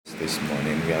this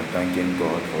morning. We are thanking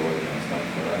God for what He has done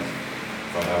for us.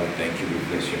 Father, we thank you. We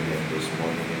bless your name this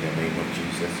morning in the name of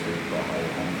Jesus.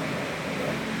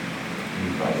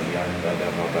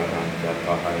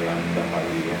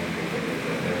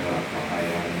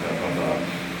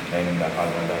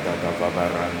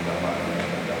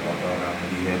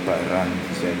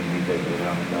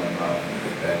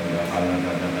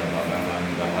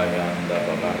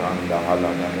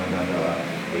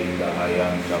 Inda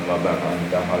hayanda babaranda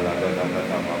halada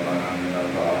babaranda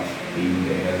ba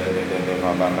inda helada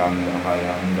babaranda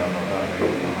hayanda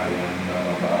hayanda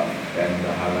baba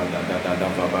enda halada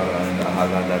babaranda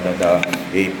halada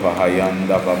ipa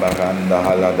hayanda babaranda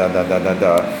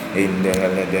halada inda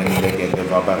helada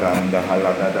babaranda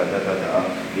halada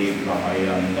ipa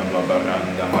hayanda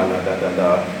babaranda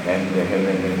halada enda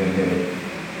helada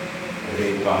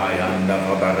Ipahayanda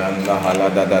Vabaranda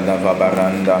Halada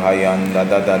Vabaranda Hayanda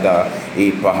Dada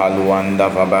Ipahaluanda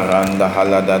Vabaranda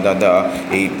Halada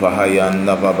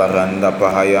Ipahayanda Vabaranda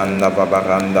Pahayanda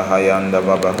Vabaranda Hayanda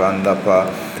Vabaranda Pa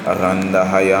Randa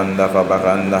Hayanda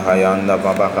Vabaranda Hayanda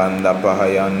Vabaranda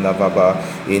Pahayanda Vaba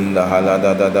Inda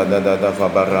Halada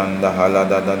Vabaranda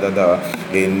Halada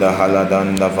Inda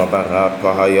Haladanda Vabara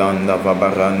Pahayanda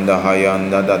Vabaranda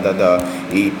Hayanda Dada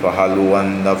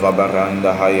Ipahaluanda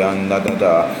Vabaranda Hayanda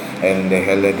Dada and the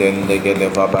Heleden de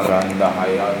Vabaranda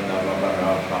Hayanda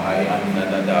Vabara Pahayanda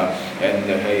Dada and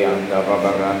the Hayanda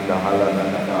Vabaranda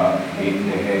Haladada in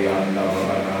the Hayanda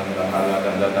Vabaranda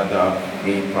Haladada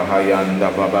Ipahayanda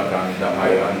Vabaranda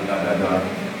Hayanda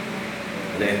Dada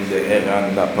Lende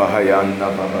heranda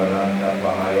pahayanda babaranda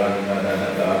pahayanda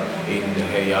dada inde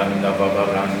heyanda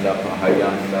babaranda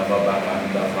pahayanda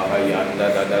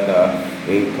dada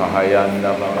e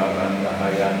pahayanda babaranda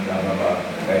hayanda baba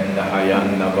ende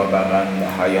hayanda babaranda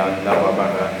hayanda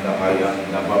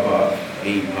baba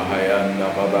e pahayanda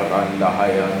babaranda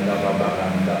hayanda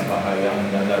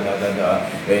pahayanda dada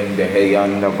ende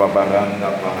heyanda babaranda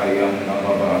pahayanda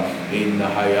baba inna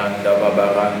hayanda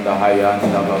babaranda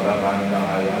hayanda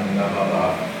Hayanda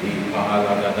Baba,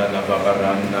 Ipahala Dada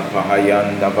Babaranda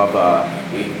Pahayanda Baba,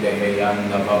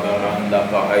 Indehayanda Babaranda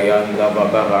Pahayanda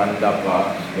Babaranda Pa,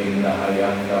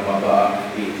 Indahayanda Baba,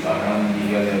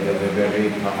 Iparandi Eleveri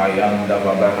Pahayanda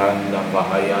Babaranda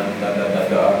Pahayanda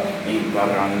Dada,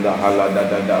 Iparanda Halada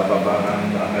Dada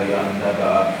Babaranda Hayanda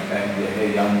Da,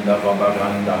 Indehayanda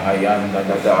Babaranda Hayanda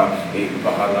Dada,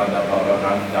 Ipahala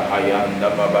Babaranda Hayanda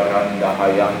Babaranda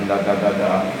Hayanda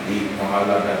Dada,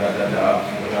 Ipahala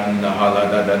Dada. Randa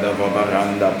halada dada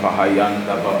babaranda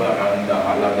pahayanda babaranda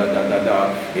halada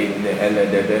dada in the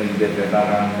helada de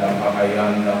babaranda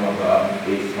pahayanda baba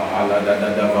ipahalada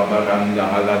dada babaranda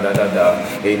halada dada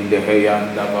in the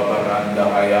hayanda babaranda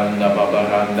hayanda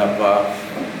babaranda pa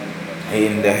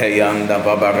in the Hayanda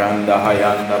Babaranda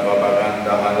Hayanda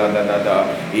Babaranda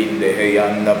Haladada in the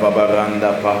Hayanda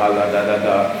Babaranda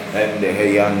Pahaladada and the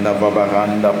Hayanda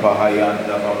Babaranda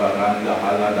Pahayanda Babaranda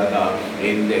Haladada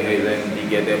in the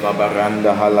Helendigede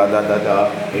Babaranda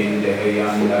Haladada in the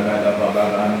Hayanda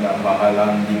Babaranda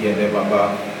Pahalandigede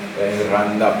Baba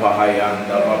Randa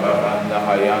Pahayanda Babaranda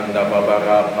Hayanda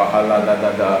Babara Pahalada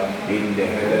Dada in the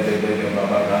Helede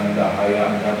Babaranda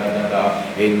Hayanda Dada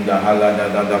in the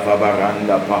Halada Dada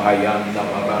Babaranda Pahayanda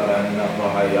Babaranda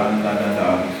Pahayanda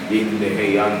Dada in the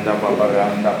Hayanda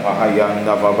Babaranda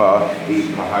Pahayanda Baba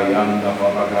Pahayanda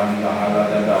Babaranda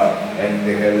Halada and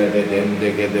the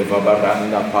Helede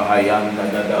Babaranda Pahayanda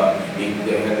Dada in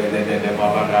the Helede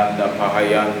Babaranda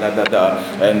Pahayanda Dada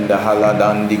and the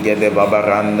Haladandi Gede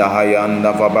Babaranda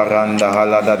Hayanda Babaranda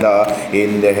Haladada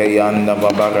in the Hayanda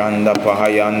Babaranda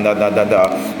Pahayanda Dada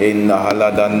in the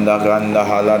Haladanda Randa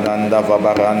Haladanda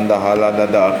Babaranda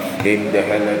Haladada in the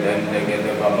Heladanda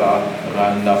Gede Baba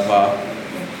Randa Pa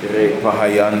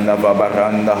Pahayanda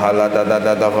Babaranda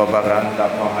Haladada Babaranda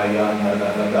Pahayanda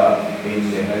Dada in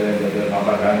the Heladada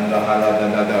Babaranda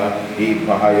Haladada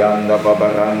Pahayanda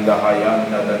Babaranda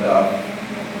Hayanda Dada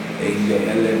in the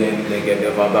Helen they get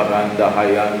the Babaranda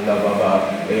Hayanda Baba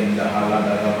in the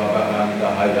Halada Babaranda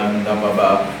Hayanda Baba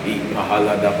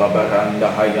Ipahalada Babaranda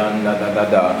Hayanda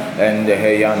Dada and the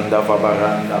Hayanda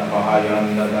Babaranda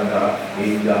Pahayanda Dada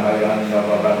in the Hayanda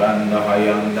Babaranda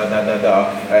Hayanda Dada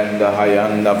and the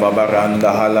Hayanda Babaranda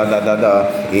Halada Dada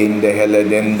in the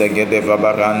Helen they get the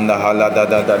Babaranda Halada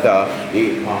Dada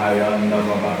Ipahayanda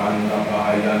Babaranda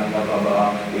Pahayanda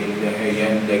Baba in the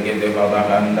Hayan they get the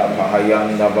Babaranda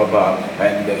Pahayanda Baba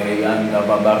and the Hayanda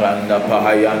Babaranda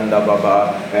Pahayanda Baba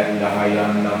and the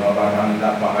Hayanda Babaranda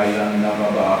Pahayanda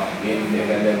Baba in the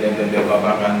Helede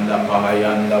Babaranda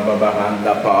Pahayanda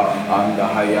Babaranda Pa and the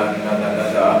Hayanda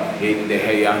Dada in the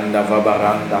Hayanda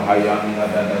Babaranda Hayanda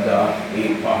Dada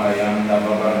Ipahayanda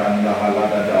Babaranda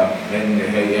and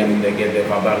Hayanda Gede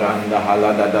Babaranda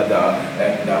Haladada,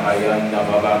 and the Hayanda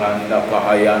Babaranda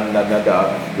Pahayanda Dada,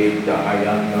 in the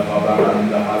Hayanda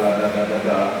Babaranda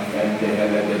Haladada, and the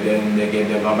Helade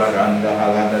Gede Babaranda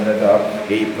Haladada,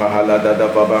 Ipahalada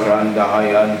Babaranda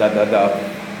Hayanda Dada.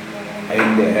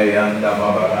 In the Hayanda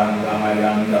Babaranda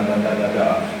Hayanda da da,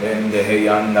 in the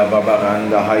Hayanda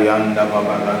Babaranda Hayanda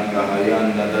Babaranda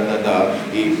Hayanda da,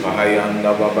 Ipa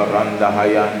Hayanda Babaranda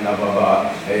Hayanda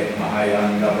Baba,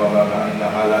 Hayanda Babaranda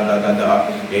Halada da,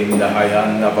 in the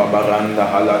Hayanda Babaranda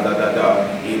Halada da,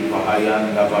 Ipa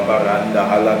Hayanda Babaranda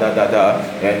Halada da,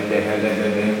 and the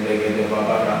Helene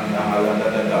Babaranda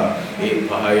Halada da,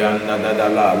 Ipa Hayanda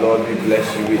da. Lord, we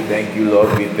bless you, we thank you,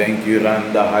 Lord, we thank you,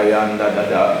 Randa Hayanda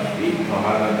da.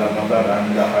 Maharanda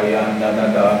Babaranda Hayanda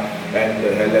Dada, and the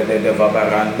Helade de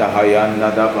Babaranda Hayanda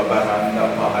da Babaranda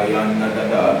Pahayanda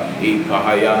Dada,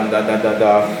 Ipahayanda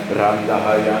Dada, Randa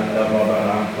Hayanda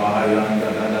Babaranda Pahayanda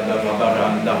Dada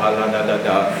Babaranda Halada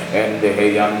Dada, and the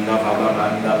Hayanda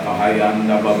Babaranda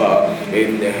Pahayanda Baba,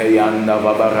 in the Hayanda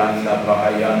Babaranda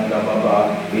Pahayanda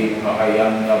Baba,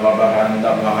 Ipahayanda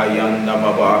Babaranda Pahayanda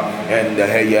Baba, and the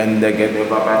Hayanda Gede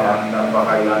Babaranda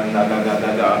Pahayanda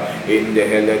Dada, in the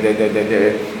Helade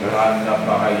Randa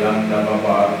Pahayanda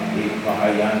Baba,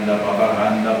 Ipahayanda Baba,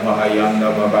 Randa Pahayanda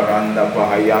Baba, Randa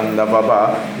Pahayanda Baba,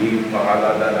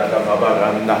 Ipahalada Baba,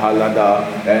 Randa Halada,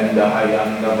 and the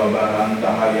Hayanda Baba, Randa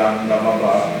Hayanda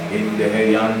Baba, in the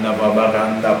Hayanda Baba,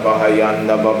 Randa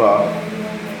Pahayanda Baba,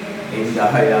 in the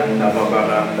Hayanda Baba,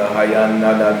 Randa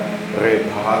Hayanda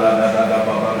Repahalada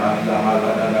Baba, Randa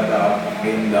Halada,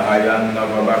 in the Hayanda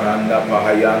Baba, Randa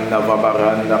Pahayanda Baba,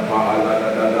 Randa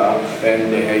Pahalada,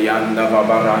 and the Hayanda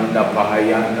Baba, Randa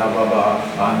Pahayanda Baba,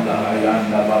 and the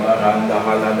Hayanda Baba, Randa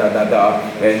Halada,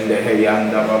 and the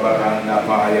Hayanda Baba, Randa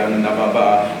Pahayanda Baba,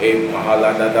 in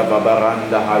Pahalada Baba,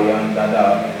 Randa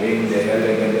Hayanda, in the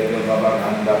Helene Baba,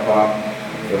 Randa Pa.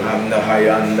 Randa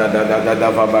Hayanda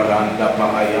da Babaranda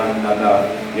Pahayanda da,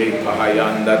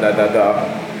 Pahayanda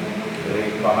da.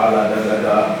 Pahala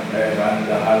da,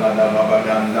 Randa Halada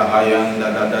Babaranda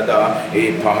Hayanda da,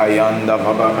 Pahayanda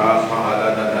Babara Pahala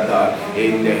da,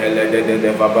 in the Helede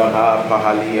de Babara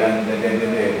Pahalianda de,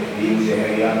 in the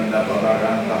Hayanda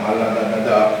Babaranda Halada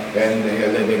da, and the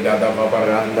Helede Gada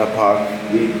Babaranda Pa,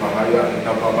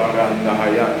 Pahayanda Babaranda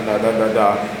Hayanda da,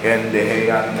 and the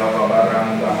Hayanda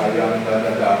Babaranda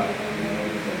Hayanda da.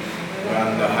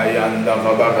 Randa Hayanda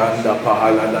Babaranda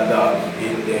Pahalada,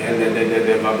 in the Helede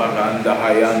de Babaranda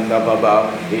Hayanda Baba,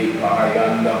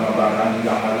 Pahayanda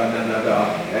Babaranda Haladada,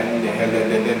 and the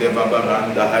Helede de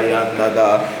Babaranda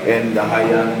Hayanda, and the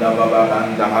Hayanda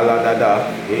Babaranda Haladada,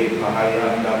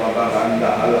 Pahayanda Babaranda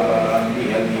Halabarandi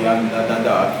Elianda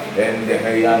Dada, and the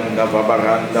Hayanda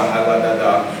Babaranda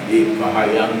Haladada,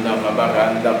 Pahayanda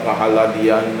Babaranda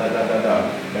Pahaladianda Dada,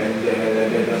 and the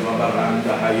Helede de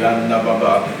Babaranda Hayanda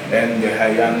Baba, and the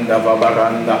Hayanda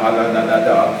Babaranda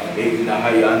Haladada, in the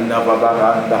Hayanda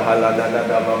Babaranda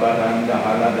Haladada Babaranda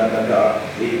Haladada,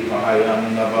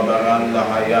 Pahayanda Babaranda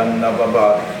Hayanda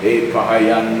Baba,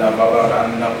 Pahayanda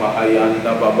Babaranda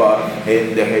Pahayanda Baba,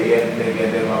 in the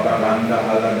Hayanda Babaranda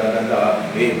Haladada,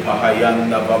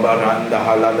 Pahayanda Babaranda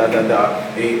Haladada,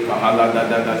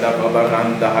 Pahaladada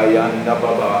Babaranda Hayanda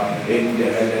Baba, in the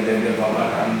Hayanda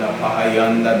Babaranda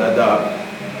Pahayanda Dada.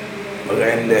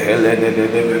 Rende Helede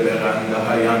de Beberanda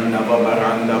Hayanda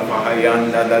Babaranda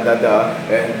Pahayanda da,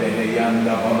 and the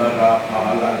Hayanda Babara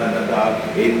Pahalada da,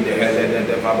 in the Helede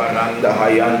de Babaranda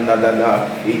Hayanda da,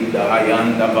 in the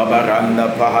Hayanda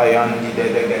Babaranda Pahayandi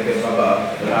de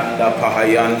Baba, Randa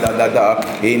Pahayanda da,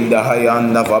 in the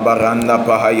Hayanda Babaranda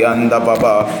Pahayanda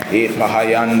Baba,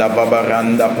 Pahayanda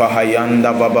Babaranda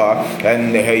Pahayanda Baba,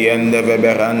 and the Hayanda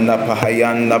Beberanda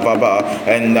Pahayanda Baba,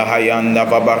 and the Hayanda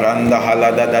Babaranda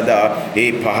Halada da.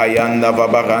 Pahayanda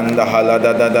Babaranda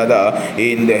Halada da,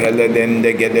 in the Heleden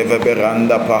de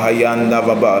Gedeveranda Pahayanda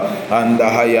Baba, and the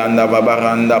Hayanda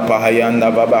Babaranda Pahayanda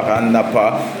Babaranda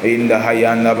Pa, in the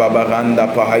Hayanda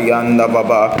Babaranda Pahayanda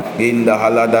Baba, in the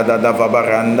Halada da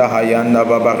Babaranda Hayanda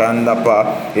Babaranda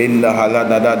Pa, in the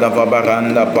Halada da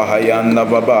Babaranda Pahayanda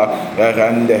Baba,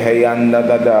 and the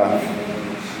Hayanda da.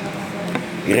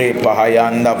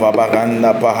 Pahayanda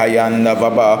Babaranda Pahayanda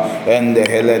Baba, and the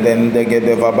Heleden de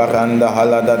Gede Babaranda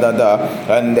Halada da,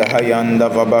 and the Hayanda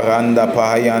Babaranda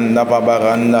Pahayanda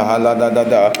Babaranda Halada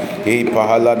da,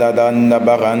 Pahalada da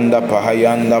Baranda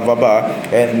Pahayanda Baba,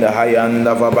 and the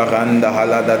Hayanda Babaranda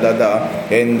Halada da,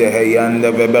 and the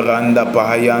Hayanda Babaranda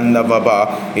Pahayanda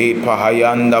Baba,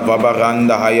 Pahayanda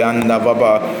Babaranda Hayanda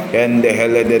Baba, and the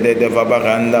hele de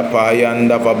vabaranda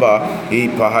pahayanda vaba, e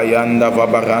pahayanda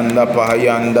vabaranda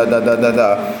pahayanda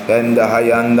da, and the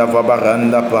hayanda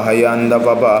vabaranda pahayanda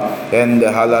vaba, and the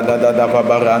halada da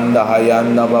vabaranda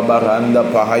hayanda vabaranda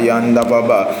pahayanda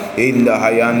vaba, in the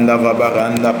hayanda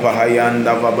vabaranda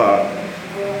pahayanda vaba.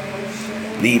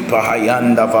 Li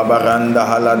pahayanda vabaranda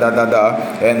haladada,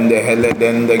 and the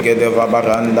heleden de gede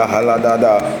vabaranda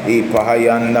haladada, I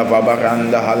pahayanda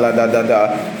vabaranda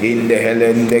haladada, in the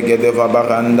helen de gede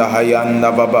vabaranda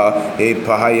hayanda vaba, I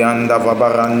pahayanda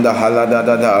vabaranda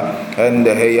haladada, and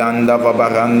the heyanda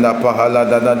vabaranda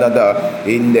pahaladada,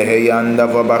 in the heyanda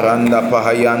vabaranda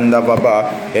pahayanda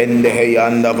vaba, and the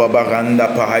heyanda vabaranda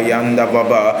pahayanda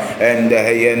vaba, and the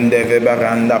heyende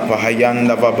vabaranda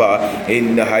pahayanda vaba,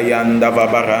 in the hayanda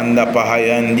vabaranda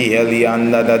pahayandi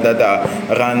helianda da,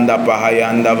 randa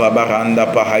pahayanda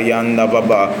vabaranda pahayanda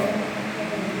vaba,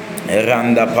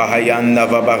 Randa pahayanda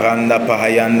vabaranda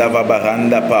pahayanda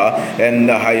vabaranda pa,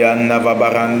 enda hayanda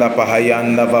vabaranda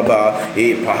pahayanda vaba,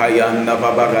 I pahayanda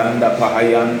vabaranda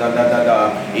pahayanda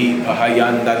da, I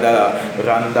pahayanda da,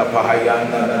 randa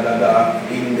pahayanda da,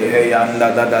 inde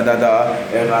hayanda da,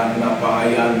 randa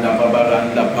pahayanda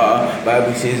vabaranda pa.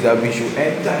 Bible says that we should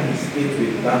enter his gate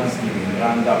with thanksgiving,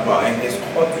 randa pa, and his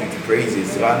court with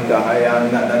praises, randa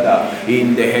hayanda da,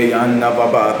 inde hayanda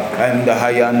vaba, and the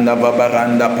hayanda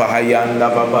vabaranda pahayanda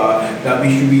Baba, that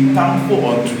we should be thankful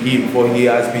unto him, for he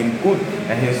has been good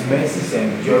and his mercies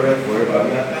endure forever.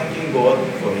 We are thanking God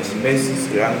for his mercies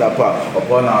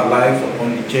upon our lives,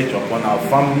 upon the church, upon our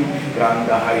family,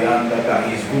 that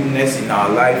his goodness in our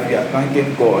life. We are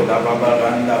thanking God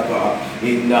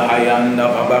in the hayanda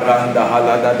babaranda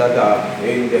haladada,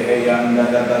 in the hayanda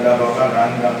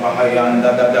babaranda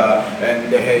pahayanda dada,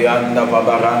 and the hayanda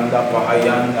babaranda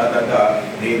pahayanda dada,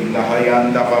 in the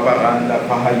hayanda babaranda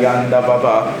pahayanda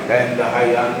baba, and the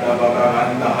hayanda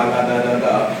babaranda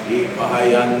haladada, in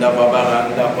pahayanda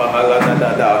babaranda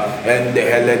pahaladada, and the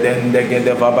heleden de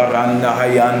gede babaranda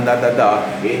hayanda dada,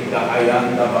 in the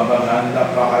hayanda babaranda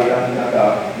pahayanda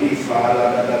dada, is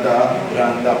pahaladada,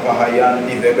 randa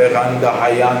pahayandi beberanda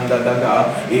hayanda dada,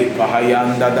 I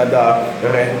pahayanda dada,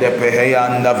 rende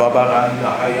pehayanda babaranda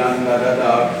hayanda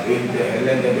dada, in the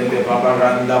helede de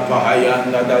babaranda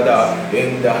pahayanda dada,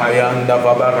 in the hayanda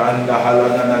babaranda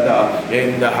haladada,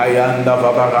 in the hayanda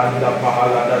babaranda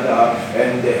pahaladada,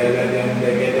 and the helede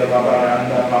de gede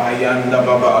babaranda pahayanda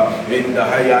baba, in the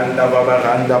hayanda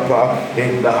babaranda pa,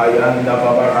 in the hayanda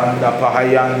babaranda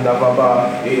pahayanda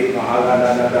baba, I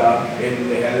pahaladada, in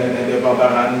the helede de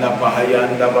babaranda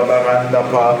pahayanda babaranda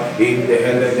pa, in the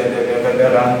helede de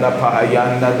babaranda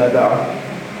pahayanda dada,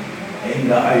 in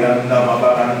the hayanda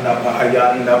babaranda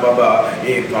pahayanda baba,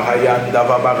 I pahayanda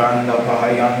babaranda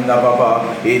pahayanda baba,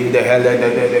 in the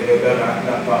helede de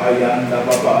babaranda pahayanda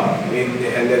baba, in the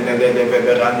helede de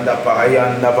babaranda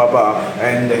pahayanda baba,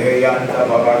 and the hayanda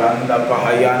babaranda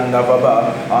pahayanda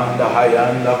baba, and the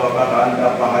hayanda babaranda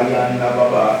pahayanda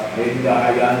baba, in the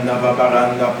hayanda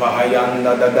babaranda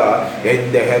pahayanda dada,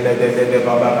 in the helede de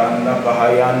babaranda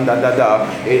pahayanda dada,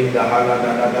 in the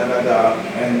halada dada,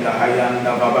 and the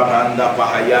hayanda babaranda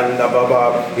pahayanda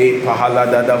baba, I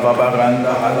pahalada da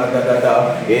babaranda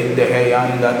halada, in the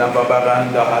hayanda da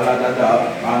babaranda halada,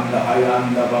 and the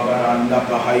hayanda babaranda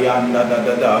pahayanda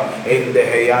dada, in the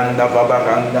hayanda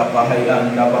babaranda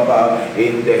pahayanda baba,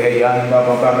 in the hayanda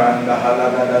babaranda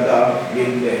halada,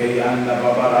 in the hayanda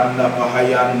babaranda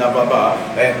pahayanda baba,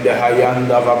 and the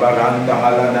hayanda babaranda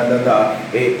halada,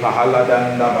 I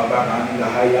pahalada da babaranda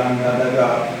hayanda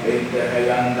dada, in the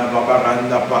hayanda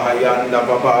babaranda pahayanda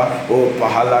baba, O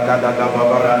pahalada da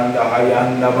babaranda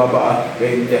hayanda baba,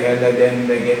 in the heleden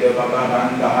de gede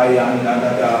babaranda hayanda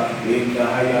dada, in the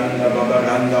hayanda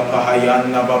babaranda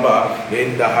pahayanda baba,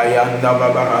 in the hayanda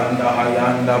babaranda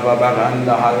hayanda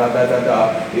babaranda halada dada,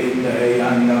 in the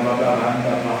hayanda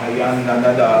babaranda pahayanda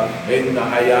dada, in the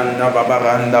hayanda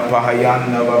babaranda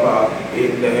pahayanda baba,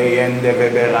 in the hayende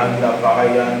beberanda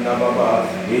pahayanda baba,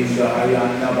 in the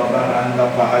hayanda babaranda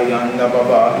pahayanda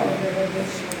baba,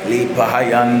 Li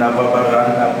pahayanda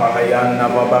babaranda pahayanda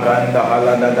babaranda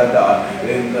haladada,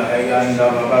 in the hayanda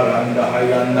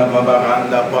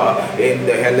babaranda pa, in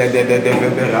the helede de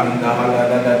beberanda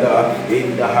haladada,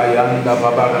 in the hayanda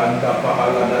babaranda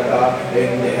pahaladada,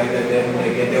 in the helede de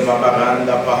gede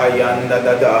babaranda pahayanda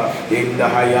dada, in the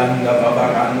hayanda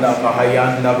babaranda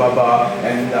pahayanda baba,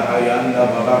 and the hayanda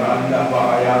babaranda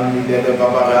pahayandi de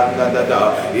babaranda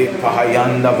dada, in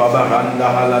pahayanda babaranda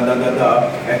haladada,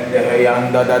 and the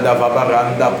hayanda da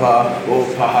babaranda pa, o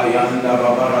pahayanda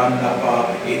babaranda pa,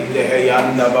 inde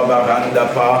heyanda babaranda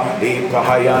pa, e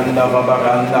pahayanda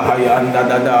babaranda hayanda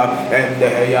da, ende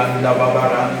heyanda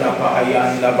babaranda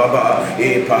pahayanda baba,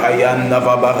 e pahayanda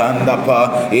babaranda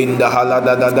pa, inda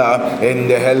halada da,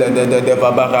 ende hele de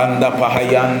babaranda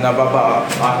pahayanda baba,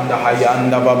 anda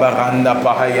hayanda babaranda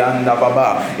pahayanda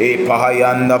baba, e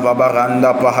pahayanda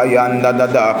babaranda pahayanda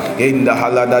da, inda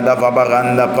halada da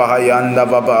babaranda pahayanda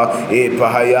baba, e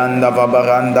pahayanda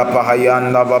babaranda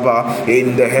pahayanda baba,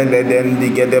 inda hele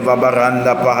dendige de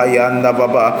babaranda pahayanda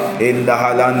baba, inda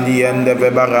halandi ende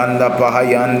babaranda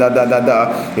pahayanda da,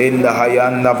 inda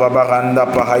hayanda babaranda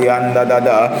pahayanda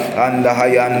da, anda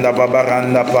hayanda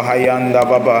babaranda pahayanda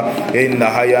baba, inda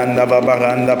hayanda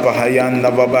babaranda pahayanda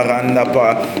babaranda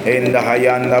pa, inda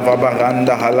hayanda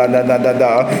babaranda halada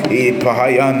da, e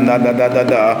pahayanda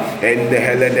da, ende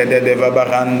hele de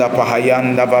babaranda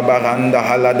pahayanda babaranda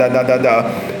halada da.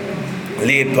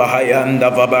 Li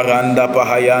pahayanda babaranda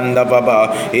pahayanda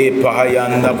baba, e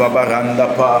pahayanda babaranda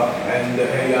pa, ende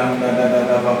heyanda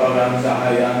da babaranda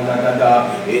hayanda da,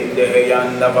 ende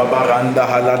heyanda babaranda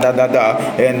halada da,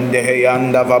 ende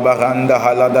heyanda babaranda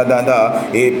halada da,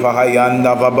 e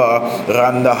pahayanda baba,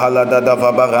 randa halada da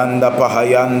babaranda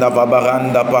pahayanda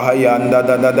babaranda pahayanda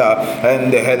da,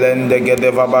 ende helende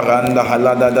gede babaranda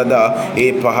halada da,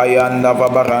 e pahayanda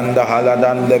babaranda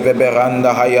halada de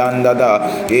beberanda hayanda da,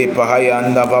 e pahayanda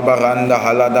Yanda babaranda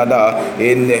haladada,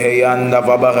 in the Hayanda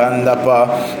babaranda pa,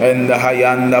 in the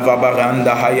Hayanda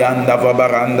babaranda hayanda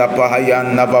babaranda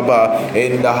pahayanda baba,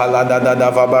 in the haladada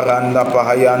babaranda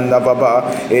pahayanda baba,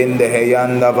 in the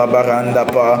Hayanda babaranda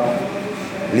pa.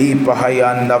 Li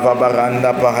pahayanda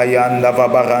babaranda pahayanda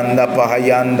babaranda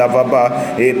pahayanda baba,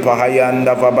 e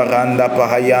pahayanda babaranda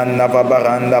pahayanda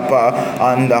babaranda pa,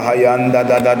 anda hayanda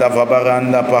da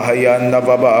babaranda pahayanda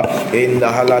baba,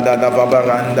 inda halada da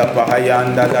babaranda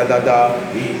pahayanda da,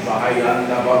 e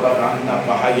pahayanda babaranda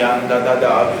pahayanda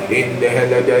da, inde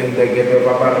helede gebe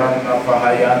babaranda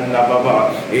pahayanda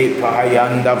baba, e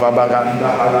pahayanda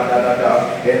babaranda halada da,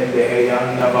 inde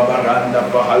hayanda babaranda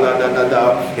pahalada da,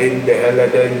 inde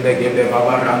helede inde gebe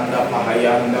babaranda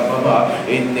pahayanda baba,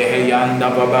 inde heyanda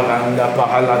babaranda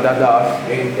pahalada da,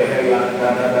 inde heyanda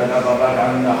da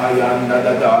babaranda hayanda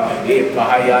da, e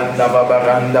pahayanda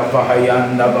babaranda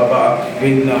pahayanda baba,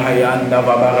 inna hayanda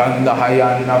babaranda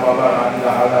hayanda babaranda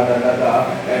halada da,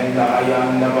 inde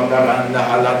hayanda babaranda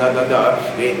halada da,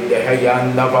 inde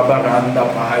heyanda babaranda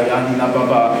pahayanda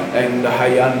baba, inde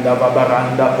hayanda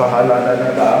babaranda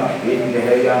pahalada da, inde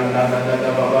heyanda da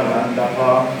babaranda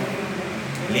pa.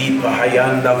 Li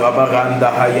pahayanda babaranda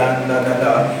hayanda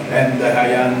da, and the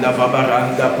hayanda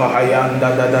babaranda pahayanda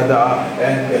da,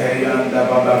 and the hayanda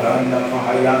babaranda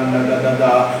pahayanda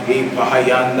da, e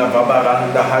pahayanda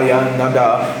babaranda hayanda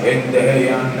da, and the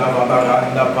hayanda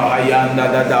babaranda pahayanda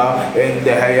da, and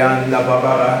the hayanda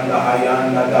babaranda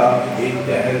hayanda da, in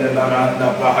the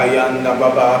helebaranda pahayanda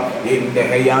baba, in the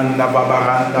hayanda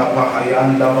babaranda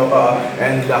pahayanda baba,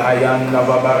 and the hayanda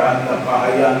babaranda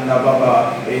pahayanda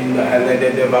baba, in the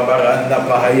helede babaranda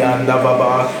pahayanda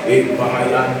baba, e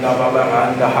pahayanda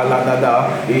babaranda haladada,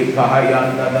 e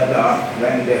pahayanda dada,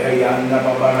 and the hayanda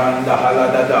babaranda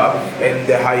haladada, and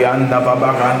the hayanda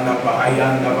babaranda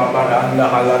pahayanda babaranda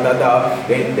haladada,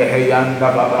 and the hayanda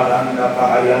babaranda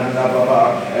pahayanda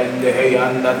baba, and the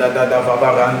hayanda dada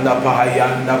babaranda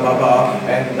pahayanda baba,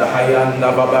 and the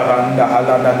hayanda babaranda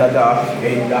haladada,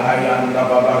 and the hayanda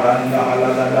babaranda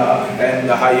haladada, and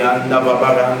the hayanda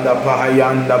babaranda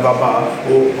pahayanda baba.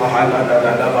 Pahalada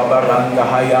da babaranda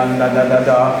hayanda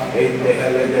da, in the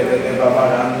helede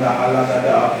babaranda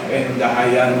halada, in the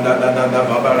hayanda da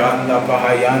babaranda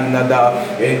pahayanda da,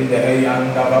 in the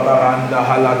hayanda babaranda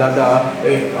halada,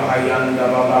 in pahayanda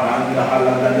babaranda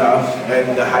halada,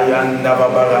 in the hayanda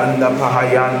babaranda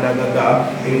pahayanda da,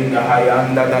 in the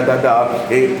hayanda da,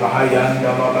 in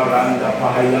pahayanda babaranda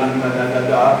pahayanda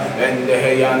da, in the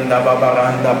hayanda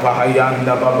babaranda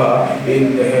pahayanda baba,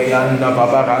 in the hayanda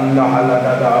babaranda halada.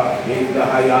 In the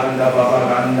hayanda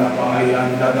babaranda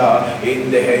pahayanda da, in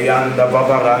the hayanda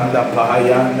babaranda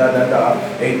pahayanda da,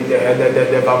 in the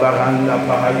helede babaranda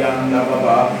pahayanda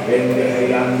baba, in the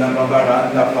hayanda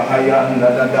babaranda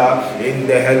pahayanda da, in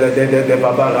the helede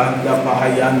babaranda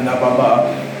pahayanda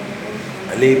baba.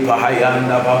 Li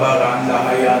pahayanda babaranda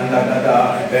hayanda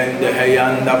da, in the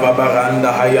hayanda babaranda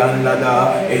hayanda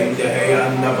da, in the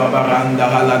hayanda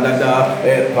babaranda halada da,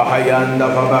 e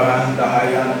pahayanda babaranda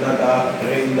hayanda da,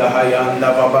 in the hayanda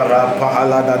babara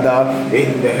pahalada da,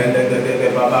 in the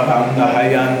helede babaranda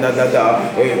hayanda da,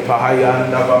 e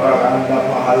pahayanda babaranda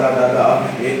pahalada da,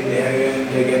 in the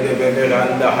Negede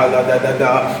Beberanda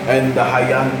Haladada, and the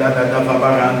Hayanda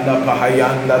Babaranda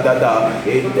Pahayanda Dada,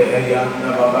 in the Hayanda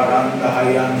Babaranda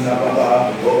Hayanda Baba,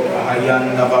 O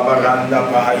Hayanda Babaranda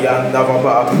Pahayanda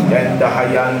Baba, and the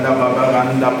Hayanda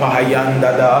Babaranda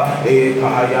Pahayanda Da, E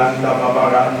Pahayanda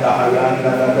Babaranda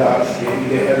Hayanda Dada, in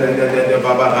the Helede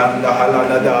Babaranda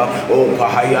Haladada, O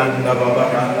Pahayanda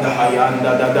Babaranda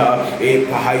Hayanda Dada, E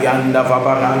Pahayanda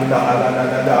Babaranda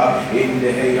Haladada, in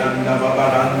the Hayanda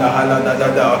Babaranda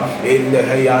Haladada, in the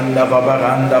Hayanda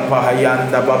Babaranda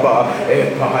Pahayanda Baba,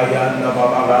 E Pahayanda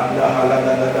Babaranda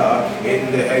Haladada,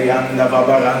 in the Hayanda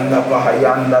Babaranda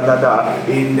Pahayanda Dada,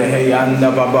 in the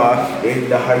Hayanda Baba, in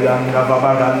the Hayanda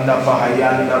Babaranda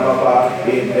Pahayanda Baba,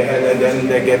 in the Heleden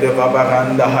de Gede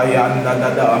Babaranda Hayanda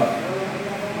Dada.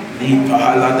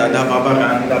 Ipahala dada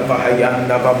babaranda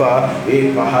pahayanda baba,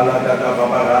 ipahala dada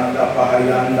babaranda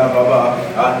pahayanda baba,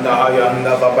 anda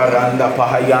hayanda babaranda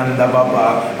pahayanda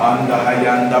baba, anda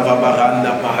hayanda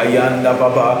babaranda pahayanda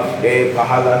baba,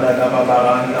 ipahala dada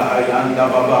babaranda hayanda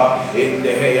baba, inde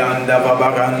hayanda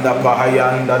babaranda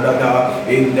pahayanda dada,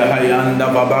 inde hayanda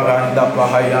babaranda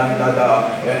pahayanda dada,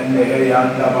 inde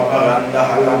hayanda babaranda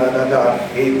halada dada,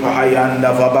 ipahayanda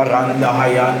babaranda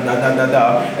hayanda dada,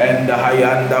 inde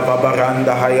hayanda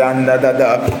Babaranda Hayanda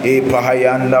Dada,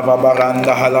 Ipahayanda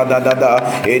Babaranda Halada Dada,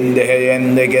 in the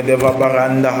Hayanda Gede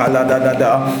Babaranda Halada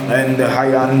Dada, and the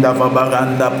Hayanda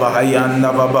Babaranda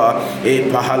Pahayanda Baba,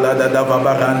 Ipahalada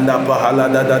Babaranda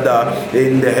Pahalada Dada,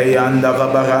 in the Hayanda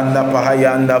Babaranda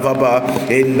Pahayanda Baba,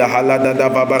 in the Halada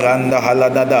Babaranda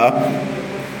Halada.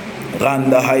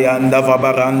 Randa hayanda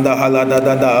vabaranda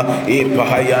haladada,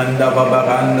 ipahayanda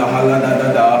vabaranda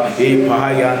haladada,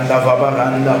 ipahayanda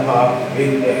vabaranda pa,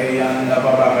 indehayanda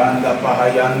vabaranda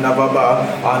pahayanda baba,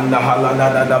 anda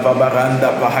haladada vabaranda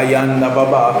pahayanda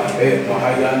baba,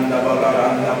 ipahayanda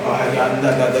vabaranda pahayanda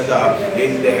dada,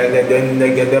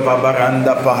 indehedende gede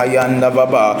vabaranda pahayanda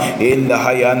baba,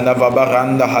 indahayanda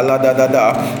vabaranda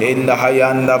haladada,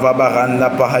 indahayanda vabaranda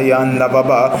pahayanda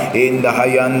baba,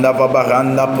 indahayanda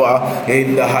vabaranda pa.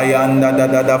 In the Hayanda da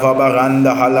da da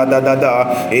Vabaranda Halada da da,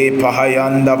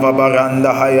 Epahayanda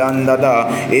Vabaranda Hayanda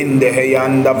da, in the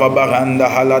Hayanda Vabaranda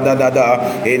Halada da da,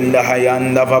 in the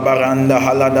Hayanda Vabaranda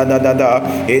Halada da da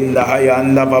da, in the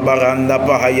Hayanda Vabaranda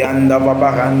Pahayanda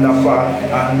Vabaranda Pa,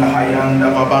 and the Hayanda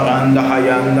Vabaranda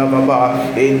Hayanda Baba,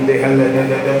 in the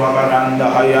Helada Vabaranda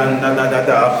Hayanda da da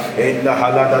da, in the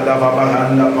Halada da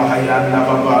Vabaranda Pahayanda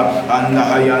Baba, and the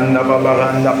Hayanda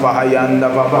Vabaranda Pahayanda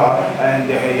Baba, and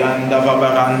the Hayanda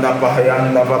Babaranda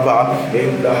Pahayanda Baba,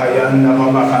 in the Hayanda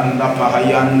Babaranda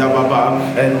Pahayanda Baba,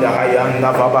 and the Hayanda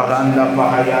Babaranda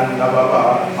Pahayanda Baba,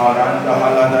 Aranda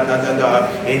Halada Dada,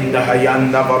 in the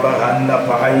Hayanda Babaranda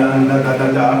Pahayanda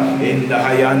Dada, in the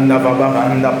Hayanda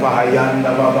Babaranda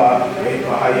Pahayanda Baba, in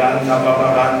Pahayanda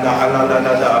Babaranda Halada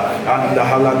Dada, and the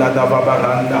Halada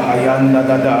Babaranda Hayanda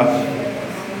Dada.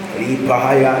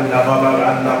 Ipahayanda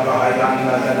Babaranda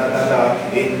Pahayanda Dada,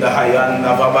 in the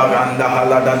Hayanda Babaranda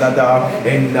Halada Dada,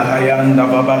 in the Hayanda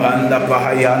Babaranda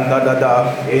Pahayanda Dada,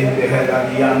 in the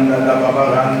Hedayanda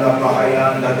Babaranda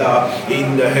Pahayanda Dada,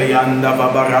 in the Hayanda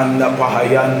Babaranda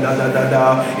Pahayanda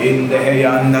Dada, in the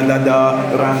Hayanda Dada,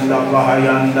 Randa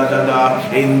Pahayanda Dada,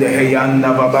 in the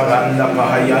Hayanda Babaranda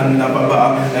Pahayanda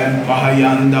Baba, and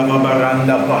Pahayanda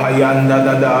Babaranda Pahayanda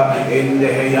Dada, in the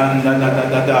Hayanda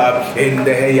Dada, in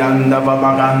the Hayanda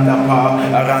Babaranda Pa,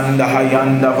 Aranda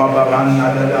Hayanda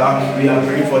Babaranda Dada. We are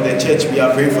praying for the church, we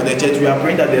are praying for the church, we are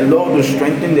praying that the Lord will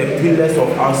strengthen the pillars of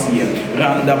RCM.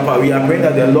 Randa Pa, we are praying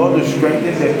that the Lord will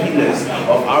strengthen the pillars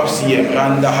of RCM.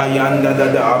 Randa Hayanda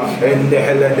Dada, and the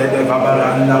Helede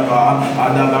Babaranda Pa,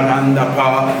 Adabaranda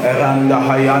Pa, Randa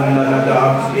Hayanda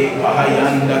Dada,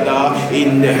 Hayanda Dada,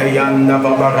 in the Hayanda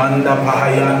Babaranda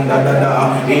Pahayanda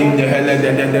Dada, in the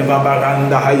Helede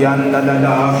Babaranda Hayanda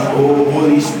Dada. Oh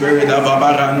Holy Spirit of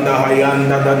Babaranda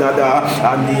Hayanda Dada,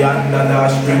 and the Anda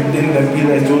strengthen the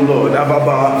pillars, O Lord,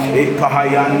 Ababa,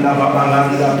 Ipahayanda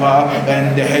Babaranda Pa,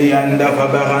 and the Hayanda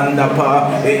Babaranda Pa,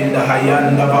 in the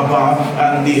Hayanda Baba,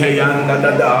 and the Hayanda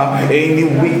Dada. Any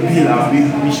weak pillar,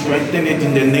 we strengthen it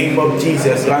in the name of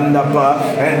Jesus, Randa Pa,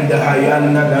 and the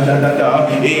Hayanda Dada,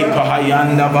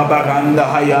 Ipahayanda Babaranda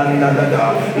Hayanda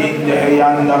Dada, in the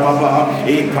Hayanda Baba,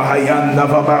 Ipahayanda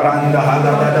Babaranda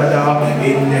Dada,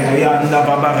 in the Hayanda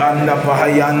Babaranda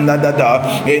Pahayanda Dada,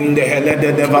 in the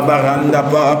Helede de Babaranda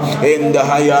Pa, in the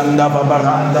Hayanda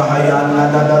Babaranda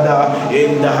Hayanda Dada,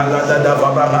 in the Halada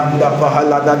Babaranda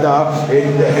Pahalada,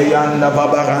 in the Hayanda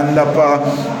Babaranda Pa.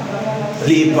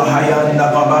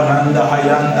 Lipahayanda babaranda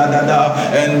hayanda dada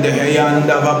and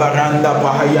hayanda babaranda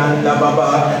pahayanda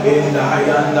baba in the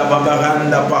hayanda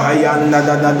babaranda pahayanda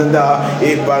dada dada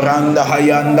iparanda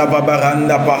hayanda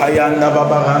babaranda pahayanda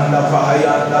babaranda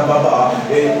pahayanda baba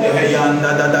in the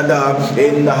hayanda dada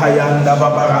in the hayanda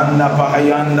babaranda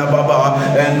pahayanda baba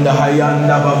and the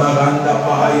hayanda babaranda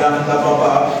pahayanda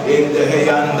baba in the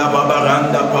hayanda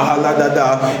babaranda pahala dada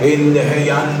in the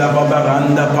hayanda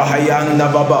babaranda pahayanda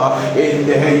baba in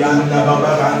the hayanda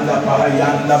babaranda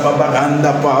pahayanda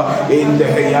babaranda pa in the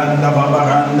hayanda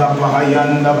babaranda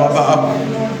pahayanda baba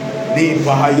di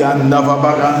pahayanda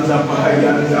babaranda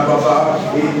pahayanda baba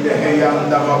in the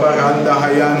hayanda babaranda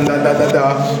hayanda dada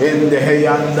in the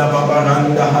hayanda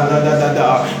babaranda halada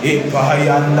dada in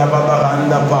pahayanda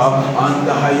babaranda pa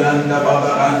anda hayanda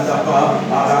babaranda pa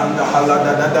aranda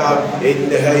halada dada in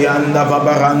the hayanda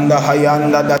babaranda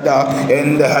hayanda dada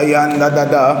in the hayanda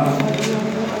dada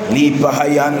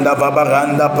Lipahayanda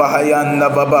babaranda pahayanda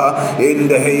baba in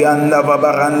the hayanda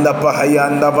babaranda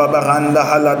pahayanda babaranda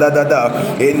haladada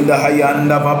in the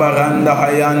hayanda babaranda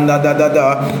hayanda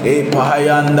dadada e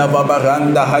pahayanda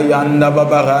babaranda hayanda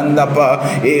babaranda pa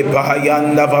e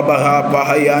pahayanda babara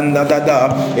pahayanda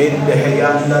dada in the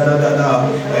hayanda dadada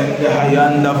in the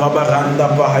hayanda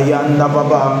babaranda pahayanda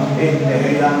baba in the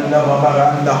hayanda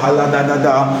babaranda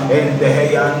haladada in the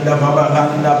hayanda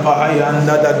babaranda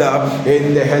pahayanda dada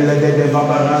in the de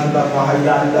babaranda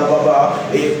pahayanda baba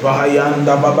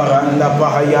pahayanda babaranda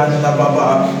pahayanda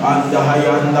baba anda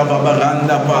hayanda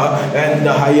babaranda pa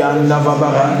anda hayanda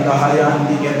babaranda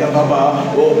hayandi de baba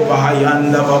o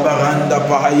pahayanda babaranda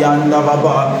pahayanda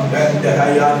baba anda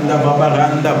hayanda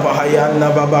babaranda pahayanda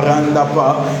babaranda pa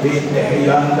anda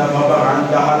hayanda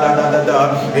babaranda haladada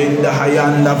anda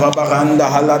hayanda babaranda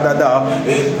haladada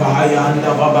pahayanda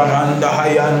babaranda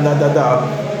hayanda dada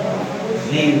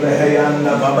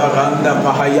Hayanda babaranda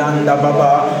pahayanda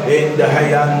baba in the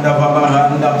hayanda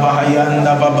babaranda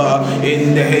pahayanda baba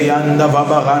in the hayanda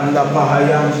babaranda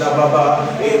pahayanda baba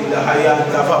in the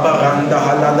hayanda babaranda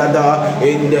haladada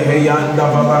in the hayanda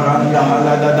babaranda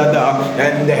haladada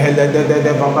and the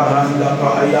helada babaranda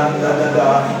pahayanda dada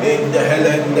in the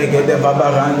helende gede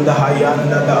babaranda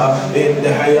hayanda da in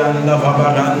the hayanda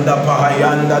babaranda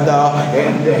pahayanda da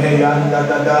in the hayanda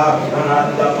dada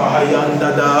randa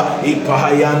pahayanda da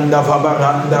Hayanda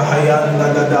babaranda hayanda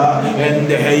dada and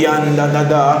the hayanda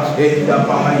dada in the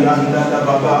pahayanda da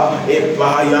baba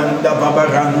pahayanda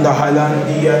babaranda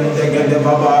halandi and the gede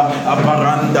baba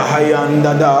aparanda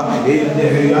hayanda da in the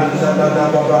hayanda dada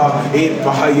baba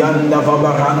pahayanda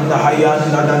babaranda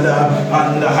hayanda dada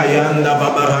and the hayanda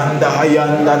babaranda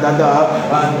hayanda dada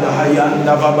and the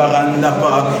hayanda babaranda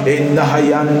pa in the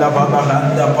hayanda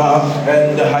babaranda pa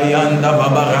and the hayanda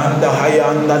babaranda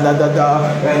hayanda dada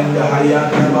and the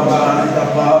hayanda babaranda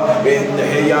pa in the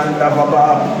hayanda baba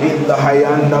in the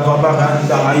hayanda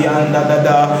babaranda hayanda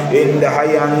dada in the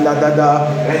hayanda dada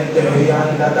in the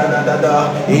hayanda dada dada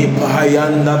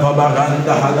pahayanda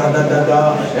babaranda halada dada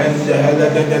and the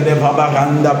helada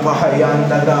babaranda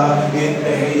pahayanda dada in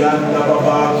the hayanda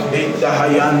baba in the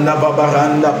hayanda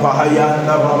babaranda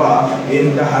pahayanda baba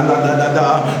in the halada dada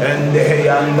and the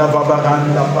hayanda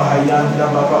babaranda pahayanda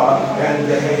baba and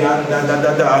the hayanda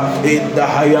dada in the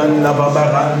hayanda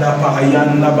babaranda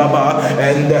pahayanda baba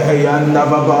and the hayanda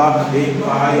baba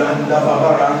pahayanda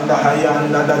babaranda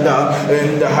hayanda dada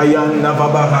and the hayanda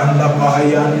babaranda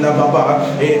pahayanda baba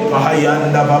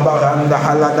pahayanda babaranda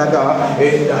haladada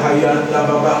in the hayanda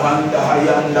babaranda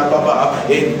hayanda baba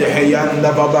in the hayanda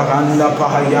babaranda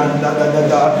pahayanda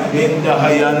dada in the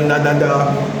hayanda dada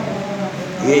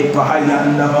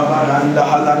pahayanda babaranda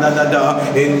haladada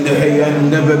in the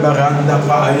hayanda babaranda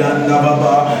pahayanda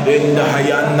baba in the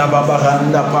hayanda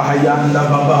babaranda pahayanda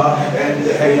baba in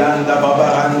the hayanda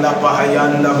babaranda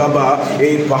pahayanda baba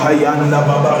pahayanda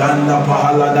babaranda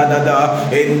pahaladada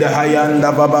in the hayanda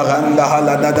babaranda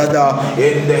haladada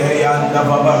in the hayanda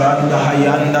babaranda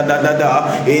hayanda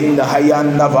dada in the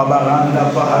hayanda babaranda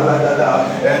pahaladada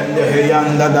in the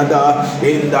hayanda dada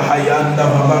in the hayanda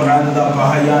babaranda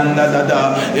pahayanda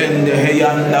dada in the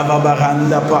hayanda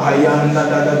babaranda pahayanda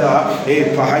dada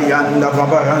pahayanda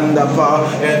babaranda pa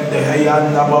in the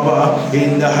hayanda baba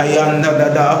in the hayanda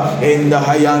dada in the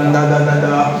hayanda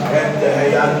dada in the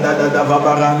hayanda da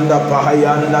babaranda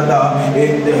pahayanda da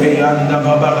in the hayanda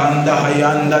babaranda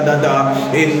hayanda da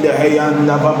in the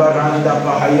hayanda babaranda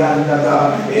pahayanda da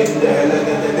in the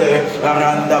helede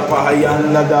aranda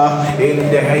pahayanda da in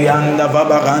the hayanda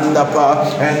babaranda pa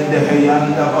and the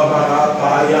hayanda babara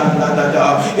pahayanda da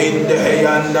in the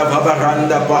hayanda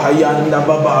babaranda pahayanda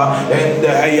baba in the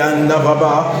hayanda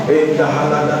baba in the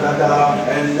halada da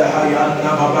and the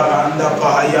hayanda babaranda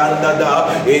pahayanda da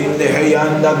in the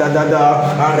hayanda da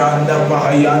aranda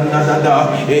pahayanda da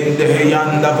in the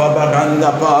hayanda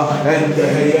babaranda pa and the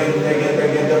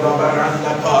hayanda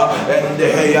babaranda pa and the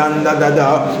hayanda da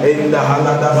in the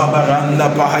halada babaranda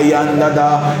pahayanda da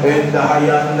in the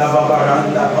hayanda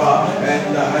babaranda pa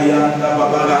and the hayanda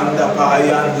babaranda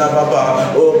pahayanda baba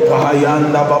o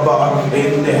pahayanda baba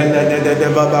in the helede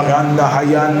babaranda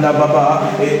hayanda baba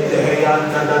in the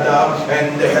hayanda da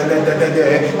and the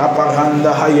helede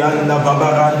aparanda hayanda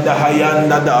babaranda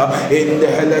hayanda da in the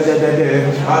helede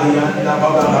hayanda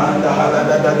babaranda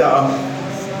halada da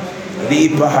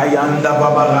Lipa hayanda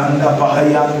babaranda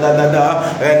pahayanda da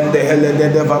and the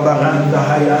helede babaranda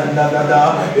hayanda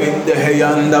da in the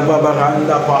hayanda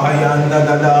babaranda pahayanda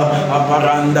da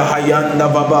aparanda hayanda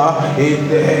baba in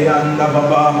the hayanda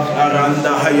baba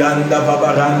aranda hayanda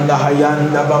babaranda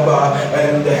hayanda baba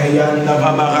and the hayanda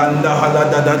babaranda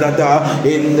halada da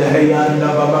in the hayanda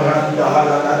babaranda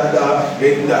halada da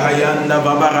in the hayanda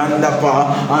babaranda pa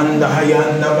and the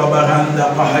hayanda babaranda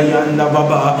pahayanda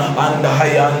baba and the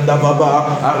hayanda baba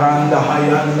aranda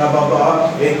hayanda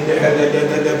baba in the helede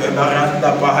babaranda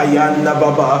pahayanda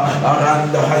baba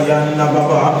aranda hayanda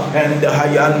baba and the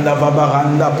hayanda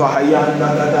babaranda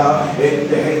pahayanda da in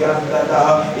the hayanda da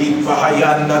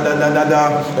ipahayanda da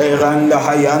eranda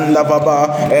hayanda baba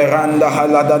eranda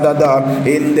halada da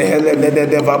in the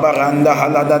helede babaranda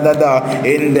halada da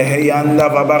in the hayanda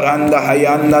babaranda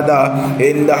hayanda da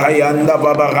in the hayanda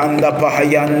babaranda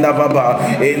pahayanda baba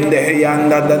in the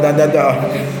hayanda da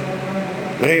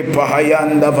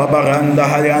Repahayanda babaranda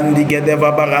hayandi gede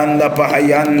babaranda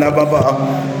pahayanda baba.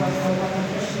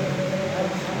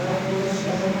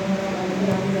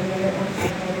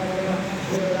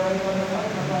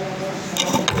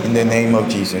 In the name of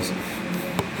Jesus,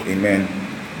 amen.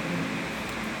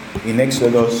 In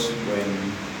Exodus,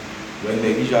 when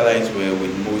the Israelites were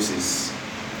with Moses,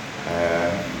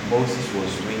 Moses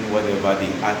was doing whatever they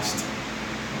asked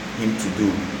him to do.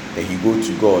 Then he go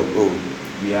to God. Oh,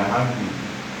 we are hungry.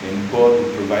 Then God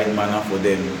will provide manna for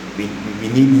them. We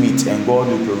need meat, and God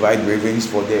will provide ravens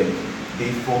for them. They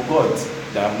forgot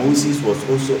that Moses was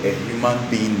also a human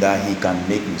being, that he can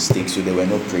make mistakes, so they were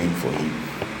not praying for him.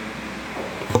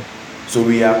 So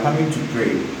we are coming to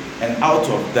pray, and out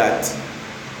of that,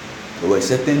 there were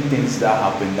certain things that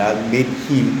happened that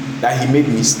he made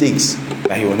mistakes,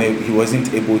 that he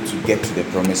wasn't able to get to the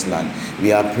promised land.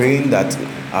 We are praying that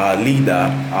our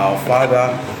leader, our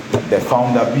father, the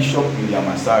founder, Bishop William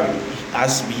Asari,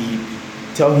 as we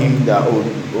tell him that,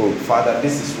 oh Father,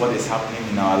 this is what is happening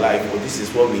in our life, or this is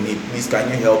what we need, please can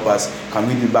you help us, can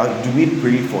we do back? Do we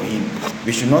pray for him?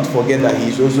 We should not forget that he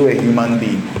is also a human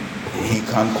being. He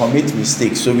can commit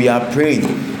mistakes. So we are praying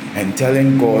and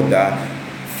telling God that,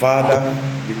 Father,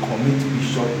 we commit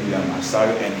Bishop William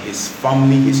Asari and his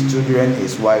family, his children,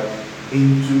 his wife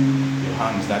into your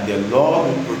hands, that the Lord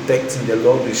will protect him, the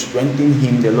Lord will strengthen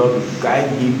him, the Lord will guide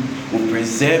him, will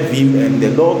preserve him, and the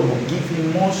Lord will give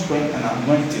him more strength and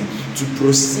anointing to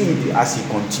proceed as he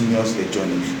continues the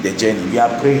journey. We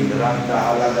are praying.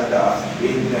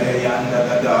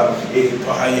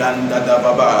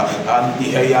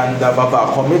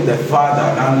 Commit the father,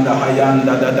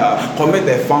 commit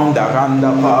the founder,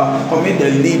 commit the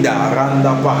leader,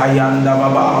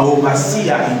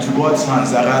 overseer into God's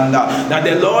hands, that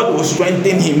the Lord will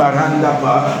strengthen him.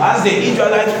 As the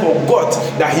Israelites forgot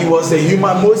that he was a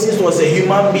human, Moses was a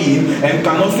human being and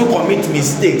can also commit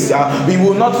mistakes. We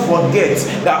will not forget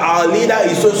that our leader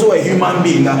is also a human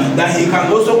being, that he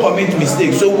can also commit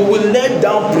mistakes. So we will let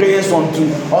down prayers unto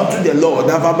the Lord,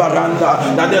 that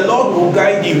the Lord will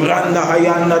guide him.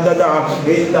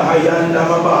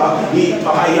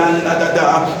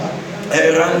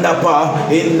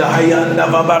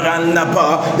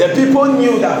 The people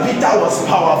knew that Peter was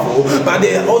powerful, but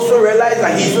they also realized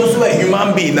that he's also a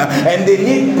human being, and they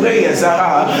need prayers.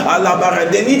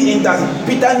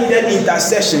 Peter needed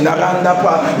intercession.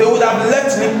 They would have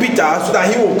left Peter so that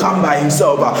he will come by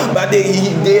himself, but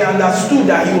they understood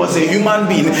that he was a human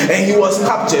being and he was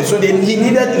captured, so he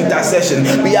needed intercession.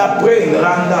 We are praying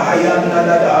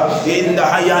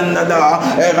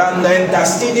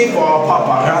interceding for our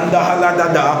Papa.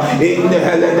 in the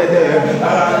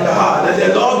that the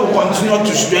Lord will continue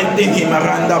to strengthen him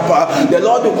around the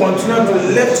Lord will continue to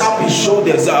lift up his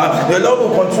shoulders, the Lord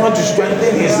will continue to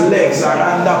strengthen his legs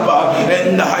around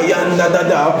in the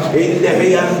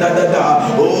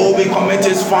oh, we commit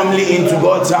his family into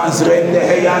God's hands in the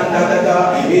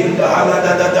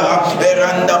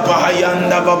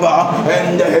Baba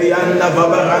and the Hayanda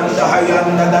Babaranda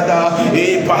Hayanda Dada,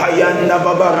 Epahayanda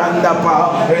Babaranda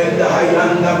Pa, and the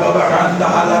Hayanda Babaranda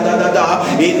Haladada,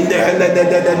 in the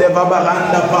Helada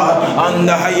Babaranda Pa, and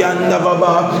the Hayanda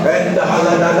Baba, and the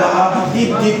Haladada.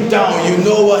 Deep down, you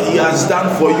know what he has done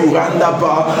for you, Randa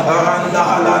Pa, Randa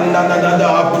Halanda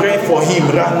Dada. Pray for him,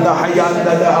 Randa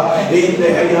Hayanda Da, in the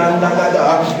Hayanda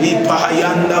Dada,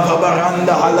 Epahayanda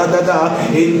Babaranda Haladada,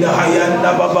 in the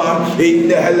Hayanda Baba, in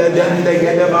the Heladanda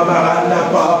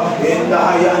Babaranda Pa, in the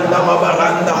Hayanda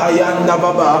Babaranda Hayanda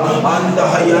Baba, and the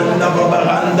Hayanda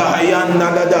Babaranda Hayanda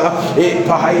Dada,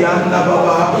 Epahayanda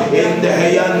Baba, in the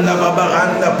Hayanda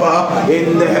Babaranda Pa,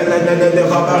 in the Helada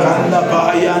Babaranda Pa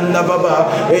Hayanda Baba,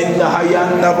 in the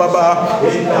Hayanda Baba,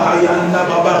 in the Hayanda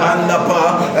Babaranda Pa,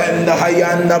 and the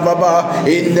Hayanda Baba,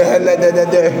 in the Helada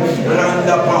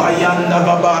Randa Pa Hayanda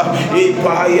Baba,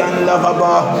 Epahayanda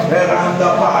Baba, Randa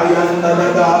Pa Hayanda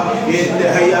Dada, in the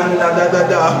Hayanda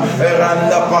Dada,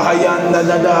 Randa Pahayanda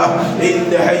Dada, in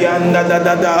the Hayanda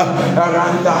Dada,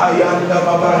 Randa Hayanda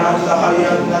Baba, Randa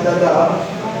Hayanda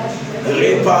Dada.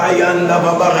 Ripayanda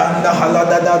Babaranda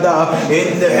Haladada,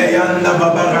 in the Hayanda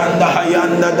Babaranda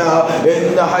Hayanda da,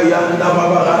 in the Hayanda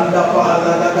Babaranda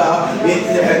Pahalada, in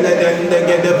the Helen de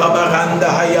Gede Babaranda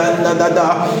Hayanda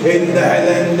Dada, in the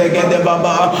Helen de Gede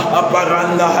Baba,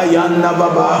 Aparanda Hayanda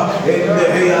Baba, in the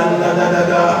Hayanda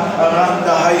Dada,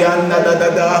 Aranda Hayanda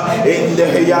Dada, in the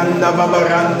Hayanda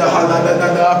Babaranda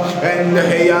Haladada, in the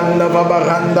Hayanda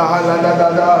Babaranda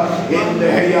Haladada, in the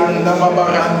Hayanda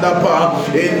Babaranda Pa,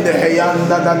 in the Hayanda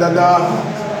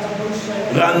Dada,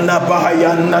 Randa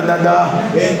Pahayanda Dada,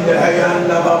 in the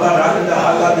Hayanda Babaranda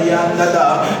Haladianda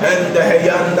da, in the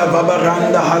Hayanda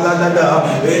Babaranda Haladada,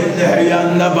 in the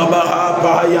Hayanda Babaha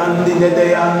Pahayandi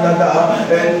Deyanda da,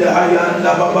 in the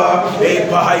Hayanda Baba,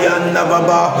 Pahayanda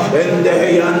Baba, in the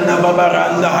Hayanda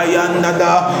Babaranda Hayanda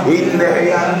da, in the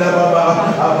Hayanda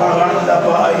Baba, Aparanda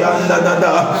Pahayanda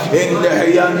Dada, in the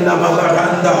Hayanda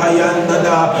Babaranda Hayanda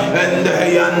da, in the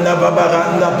Hayanda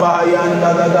Babaranda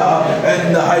Pahayanda Dada,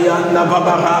 in the Hayanda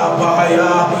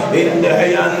Pahaya, in the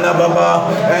Hayanda Baba,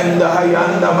 and the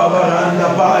Hayanda Baba, and the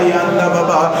Pahayanda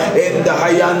Baba, in the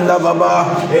Hayanda Baba,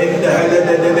 in the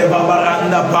Helede Baba,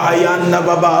 and the Pahayanda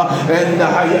Baba, and the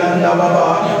Hayanda Baba,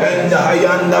 and the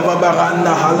Hayanda Baba, and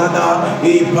the Halada,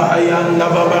 Pahayanda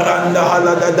Baba, and the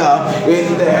Halada,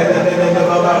 in the Helede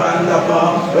Baba, and the Pa,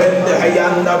 and the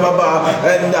Hayanda Baba,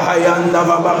 and the Hayanda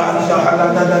Baba, and the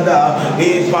Halada,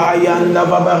 Pahayanda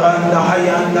Baba, and the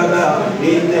Hayanda,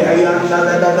 in the Hayanda. In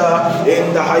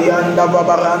the Hayanda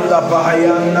Babaranda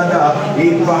Pahayanda,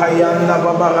 in Pahayanda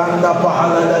Babaranda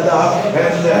Pahalada,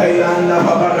 and the Hayanda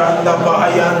Babaranda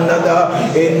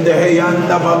Pahayanda, in the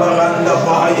Hayanda Babaranda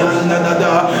Pahayanda,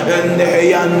 and the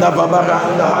Hayanda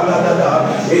Babaranda Halada,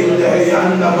 in the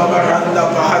Hayanda Babaranda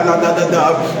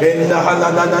Pahalada, in the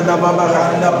Halada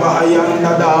Babaranda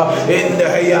Pahayanda, in the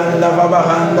Hayanda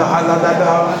Babaranda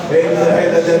Halada, in the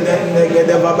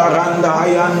Hayanda Babaranda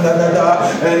Hayanda,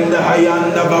 and the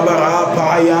Hayanda Babara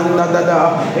Pahayanda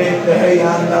Dada, in the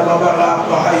Hayanda Babara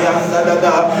Pahayanda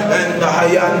Dada, and the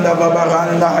Hayanda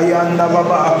Babaranda Hayanda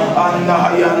Baba, and the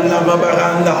Hayanda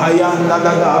Babaranda Hayanda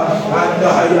Dada, and the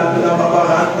Hayanda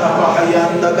Babaranda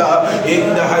Pahayanda Dada, in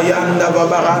the Hayanda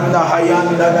Babaranda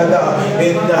Hayanda Dada,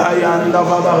 in the Hayanda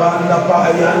Babaranda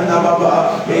Pahayanda Baba,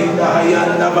 in the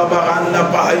Hayanda Babaranda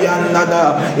Pahayanda Dada,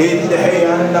 in the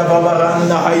Hayanda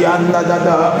Babaranda Hayanda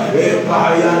Dada, in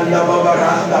Pahayanda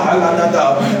Babaranda Haladada,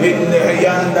 in the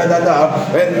Hayanda Dada,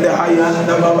 in the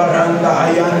Hayanda Babaranda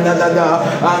Hayanda Dada,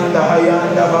 and the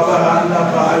Hayanda Babaranda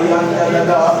Pahayanda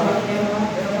Dada.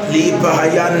 Lipa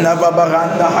Hayanda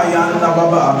Babaranda Hayanda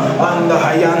Baba, and the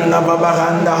Hayanda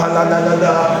Babaranda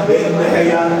Haladada, in the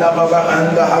Hayanda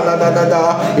Babaranda Haladada,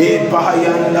 Lipa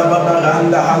Hayanda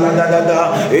Babaranda Haladada,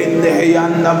 in the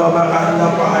Hayanda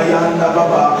Babaranda Pahayanda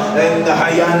Baba, in the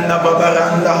Hayanda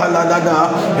Babaranda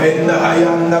Haladada, in the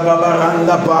Hayanda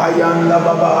Babaranda Pahayanda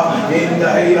Baba, in the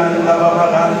Hayanda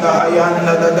Babaranda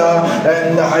Hayanda Dada,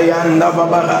 in the Hayanda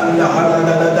Babaranda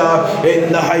Haladada,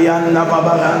 in the Hayanda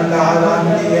Babaranda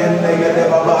Halandi.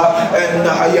 And the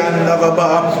hayanda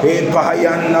baba,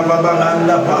 ipahayanda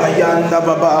babaranda pahayanda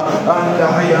baba, anda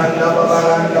hayanda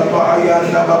babaranda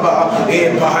pahayanda baba,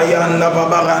 ipahayanda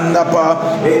babaranda pa,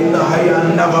 inda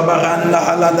hayanda babaranda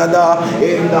haladada,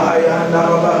 inda hayanda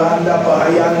babaranda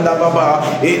pahayanda baba,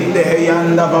 inda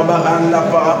hayanda babaranda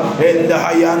pa, inda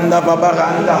hayanda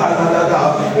babaranda haladada,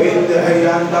 inda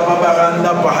hayanda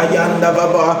babaranda pahayanda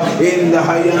baba, inda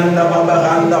hayanda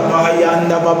babaranda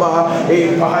pahayanda baba,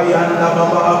 ipahayanda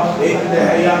baba, inda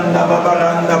hayanda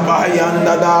babaranda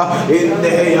pahayanda da, inda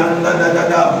hayanda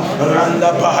da, randa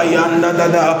pahayanda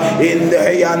da, inda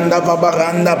hayanda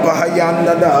babaranda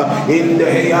pahayanda da, inda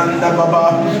hayanda baba,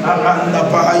 randa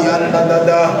pahayanda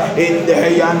da, inda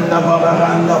hayanda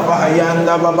babaranda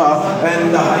pahayanda baba,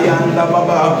 inda hayanda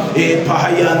baba,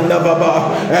 ipahayanda baba,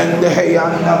 inda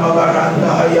hayanda babaranda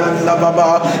hayanda baba,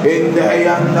 inda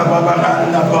hayanda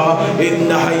babaranda pa,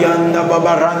 inda hayanda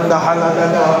babaranda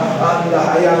haladada, anda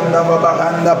hayanda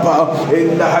babaranda pa,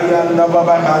 inda hayanda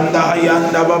babaranda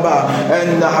hayanda baba,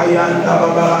 inda hayanda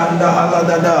babaranda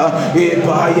haladada,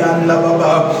 ipahayanda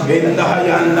baba, inda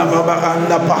hayanda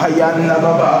babaranda pahayanda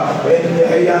baba, inda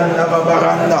hayanda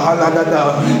babaranda haladada,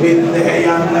 inda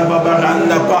hayanda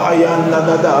babaranda pahayanda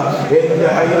dada, inda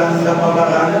hayanda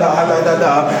babaranda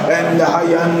haladada, inda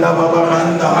hayanda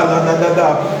babaranda haladada.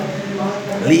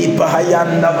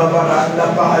 Lipahayanda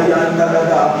babaranda pahayanda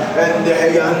dada, and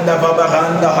hayanda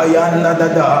babaranda hayanda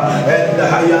dada, and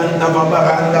hayanda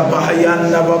babaranda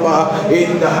pahayanda baba,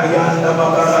 in the hayanda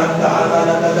babaranda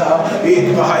halanda dada,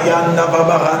 ipahayanda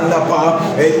babaranda pa,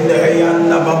 in the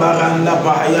hayanda babaranda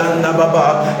pahayanda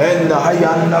baba, and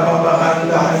hayanda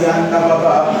babaranda hayanda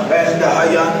baba, and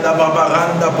hayanda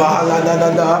babaranda pahalanda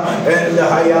dada, and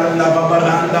hayanda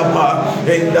babaranda pa,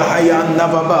 in the hayanda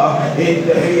baba, in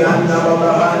the hayanda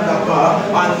baba.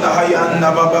 Anda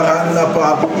hayanda babaranda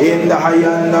pa, inda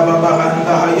hayanda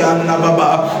babaranda hayanda baba,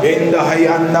 inda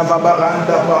hayanda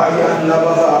babaranda pa hayanda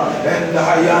baba, inda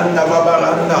hayanda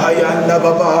babaranda hayanda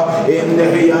baba, inda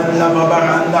hayanda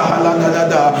babaranda halanda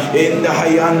dada, inda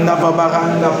hayanda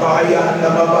babaranda pa hayanda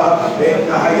baba,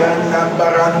 inda hayanda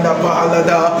baranda pa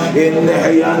halada, inda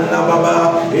hayanda baba,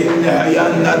 inda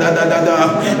hayanda dada dada,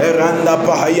 randa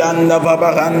pa hayanda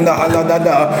babaranda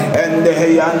halada, inda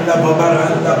hayanda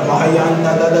babaranda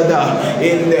pahayanda dada,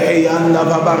 in the hayanda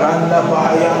babaranda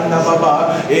pahayanda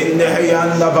baba, in the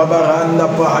hayanda babaranda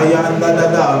pahayanda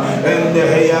dada, in the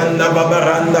hayanda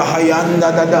babaranda hayanda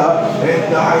dada, in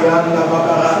the hayanda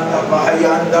babaranda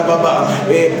pahayanda baba,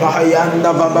 e pahayanda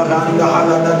babaranda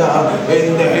haladada,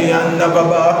 in the hayanda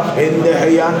baba, in the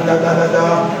hayanda dada,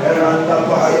 randa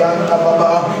pahayanda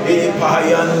baba, e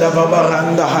pahayanda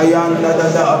babaranda hayanda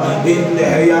dada, in the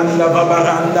hayanda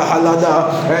babaranda halada,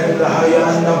 and the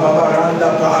hayanda babaranda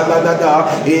pahalada,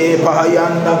 e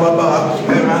pahayanda baba,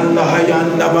 randa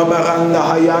hayanda babaranda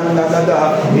hayanda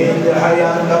dada, in the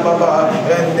hayanda baba,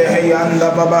 and the hayanda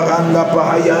babaranda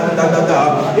pahayanda dada,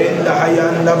 in the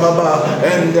hayanda baba,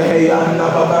 and the hayanda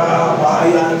babara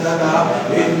pahayanda da,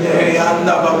 in the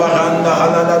hayanda babaranda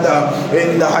halada,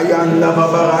 in the hayanda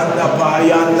babaranda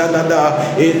pahayanda dada,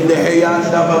 in the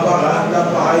hayanda babaranda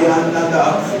pahayanda da,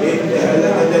 in the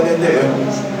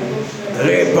hayanda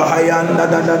Repahayanda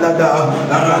da da da da,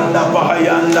 Aranda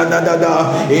Pahayanda da da da,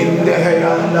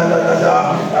 Indehayanda da da da,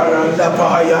 Aranda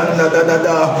Pahayanda da da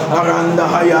da, Aranda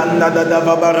Hayanda da da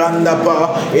Babaranda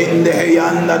pa,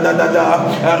 Indehayanda da da da,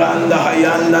 Aranda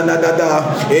Hayanda da da da,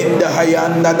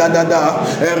 Indehayanda da da da,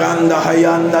 Aranda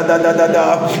Hayanda da da da da,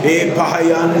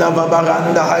 Epahayanda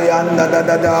Babaranda Hayanda da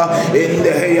da da,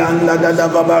 Indehayanda da da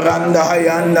Babaranda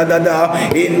Hayanda da da,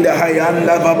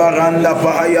 Indehayanda Babaranda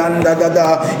Pahayanda da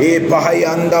da, Epahayanda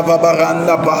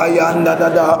babaranda pahayanda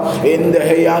dada, in the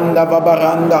hayanda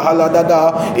babaranda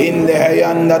haladada, in the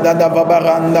hayanda dada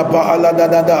babaranda pahalada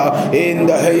dada, in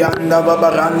the hayanda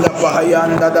babaranda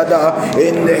pahayanda dada,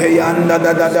 in the hayanda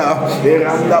dada,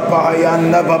 iranda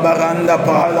pahayanda babaranda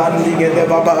pahalandi gede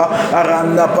baba,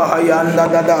 aranda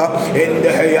pahayanda dada, in the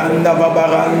hayanda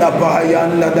babaranda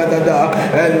pahayanda dada,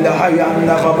 and the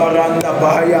hayanda babaranda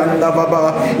pahayanda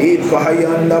baba,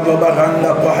 ipahayanda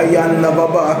babaranda pahayanda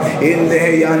baba, in the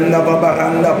hayanda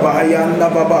babaranda pahayanda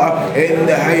baba, in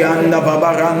the hayanda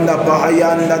babaranda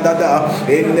pahayanda dada,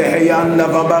 in the hayanda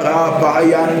babara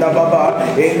pahayanda baba,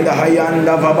 in the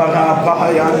hayanda babara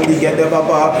pahayandi gede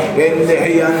baba, in the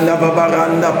hayanda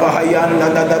babaranda pahayanda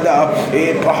dada,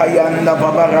 e pahayanda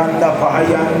babaranda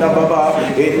pahayanda baba,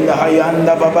 in the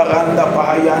hayanda babaranda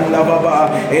pahayanda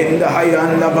baba, in the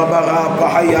hayanda babara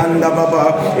pahayanda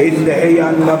baba, in the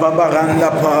hayanda babaranda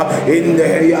pa, in the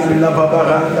hayanda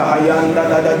babaranda hayanda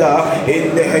dada,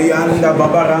 in the hayanda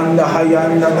babaranda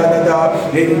hayanda dada,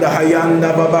 in the hayanda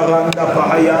babaranda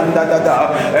pahayanda Ipahayanda Dada,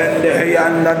 and the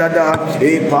Hayanda Dada,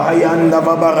 Ipahayanda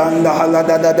Babaranda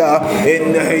Haladada,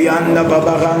 in the Hayanda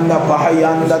Babaranda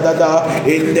Pahayanda Dada,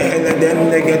 in the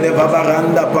Heledende Gede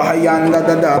Babaranda Pahayanda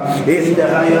Dada, in the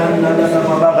Hayanda Dada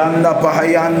Babaranda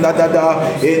Pahayanda Dada,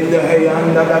 in the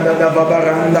Hayanda Dada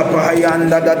Babaranda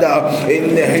Pahayanda Dada,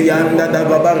 in the Hayanda Dada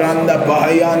Babaranda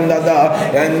Pahayanda Dada,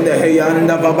 and the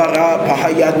Hayanda Babara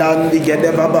Pahayanda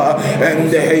Gede Baba, and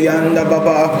the Hayanda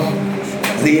Baba.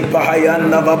 The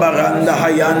Pahayanda Babaranda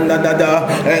Hayanda Dada,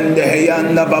 and the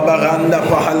Hayanda Babaranda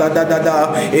Pahala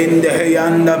Dada, in the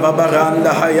Hayanda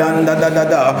Babaranda Hayanda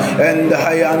Dada, and the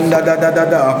Hayanda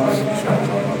Dada.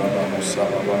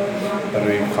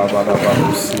 Rikabada Babu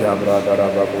Siabra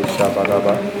Babu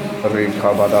Shabadaba,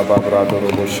 Rikabada Babra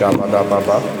Durubu Shabada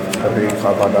Baba,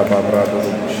 Rikabada Babra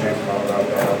Durubu Shekabra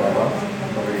Baba,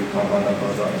 Rikabada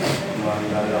Baba,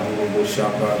 Mandala Bubu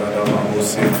Shabada Babu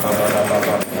Sekabada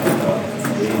Baba.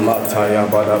 Mataya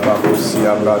bada babu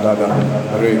siya bradada,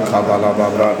 Rekabala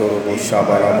babra durubu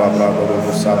shabala babra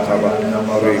durubu sakaba,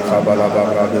 Rekabala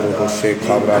babra durubu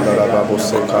shekabra dada babu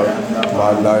sekab,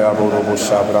 Mandaya burubu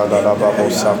shabra dada babu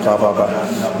sakababa,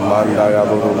 Mandaya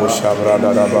burubu shabra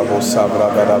dada babu sabra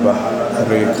dada ba,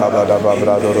 Rekabada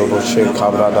babra durubu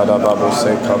shekabra dada babu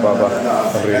sekababa,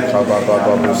 Rekababa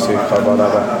babu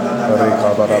sekabada,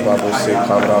 Rekabada babu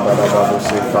sekabra dada babu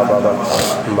sekababa,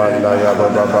 Mandaya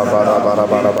baba bara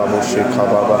Babu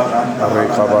Shekababa,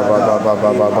 Rekababa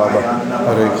Baba,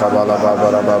 Rekabala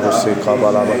Baba Babu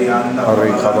Shekabalaba,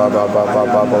 Rekababa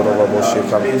Baba Babu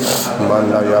Shekab,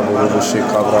 Manda Yabu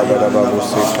Shekabra Babu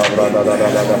Shekabra Dada,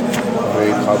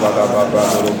 Rekabada Baba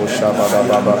Babu Shabada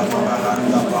Baba,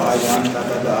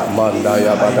 Manda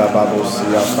Yabada Babu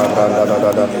Sia Kabra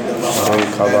Dada,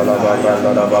 Rekabala Baba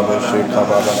Babu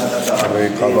Shekababa,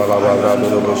 Rekabala Baba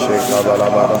Babu Shekabala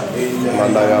Baba,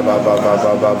 Manda Yababa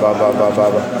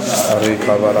Baba,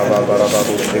 Rekabala Baba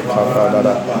Babu Shekabra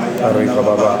Dada,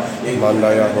 Rekababa,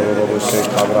 Mandaya Babu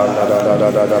Shekabra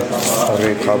Dada,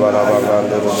 Rekabala Baba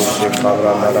Babu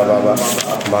Shekabra Dada Baba,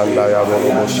 Mandaya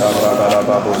Babu Shabra Dada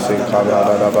Babu Shekabra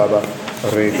Dada Baba,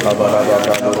 Rekabala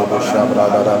Baba Babu Shabra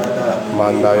Dada,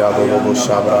 Mandaya Babu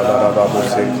Shabra Dada Babu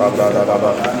Shekabra Dada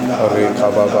Baba,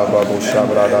 Rekababa Babu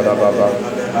Shabra Dada Baba,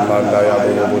 Mandaya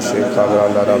Babu Shekabra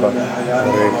Dada Baba,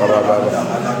 Rekababa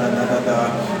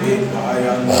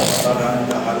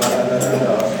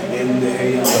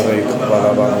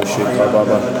Rekababa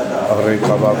Shekababa,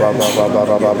 Rekababa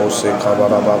Baba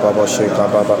Shekababa Baba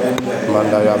Shekababa,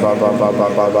 Mandaya Baba Baba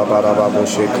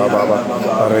Shekababa,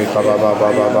 Rekababa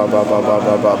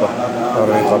Baba,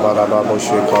 Rekababa Baba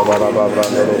Shekababa Baba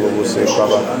Nuru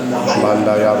Shekaba,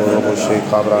 Mandaya Buru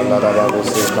Shekabra Narababu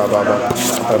Shekababa,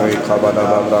 Rekababa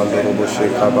Baba Nuru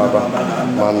Shekababa,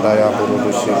 Mandaya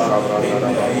Buru Shekabra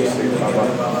Narababu Shekaba,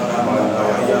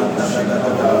 Mandaya Buru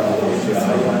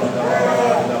Shekababa.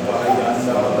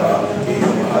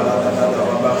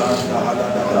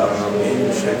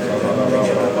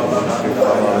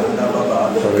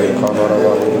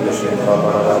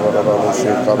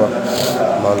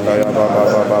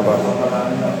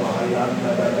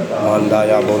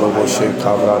 Mandaya Bolobo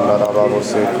Shekabra Narababu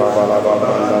Sekabala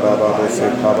Babrandarababu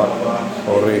Sekaba,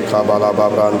 Ori Kabala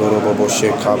Babrandurubo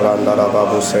Shekabra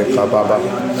Narababu Sekababa.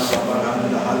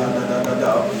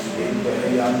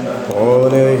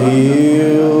 On a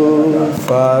hill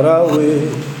far away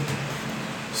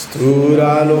stood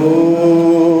an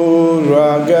old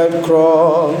rugged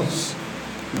cross,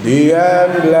 the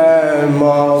emblem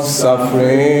of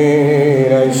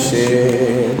suffering and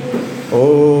shame.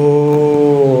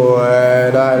 Oh,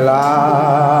 and I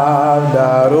loved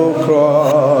that old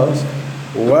cross,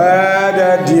 where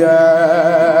the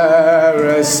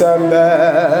dearest and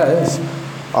best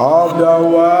of the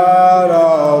world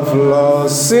of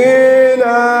lost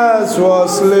sinners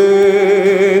was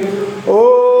slain.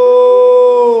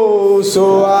 Oh,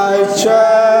 so I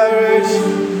cherish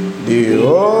the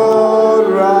old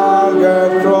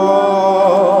rugged cross.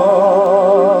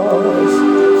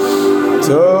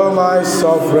 To my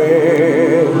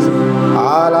sufferings,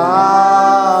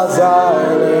 alas, I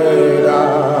lay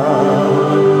down.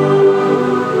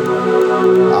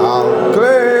 I'll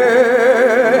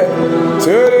cling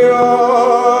to the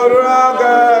old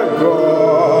rugged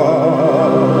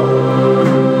cross,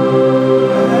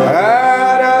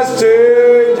 and as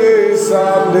changes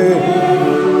someday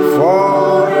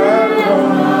forever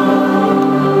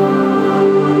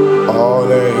on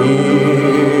a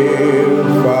hill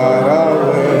far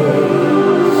away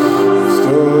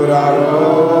stood our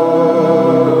old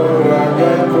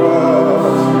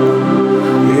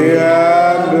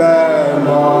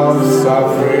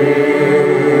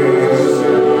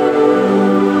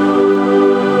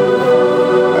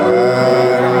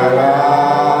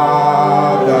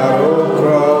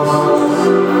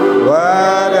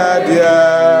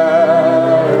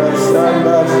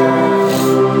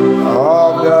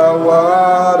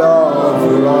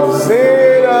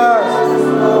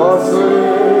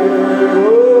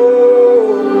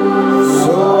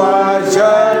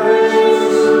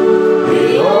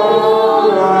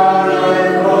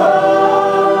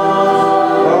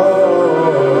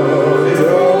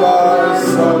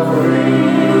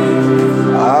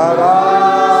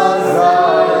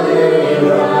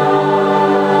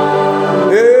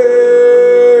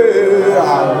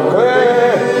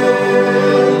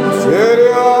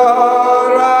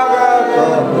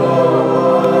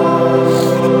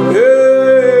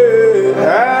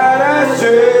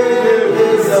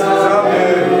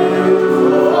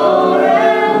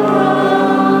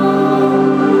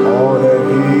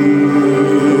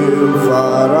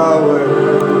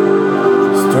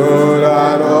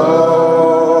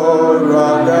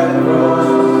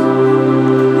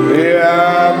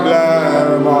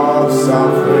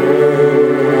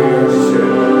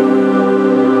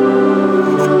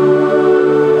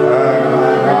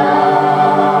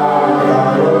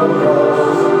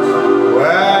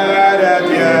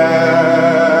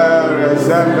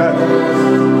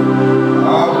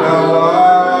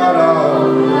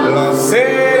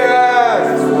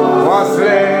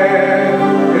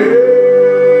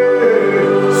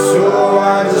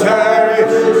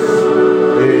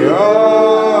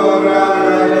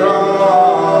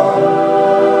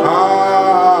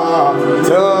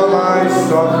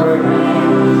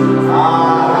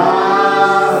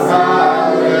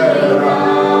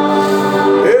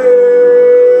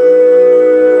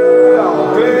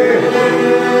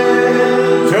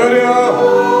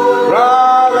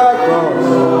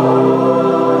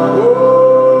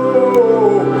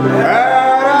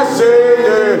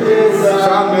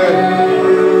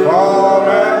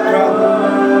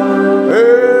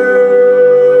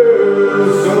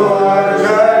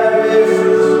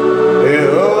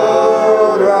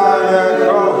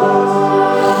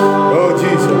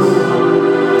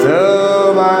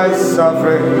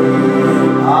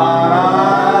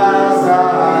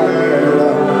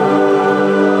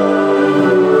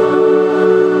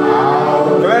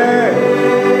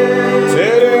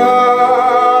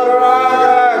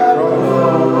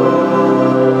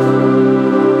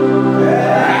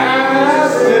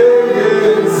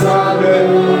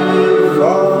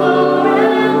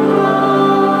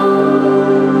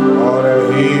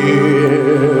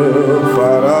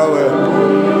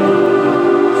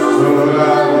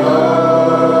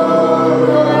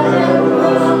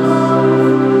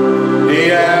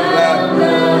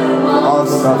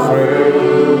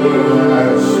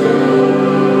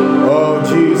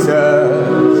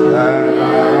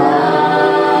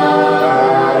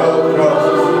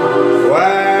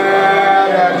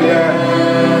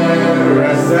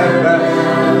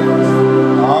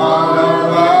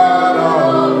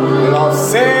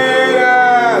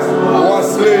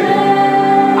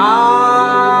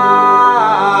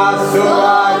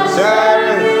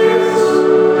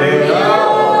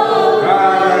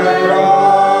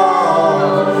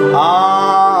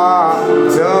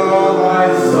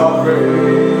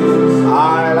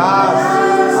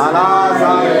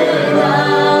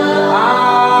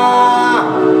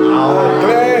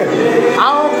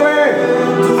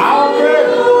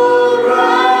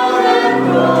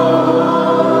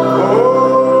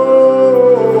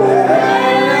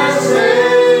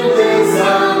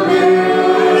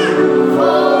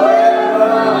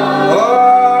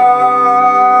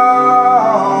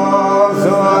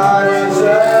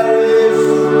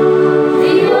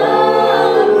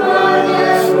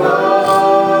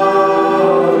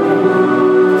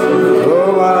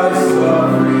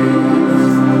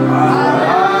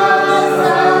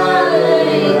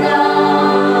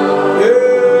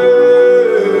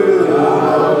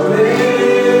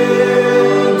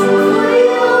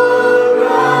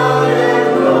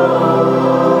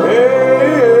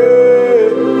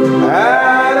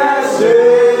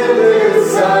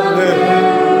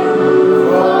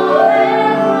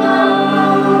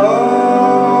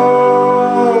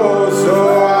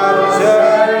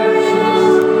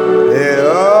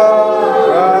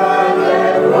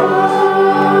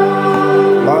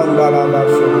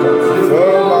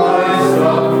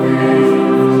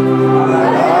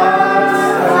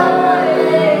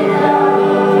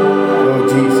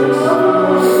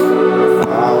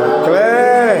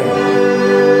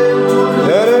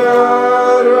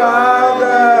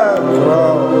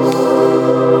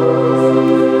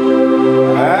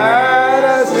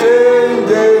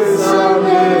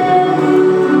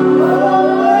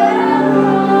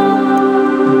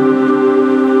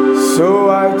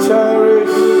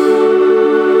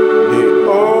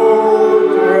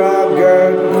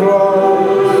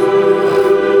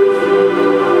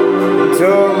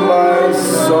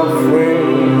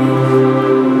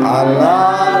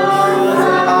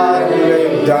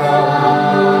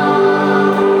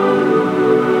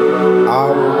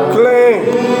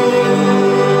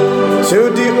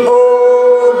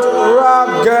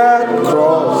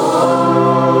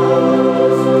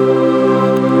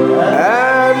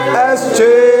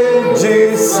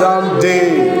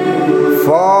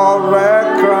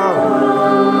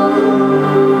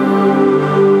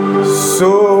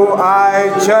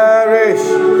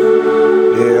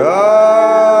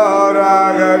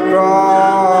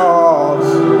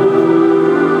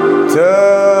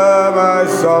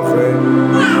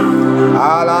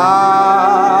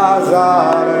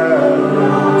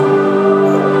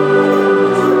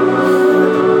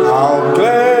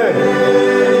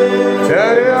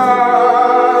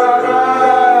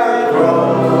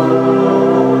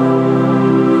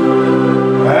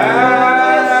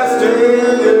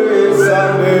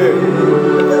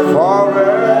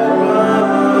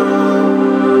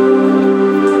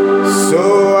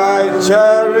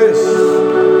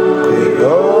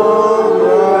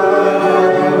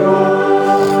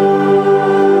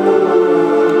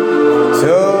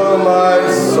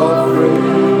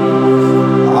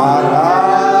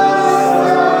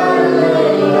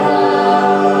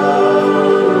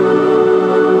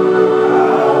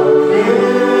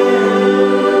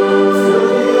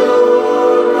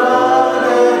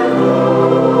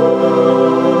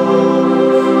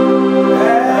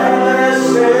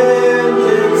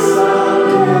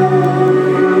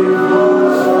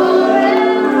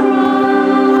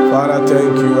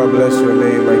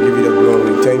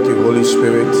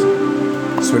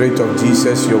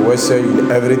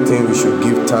Everything we should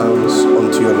give thanks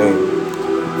unto your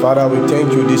name. Father, we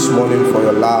thank you this morning for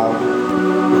your love.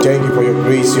 We thank you for your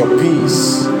grace, your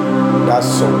peace that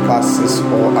surpasses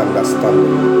all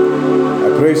understanding.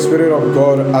 I pray, Spirit of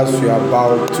God, as we are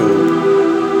about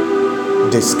to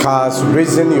discuss,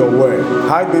 reason your word.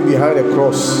 Hide me behind a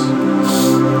cross.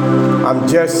 I'm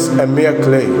just a mere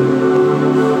clay.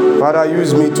 Father,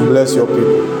 use me to bless your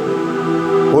people.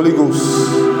 Holy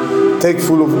Ghost, take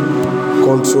full of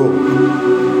control.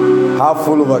 Have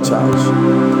full overcharge.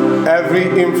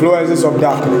 Every influences of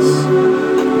darkness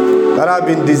that have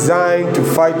been designed to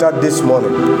fight us this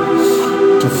morning,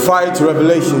 to fight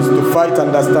revelations, to fight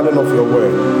understanding of your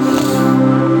word.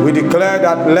 We declare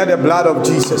that let the blood of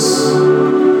Jesus,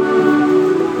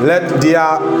 let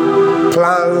their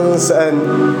plans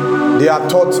and their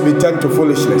thoughts be turned to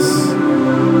foolishness.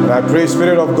 And I pray,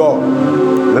 Spirit of God,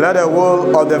 let the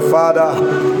will of the Father,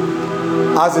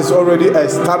 as is already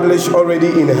established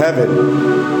already in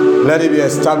heaven, let it be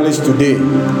established today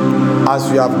as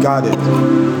we have gathered.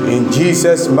 In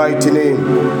Jesus' mighty name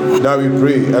that we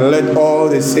pray. And let all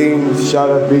the saints shout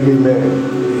a big amen.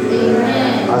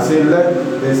 Amen. I say let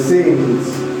the saints,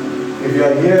 if you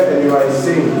are here and you are a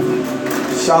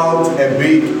saint, shout a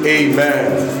big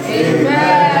amen.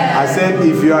 Amen. I said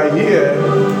if you are here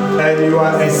and you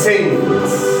are a saint,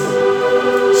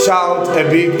 shout a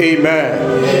big amen.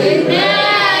 Amen.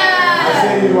 I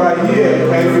said you are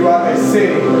here and you are a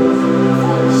saint,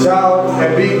 shout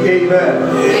a big amen.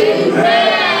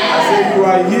 Amen. I said you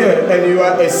are here and you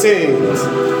are a saint,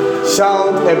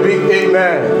 shout a big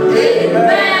amen.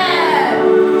 Amen.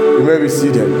 You may be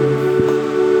seated.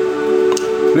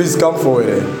 Please come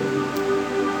forward.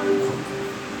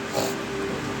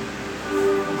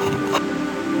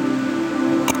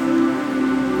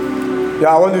 Yeah,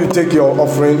 I want you to take your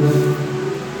offering.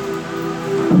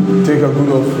 Take a good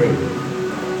offering.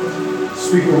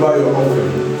 Speak over your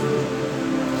offering.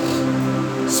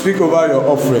 Speak over your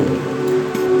offering.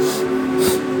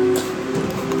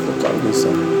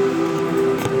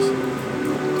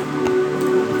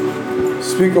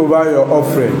 Speak over your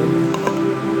offering.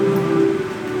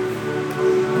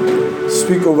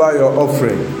 Speak over your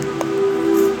offering.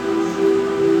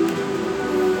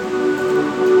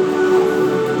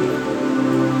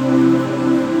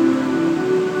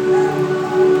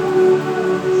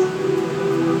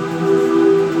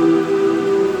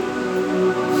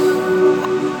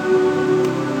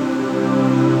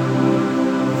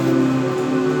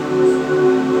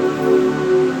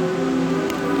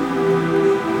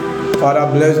 Father,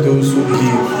 bless those who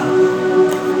give.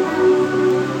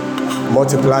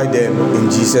 Multiply them in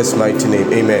Jesus' mighty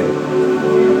name. Amen.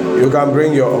 You can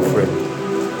bring your offering.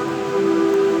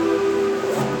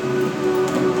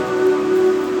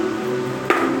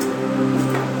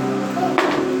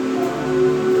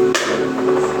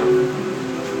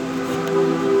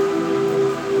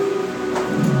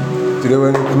 Today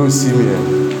when you close, see me.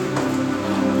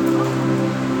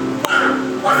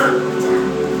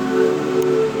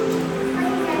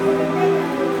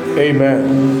 Amen.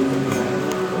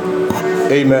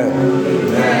 Amen. Amen.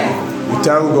 We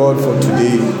thank God for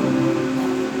today.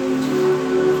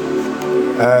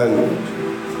 And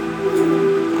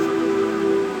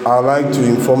I'd like to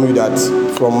inform you that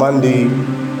from Monday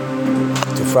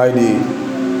to Friday,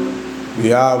 we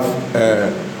have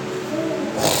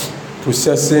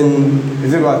processing,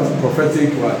 is it what?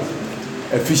 Prophetic what?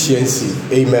 Efficiency.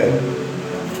 Amen.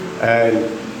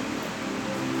 And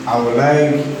I would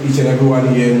like each and everyone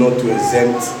here not to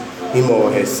exempt him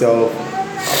or herself,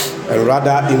 and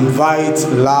rather invite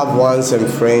loved ones and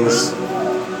friends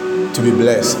to be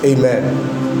blessed. Amen.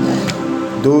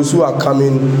 Those who are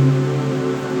coming,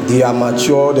 they are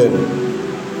matured and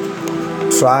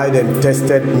tried and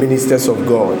tested ministers of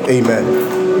God. Amen.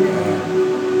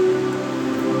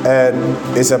 And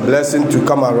it's a blessing to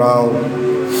come around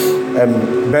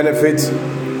and benefit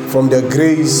from the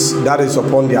grace that is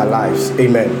upon their lives.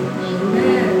 Amen.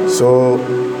 Amen. So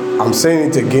I'm saying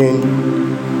it again.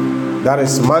 That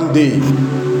is Monday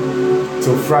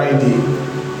to Friday.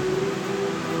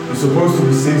 It's supposed to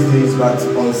be 6 days, but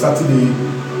on Saturday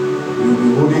we'll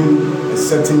be holding a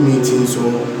certain meeting, so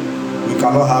we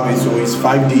cannot have it. So it's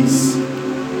 5 days.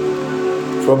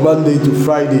 From Monday to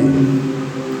Friday.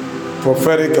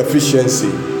 Prophetic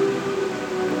efficiency.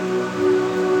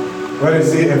 When you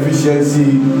say efficiency,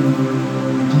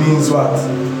 it means what?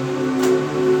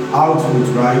 Output,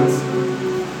 right?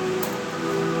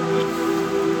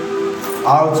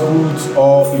 Output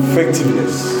or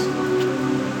effectiveness.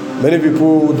 Many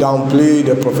people downplay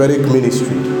the prophetic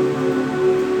ministry.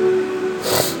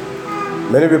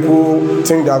 Many people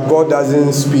think that God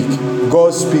doesn't speak.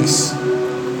 God speaks.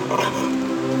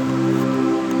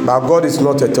 But God is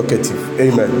not a talkative.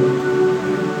 Amen.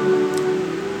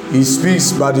 He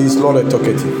speaks, but he is not a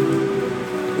talkative.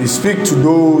 He speaks to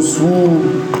those who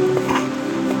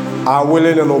are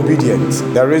willing and obedient.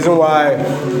 The reason why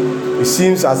it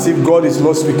seems as if God is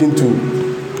not speaking to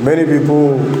many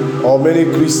people or many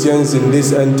Christians in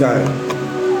this end time,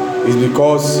 is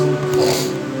because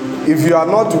if you are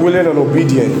not willing and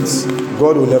obedient,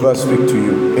 God will never speak to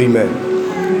you. Amen.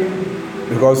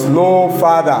 Because no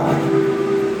father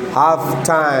have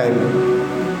time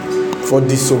for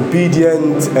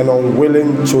disobedient and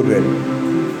unwilling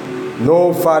children.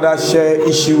 No father share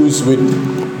issues with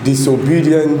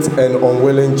disobedient and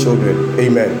unwilling children.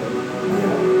 Amen.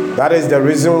 That is the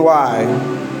reason why,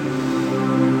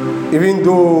 even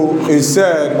though it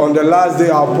said, on the last day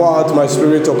I'll pour out my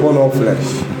spirit upon all flesh,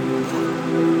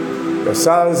 your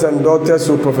sons and daughters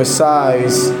will prophesy,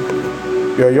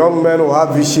 your young men will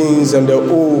have visions, and the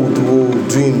old will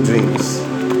dream dreams.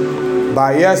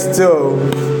 But yet still,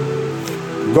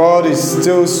 God is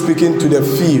still speaking to the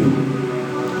few.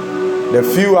 The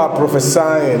few are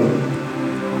prophesying.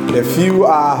 The few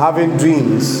are having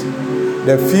dreams.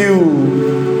 The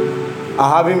few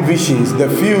are having visions. The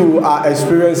few are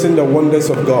experiencing the wonders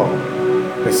of God,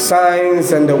 the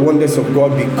signs and the wonders of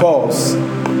God, because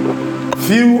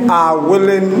few are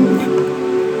willing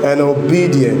and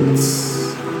obedient.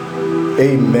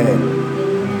 Amen.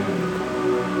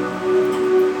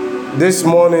 This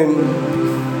morning,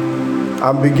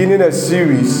 I'm beginning a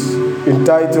series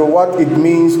entitled What It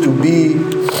Means to Be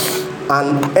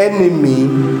an Enemy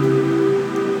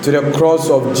to the Cross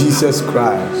of Jesus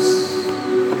Christ.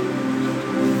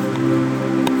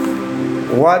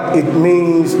 What it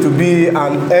means to be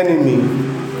an enemy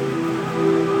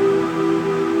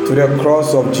to the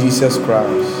cross of Jesus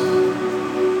Christ.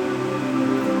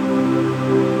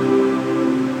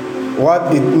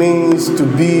 What it means to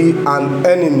be an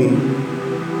enemy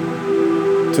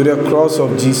to the cross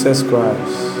of Jesus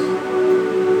Christ.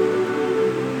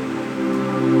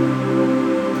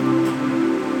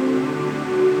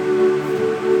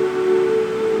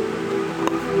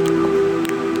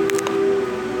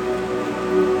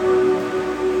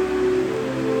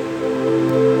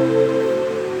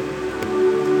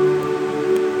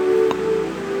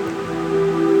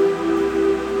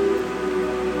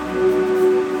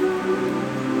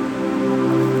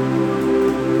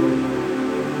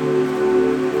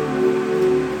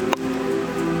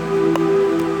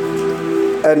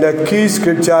 And the key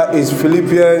scripture is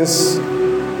Philippians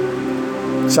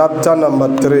chapter number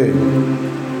 3,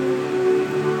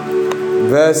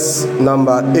 verse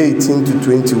number 18 to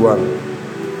 21.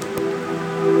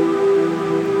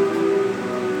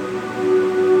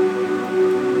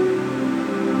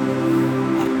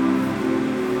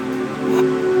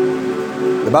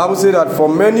 The Bible says that for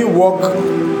many walk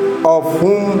of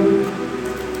whom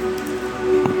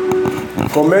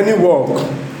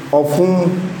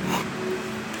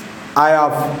I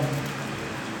have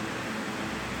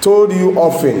told you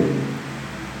often,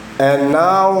 and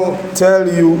now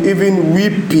tell you even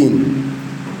weeping,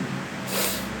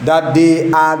 that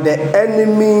they are the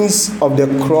enemies of the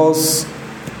cross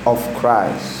of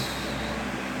Christ,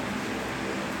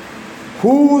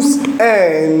 whose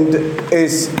end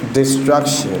is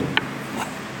destruction,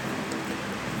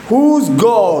 whose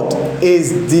God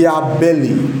is their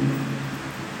belly,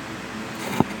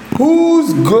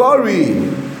 whose glory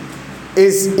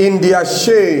is in their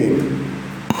shame,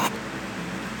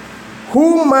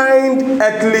 who mind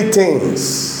earthly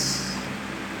things.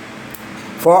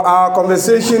 For our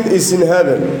conversation is in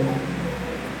heaven,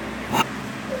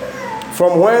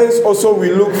 from whence also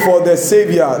we look for the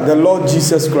Savior, the Lord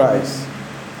Jesus Christ,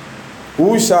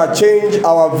 who shall change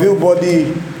our vile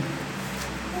body,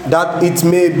 that it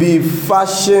may be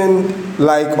fashioned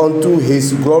like unto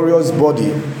his glorious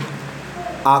body,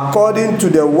 according to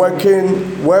the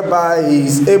working whereby he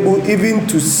is able even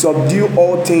to subdue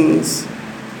all things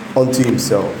unto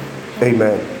himself.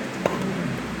 Amen.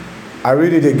 I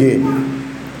read it again.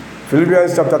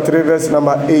 Philippians chapter 3, verse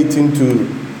number 18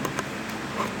 to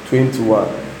 21.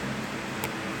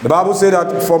 The Bible says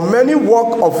that for many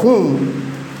walk of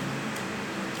whom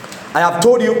I have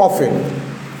told you often.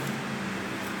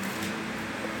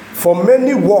 For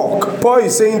many walk, Paul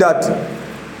is saying that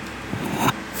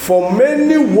for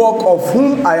many walk of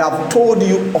whom I have told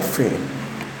you often,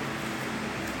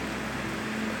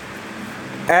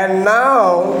 and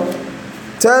now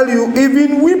tell you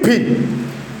even weeping.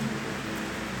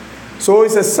 So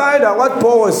it's a sign that what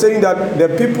Paul was saying, that the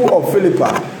people of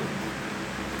Philippi,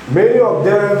 many of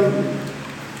them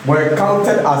were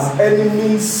counted as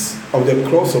enemies of the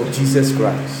cross of Jesus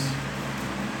Christ,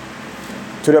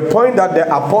 to the point that the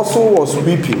apostle was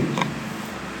weeping,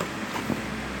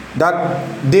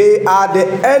 that they are the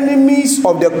enemies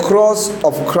of the cross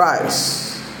of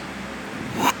Christ,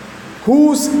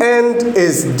 whose end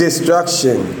is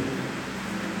destruction,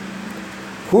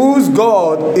 whose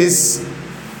God is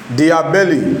their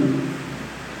belly,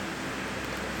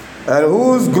 and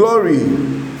whose glory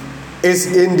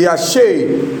is in their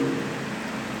shade,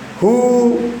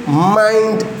 who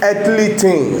mind earthly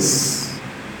things.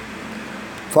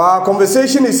 For our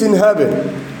conversation is in heaven,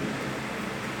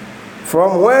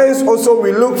 from whence also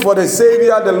we look for the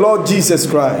Savior, the Lord Jesus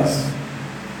Christ,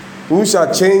 who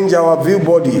shall change our view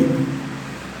body,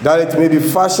 that it may be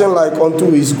fashioned like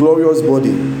unto his glorious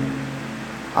body,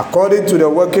 according to the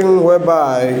working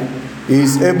whereby he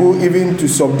is able even to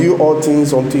subdue all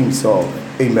things unto himself.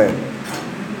 Amen.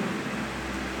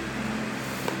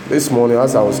 This morning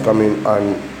as I was coming,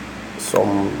 and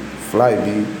some fly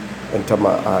bee entered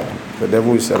my eye. The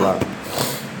devil is a lie.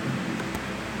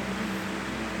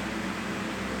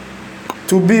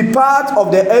 To be part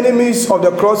of the enemies of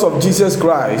the cross of Jesus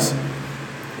Christ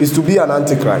is to be an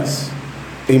antichrist.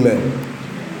 Amen.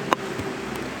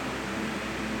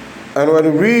 And when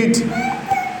we read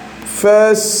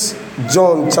 1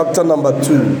 John chapter number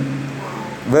 2,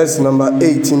 verse number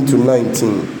 18 to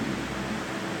 19,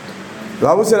 the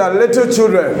Bible said that, little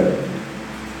children,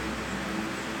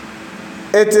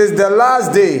 it is the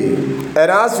last day, and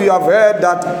as you have heard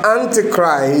that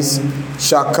Antichrist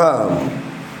shall come,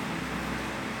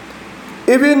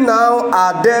 even now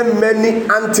are there many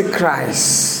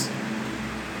antichrists.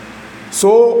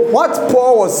 So what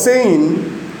Paul was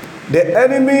saying, the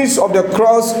enemies of the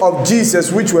cross of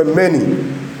Jesus, which were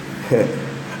many,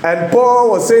 and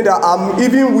Paul was saying that I'm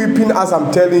even weeping as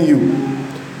I'm telling you.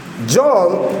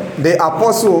 John the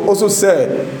apostle also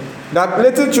said that,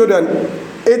 little children,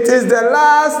 it is the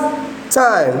last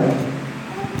time,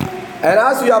 and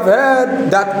as you have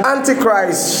heard that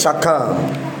Antichrist shall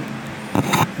come.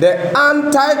 The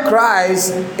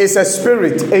Antichrist is a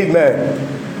spirit. Amen.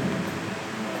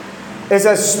 It's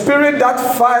a spirit that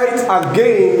fights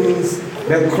against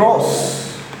the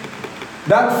cross,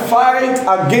 that fights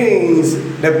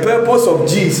against the purpose of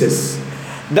Jesus,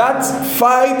 that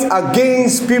fight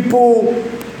against people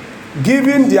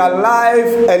giving their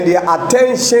life and their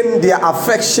attention, their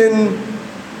affection,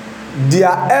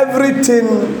 their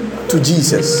everything to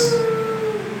Jesus.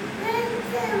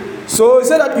 So he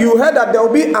said that you heard that there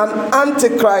will be an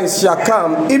antichrist shall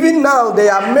come. Even now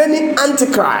there are many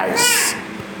antichrists.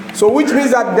 So which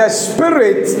means that the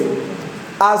spirit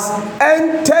has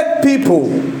entered people,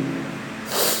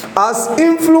 has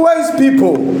influenced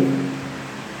people,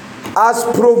 has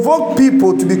provoked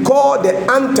people to be called the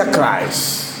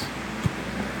Antichrist.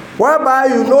 Whereby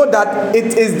you know that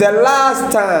it is the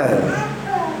last time.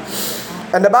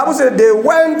 And the Bible said they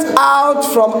went out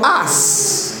from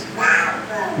us,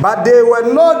 but they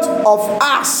were not of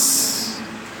us.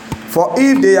 For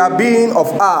if they are being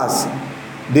of us,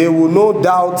 they will no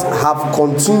doubt have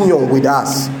continued with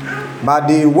us. But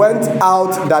they went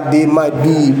out that they might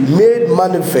be made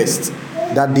manifest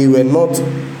that they were not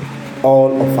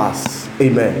all of us.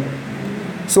 Amen.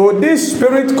 So this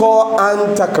spirit called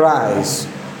Antichrist,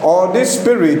 or this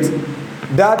spirit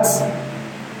that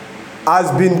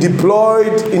has been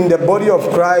deployed in the body of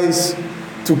Christ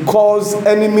to cause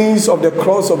enemies of the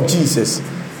cross of Jesus,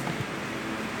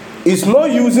 is not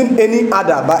using any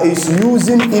other, but is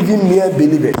using even mere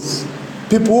believers.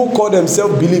 People who call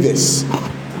themselves believers.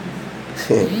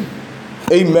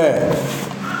 Amen.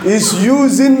 Is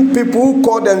using people who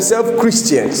call themselves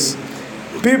Christians.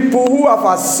 People who have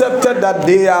accepted that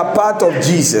they are part of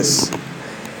Jesus.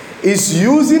 Is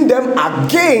using them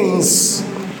against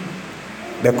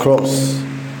the cross.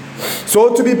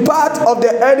 So to be part of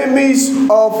the enemies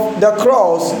of the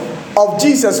cross of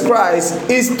Jesus Christ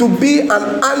is to be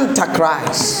an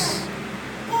antichrist.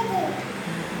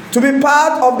 To be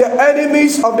part of the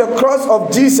enemies of the cross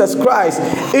of Jesus Christ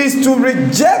is to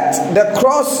reject the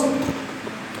cross,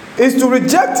 is to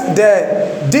reject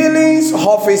the dealings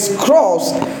of his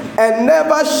cross and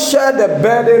never share the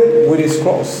burden with his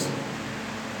cross.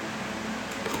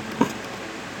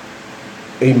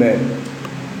 Amen.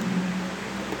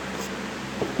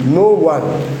 No one,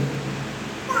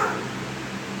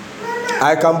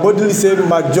 I can boldly say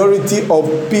majority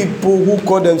of people who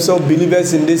call themselves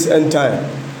believers in this end time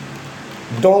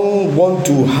don't want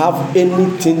to have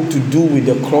anything to do with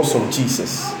the cross of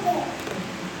Jesus.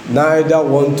 Neither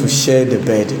want to share the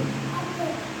burden.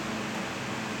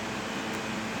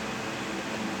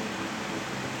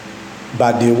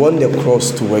 But they want the cross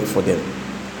to work for them,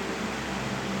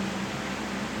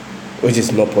 which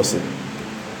is not possible.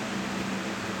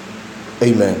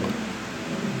 Amen.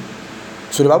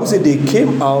 So the Bible said they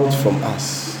came out from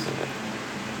us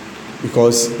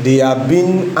because they have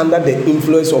been under the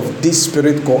influence of this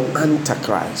spirit called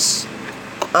Antichrist.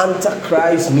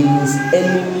 Antichrist means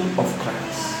enemy of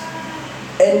Christ.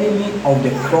 enemy of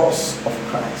the cross of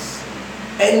Christ,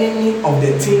 enemy of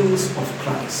the things of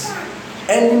Christ,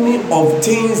 enemy of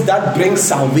things that bring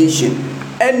salvation,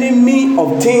 enemy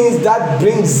of things that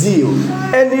bring zeal,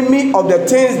 enemy of the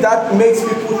things that makes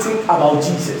people think about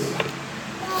Jesus.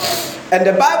 And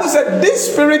the Bible said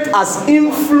this spirit has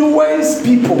influenced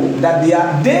people, that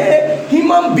they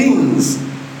human beings,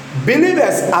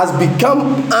 believers, has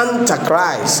become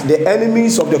antichrist, the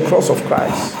enemies of the cross of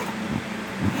Christ.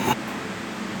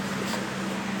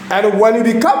 And when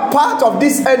you become part of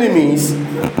these enemies,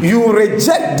 you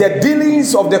reject the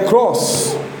dealings of the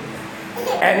cross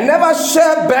and never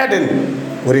share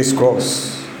burden with his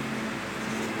cross.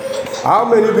 How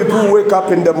many people wake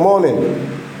up in the morning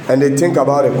and they think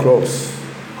about the cross?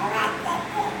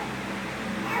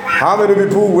 How many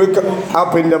people wake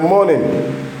up in the morning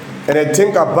and they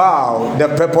think about the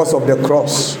purpose of the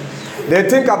cross? They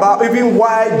think about even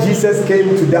why Jesus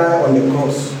came to die on the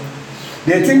cross.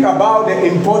 They think about the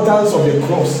importance of the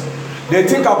cross. They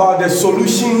think about the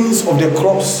solutions of the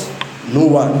cross. No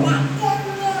one.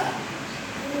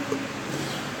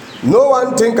 No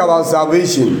one think about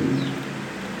salvation.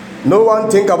 No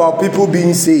one think about people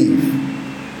being saved.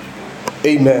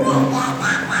 Amen.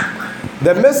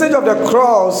 The message of the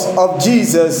cross of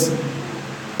Jesus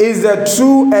is the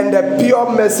true and the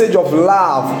pure message of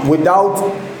love without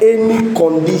any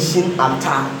condition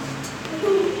attached.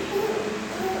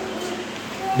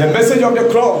 The message of the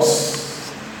cross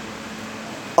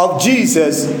of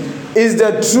Jesus is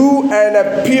the true and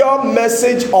a pure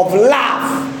message of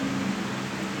love.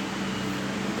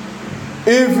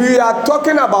 If we are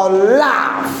talking about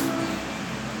love,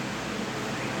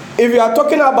 if we are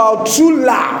talking about true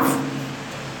love,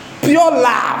 pure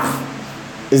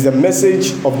love is the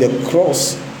message of the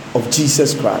cross of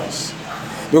Jesus Christ.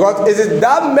 Because it is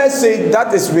that message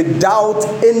that is without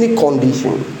any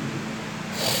condition.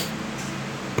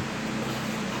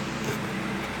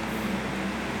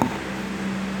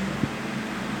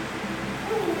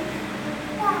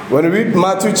 When we read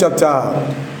Matthew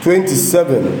chapter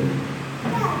 27,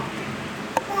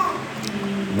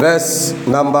 verse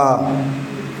number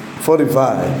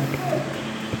 45,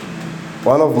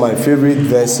 one of my favorite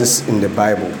verses in the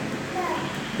Bible.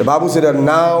 The Bible said that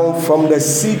now from the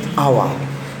 6th hour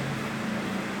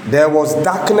there was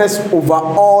darkness over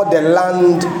all the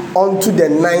land unto the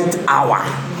 9th hour.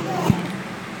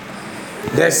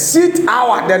 The 6th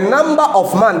hour, the number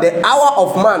of man, the hour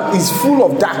of man is full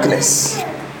of darkness.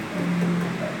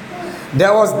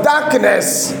 There was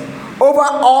darkness over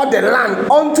all the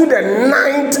land unto the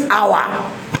 9th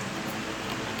hour.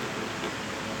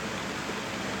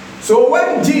 So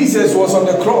when Jesus was on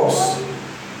the cross,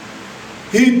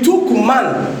 he took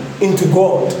man into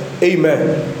God.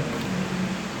 Amen.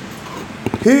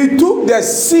 He took the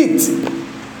 6th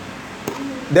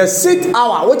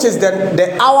hour, which is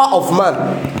the hour of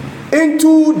man,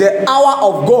 into the hour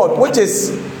of God, which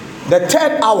is the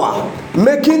 3rd hour,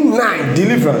 making 9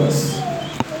 deliverance.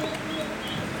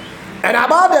 And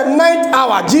about the 9th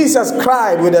hour, Jesus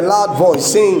cried with a loud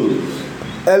voice, saying,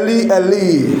 Eli,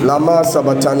 Eli, lama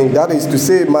sabachthani. That is to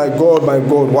say, my God,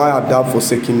 why art thou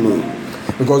forsaken me?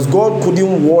 Because God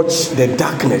couldn't watch the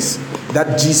darkness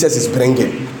that Jesus is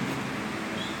bringing.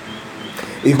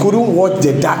 He couldn't watch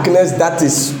the darkness that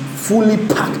is fully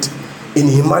packed in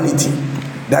humanity.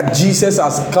 That Jesus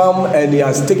has come and he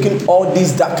has taken all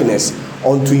this darkness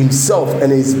unto himself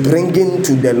and is bringing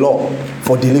to the Lord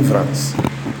for deliverance.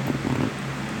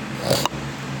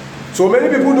 So many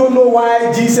people don't know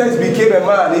why Jesus became a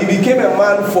man. He became a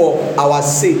man for our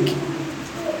sake.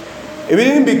 He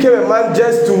didn't become a man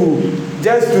just to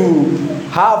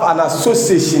have an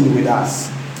association with us.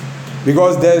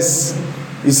 Because there's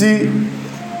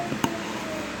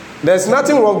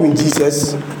nothing wrong with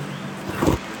Jesus,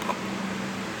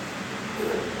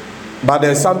 but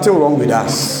there's something wrong with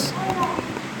us.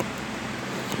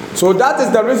 So that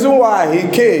is the reason why he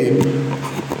came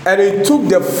and he took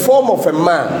the form of a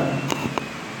man,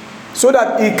 so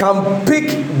that he can pick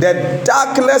the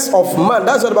darkness of man.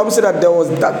 That's what the Bible said, that there was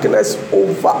darkness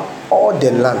over all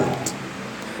the land.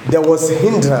 There was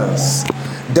hindrance,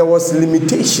 there was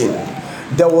limitation,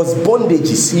 there was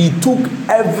bondages. He took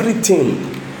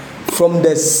everything from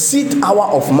the 6th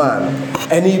hour of man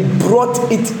and he brought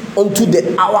it onto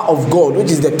the hour of God,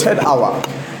 which is the 3rd hour.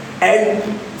 And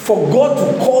for God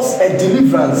to cause a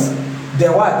deliverance, the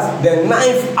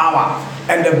 9th hour.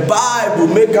 And the Bible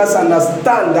makes us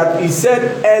understand that he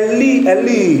said, Eli,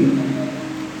 Eli,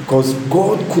 because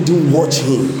God couldn't watch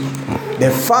him. The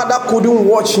Father couldn't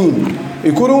watch him.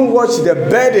 He couldn't watch the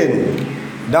burden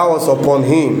that was upon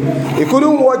him. He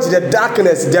couldn't watch the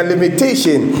darkness, the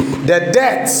limitation, the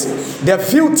death, the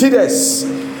filthiness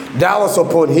that was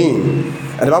upon him.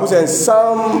 And the Bible says,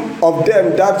 some of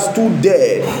them that stood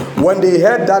there, when they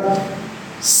heard that,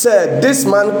 said, this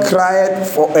man cried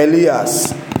for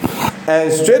Elias.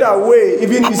 And straight away,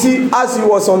 even you see, as he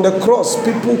was on the cross,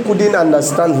 people couldn't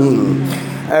understand him.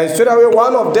 And straight away,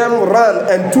 one of them ran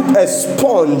and took a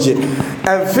sponge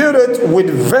and filled it with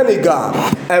vinegar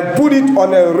and put it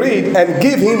on a reed and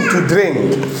gave him to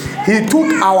drink. He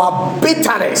took our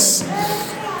bitterness.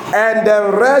 And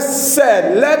the rest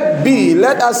said,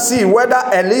 let us see whether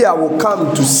Eliah will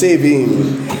come to save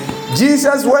him.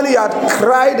 Jesus, when he had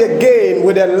cried again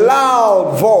with a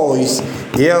loud voice,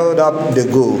 held up the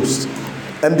ghost.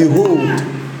 And behold,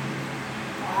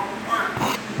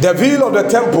 the veil of the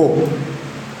temple.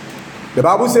 The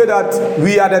Bible said that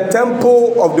we are the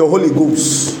temple of the Holy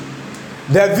Ghost.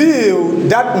 The veil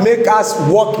that make us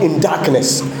walk in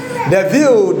darkness. The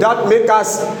veil that make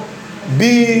us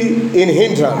be in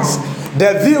hindrance.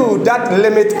 The veil that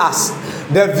limit us.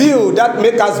 The veil that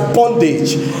makes us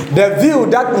bondage. The veil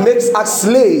that makes us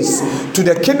slaves to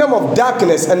the kingdom of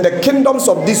darkness and the kingdoms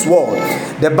of this world.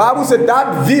 The Bible said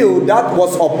that veil that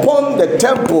was upon the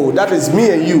temple, that is me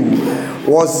and you,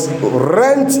 was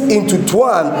rent into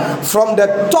twine from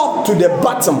the top to the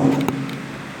bottom.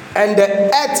 And the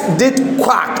earth did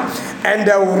quack, and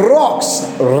the rocks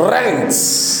rent,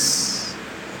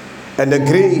 and the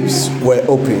graves were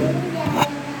open.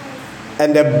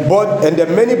 And the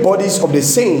many bodies of the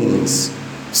saints,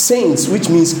 which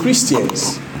means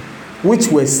Christians, which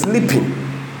were sleeping,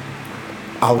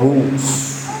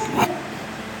 arose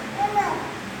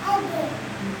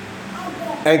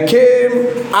and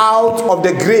came out of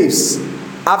the graves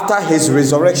after his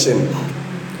resurrection,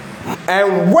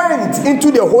 and went into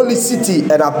the holy city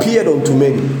and appeared unto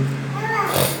many.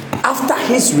 After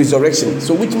his resurrection,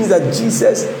 so which means that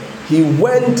Jesus, he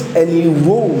went and he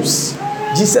rose.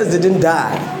 Jesus didn't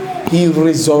die. He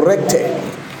resurrected.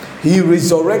 He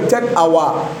resurrected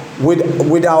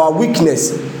with our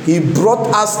weakness. He brought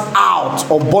us out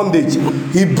of bondage.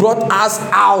 He brought us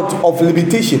out of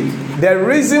limitation. The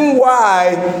reason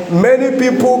why many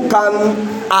people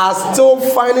are still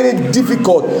finding it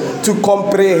difficult to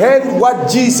comprehend what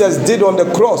Jesus did on the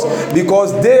cross,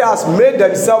 because they have made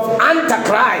themselves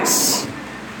antichrist.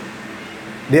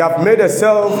 They have made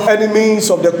themselves enemies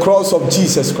of the cross of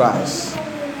Jesus Christ.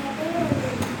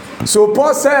 So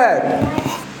Paul said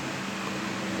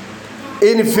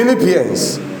in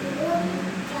Philippians.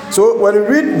 So when we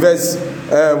read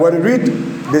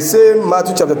the same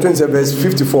Matthew chapter 27 verse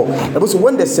 54,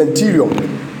 when the centurion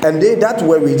and they that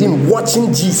were with him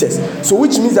watching Jesus, so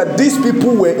which means that these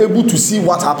people were able to see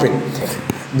what happened.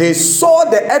 They saw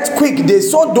the earthquake. They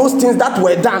saw those things that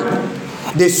were done.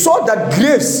 They saw that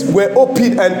graves were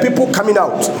opened and people coming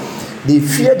out. They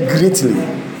feared greatly,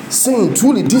 saying,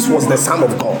 truly this was the Son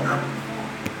of God.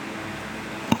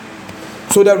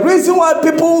 So the reason why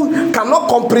people cannot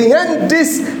comprehend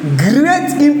this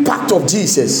great impact of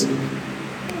Jesus,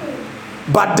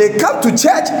 but they come to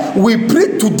church, we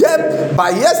preach to them,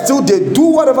 but yet still they do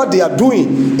whatever they are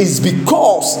doing, is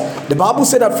because the Bible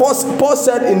said that Paul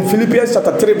said in Philippians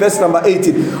chapter 3 verse number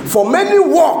 18, for many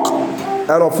walk,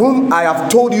 and of whom I have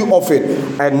told you of it,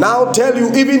 and now tell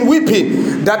you even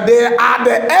weeping, that they are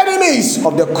the enemies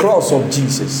of the cross of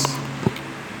Jesus,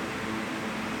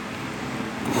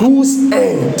 whose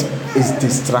end is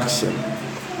destruction,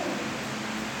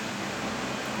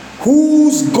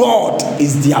 whose God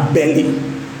is their belly.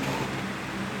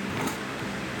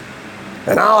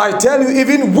 And now I tell you,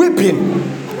 even weeping,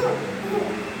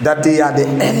 that they are the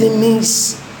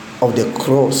enemies of the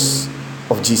cross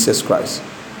of Jesus Christ,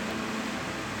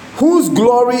 whose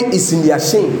glory is in their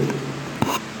shame,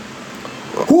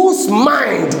 whose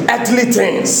mind earthly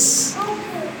things,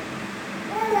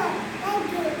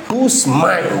 whose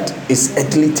mind is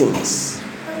earthly things,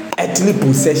 earthly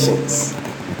possessions,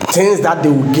 things that they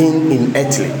will gain in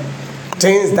earthly,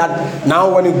 things that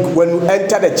now when you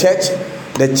enter the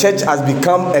church has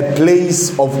become a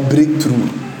place of breakthrough,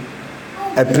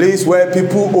 a place where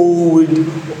people would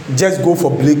just go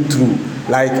for breakthrough.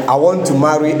 Like, I want to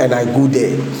marry and I go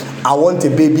there. I want a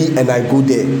baby and I go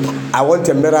there. I want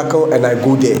a miracle and I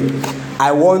go there.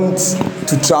 I want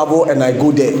to travel and I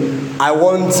go there. I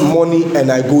want money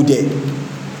and I go there.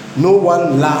 No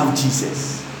one loved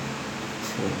Jesus.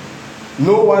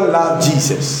 No one loved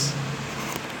Jesus.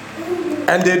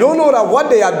 And they don't know that what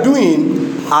they are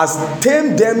doing has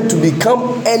tamed them to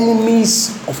become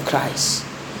enemies of Christ.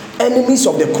 Enemies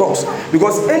of the cross.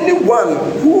 Because anyone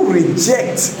who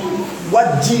rejects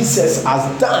what Jesus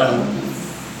has done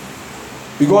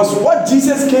Because what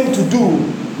Jesus came to do,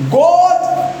 God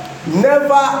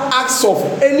never asks of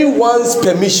anyone's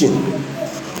permission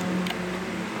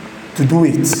to do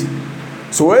it.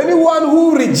 So anyone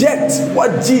who rejects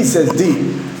what Jesus did,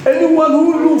 anyone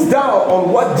who looks down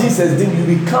on what Jesus did,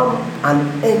 you become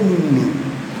an enemy.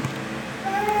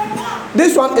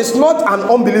 This one is not an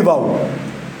unbeliever.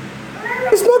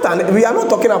 We are not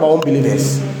talking about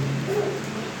unbelievers.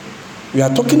 We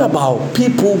are talking about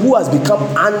people who has become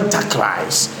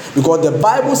antichrist, because the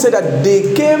Bible said that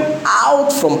they came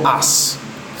out from us.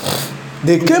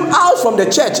 They came out from the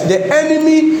church. The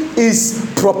enemy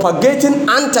is propagating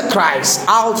antichrist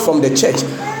out from the church,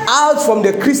 out from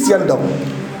the Christendom,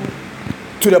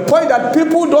 to the point that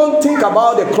people don't think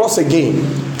about the cross again.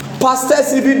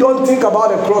 Pastors even don't think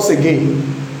about the cross again.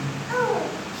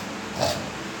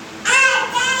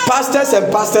 Pastors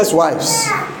and pastors' wives,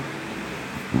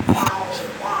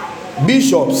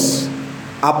 bishops,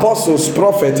 apostles,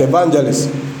 prophets, evangelists,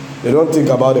 they don't think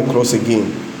about the cross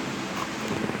again.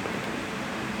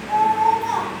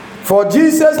 For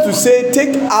Jesus to say,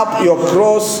 take up your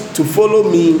cross to follow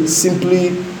me, simply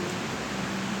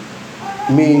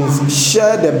means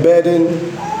share the burden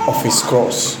of his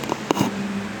cross.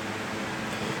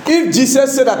 If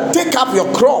Jesus said that, take up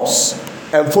your cross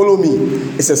and follow me,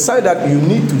 it's a sign that you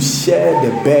need to share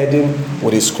the burden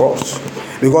with his cross.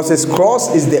 Because his cross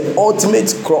is the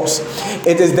ultimate cross.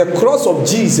 It is the cross of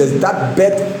Jesus that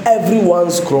bet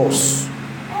everyone's cross.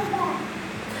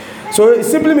 So it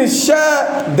simply means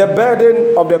share the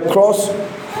burden of the cross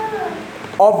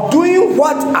of doing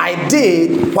what I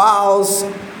did whilst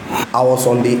I was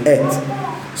on the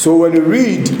earth. So when you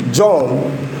read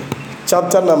John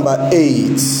chapter number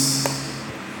 8,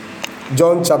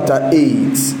 John chapter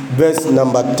 8, verse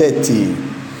number 30,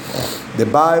 the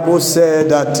Bible said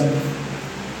that,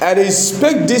 and he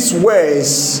spake these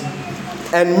words,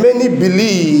 and many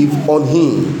believed on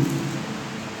him.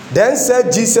 Then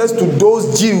said Jesus to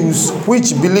those Jews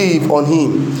which believe on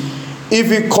him,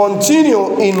 if you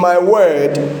continue in my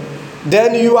word,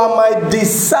 then you are my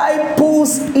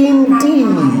disciples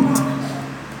indeed.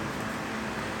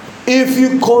 If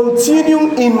you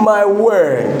continue in my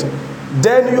word,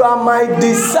 then you are my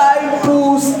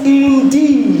disciples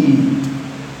indeed.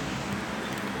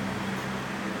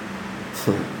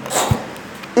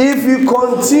 If you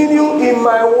continue in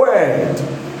my word,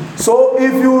 so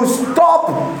if you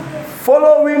stop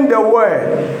following the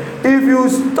word, if you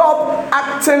stop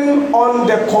acting on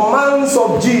the commands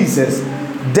of Jesus,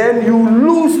 then you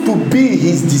lose to be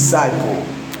his disciple.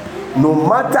 No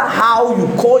matter how you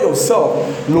call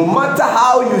yourself, no matter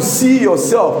how you see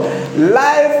yourself,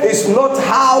 life is not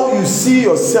how you see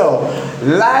yourself.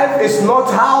 Life is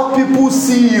not how people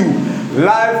see you.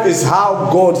 Life is how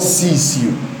God sees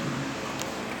you.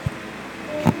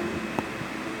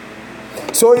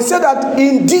 So he said that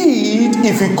indeed,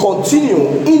 if you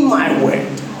continue in my word,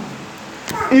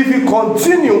 if you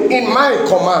continue in my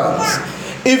commands,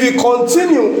 if you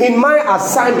continue in my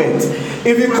assignment,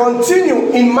 if you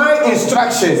continue in my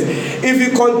instructions, if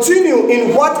you continue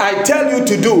in what I tell you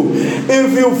to do,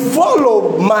 if you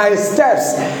follow my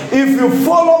steps, if you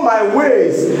follow my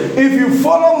ways, if you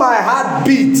follow my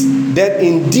heartbeat, then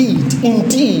indeed,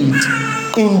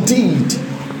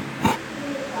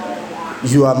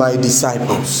 you are my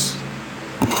disciples.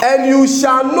 And you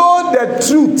shall know the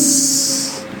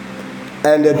truth,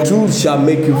 and the truth shall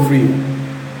make you free.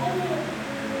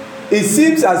 It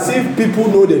seems as if people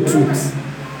know the truth,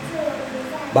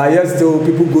 but yet still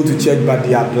people go to church but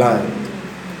they are blind.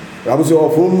 The Bible says,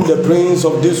 of whom the prince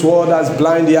of this world has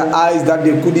blinded their eyes that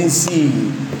they couldn't see,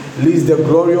 lest the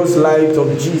glorious light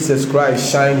of Jesus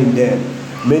Christ shine in them.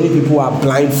 Many people are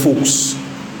blind folks.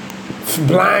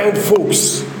 Blind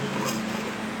folks.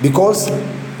 Because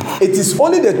it is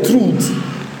only the truth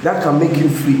that can make you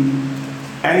free.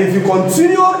 And if you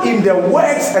continue in the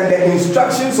works and the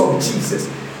instructions of Jesus,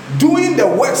 doing the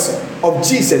works of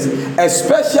Jesus,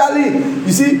 especially,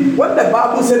 you see, when the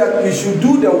Bible says that you should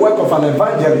do the work of an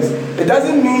evangelist, it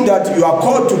doesn't mean that you are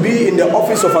called to be in the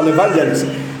office of an evangelist.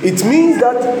 It means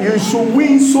that you should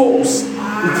win souls.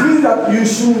 It means that you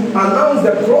should announce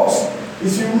the cross.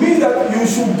 It means that you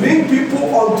should bring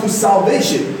people unto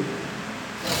salvation.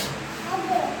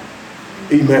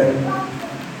 Amen.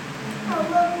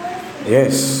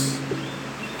 Yes.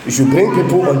 You should bring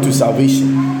people unto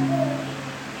salvation.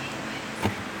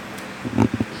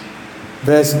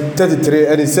 Verse 33,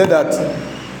 and he said that,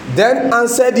 then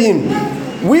answered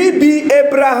him, we be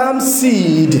Abraham's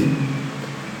seed,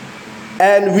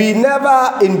 and we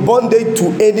never in bondage to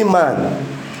any man.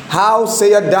 How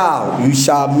sayest thou, you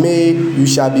shall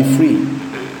be free?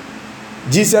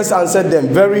 Jesus answered them,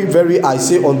 very, very, I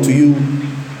say unto you,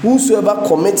 whosoever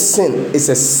commits sin is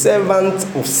a servant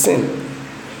of sin.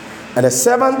 And the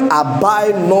servant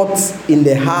abide not in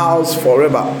the house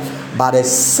forever, but the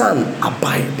Son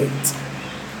abideth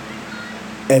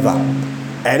ever.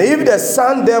 And if the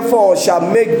Son therefore shall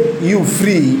make you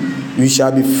free, you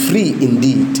shall be free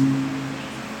indeed.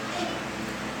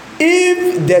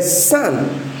 If the Son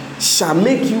shall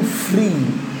make you free,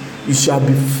 you shall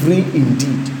be free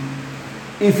indeed.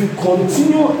 If you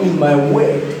continue in my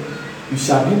word, you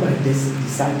shall be my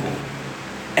disciple,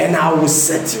 and I will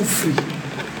set you free.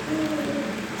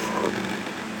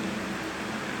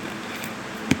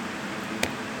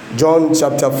 John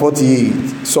chapter 14,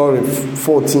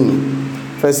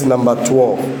 verse number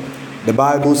 12. The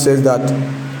Bible says that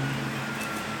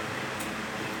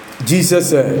Jesus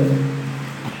said,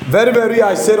 very, very,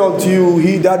 I said unto you,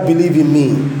 he that believe in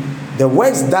me, the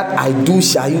works that I do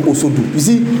shall you also do. You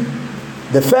see,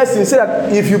 the first thing, he said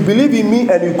that if you believe in me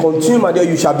and you continue my day,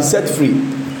 you shall be set free.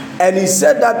 And he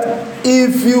said that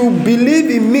if you believe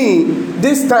in me,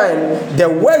 this time, the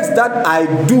works that I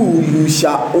do, you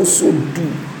shall also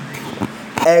do.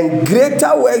 And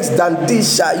greater works than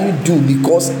this shall you do,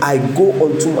 because I go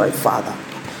unto my Father.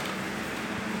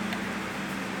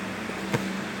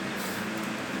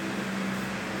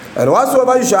 And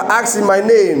whatsoever you shall ask in my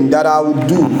name, that I will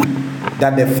do,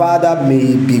 that the Father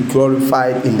may be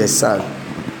glorified in the Son.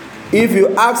 If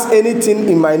you ask anything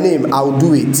in my name, I will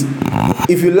do it.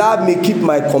 If you love me, keep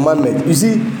my commandment. You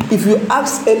see, if you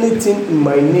ask anything in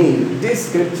my name, this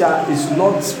scripture is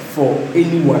not for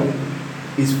anyone.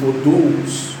 It's for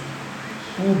those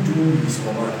who do his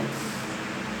commands.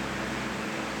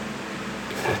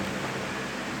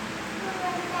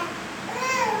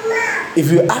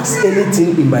 If you ask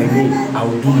anything in my name, I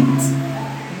will do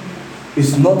it.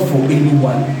 It's not for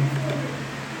anyone.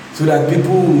 So that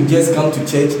people will just come to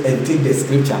church and take the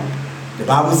scripture. The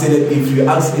Bible said that if you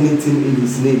ask anything in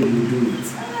his name, he will do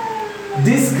it.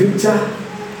 This scripture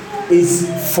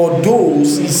is for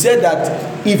those, he said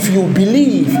that if you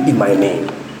believe in my name,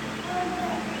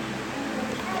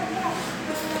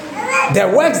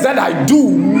 the works that I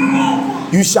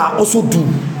do, you shall also do.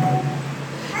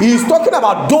 He is talking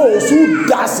about those who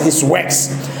does his works.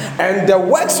 And the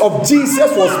works of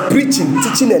Jesus was preaching,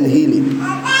 teaching, and healing.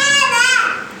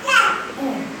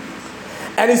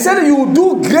 And he said, you will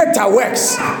do greater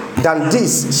works than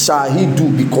this shall he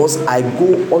do, because I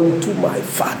go unto my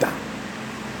Father.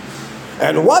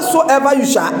 And whatsoever you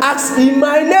shall ask in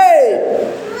my name,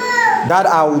 that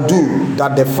I will do,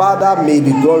 that the Father may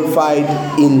be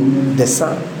glorified in the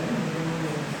Son.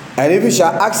 And if you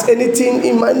shall ask anything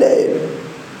in my name,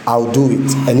 I'll do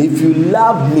it. And if you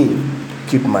love me,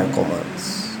 keep my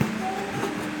commands.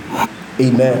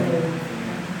 Amen.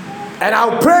 And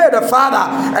I'll pray the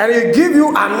Father, and he'll give you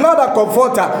another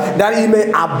comforter, that he may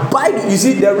abide. You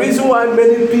see, the reason why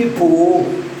many people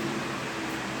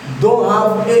don't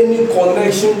have any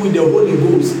connection with the Holy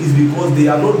Ghost is because they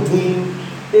are not doing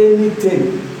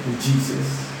anything with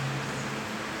Jesus.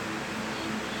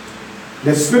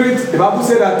 The Spirit, the Bible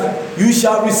said that you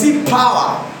shall receive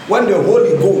power when the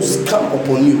Holy Ghost come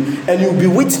upon you, and you'll be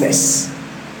witness.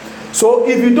 So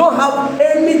if you don't have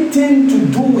anything to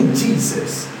do with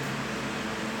Jesus,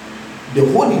 the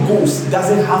Holy Ghost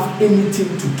doesn't have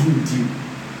anything to do with you.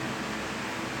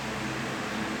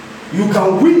 You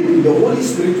can win, the Holy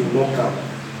Spirit will not come.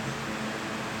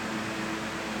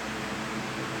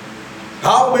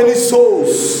 How many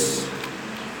souls,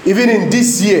 even in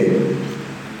this year,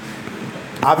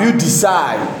 have you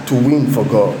decided to win for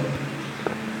God?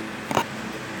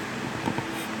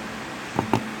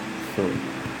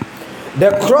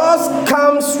 The cross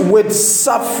comes with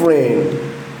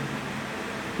suffering,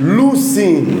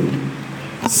 losing,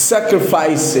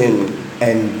 sacrificing,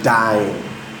 and dying.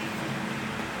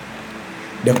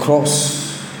 The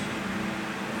cross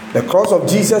of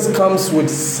Jesus comes with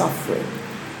suffering.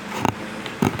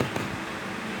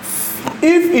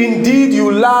 If indeed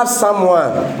you love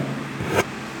someone,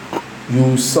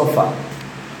 you suffer.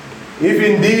 If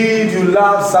indeed you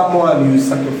love someone, you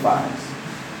sacrifice.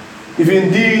 If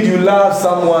indeed you love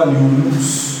someone, you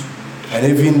lose. And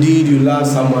if indeed you love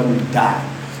someone, you die.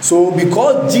 So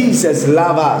because Jesus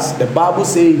loves us, the Bible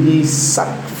says he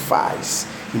sacrificed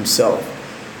himself.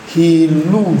 He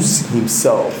lose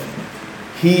himself.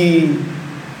 He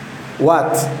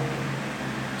what?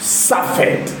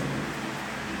 Suffered.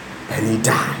 And he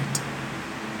died.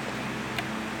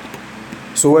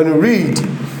 So when you read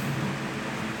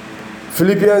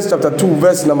Philippians chapter 2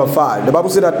 verse number 5, the Bible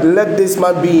said that let this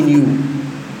man be in you,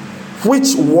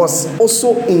 which was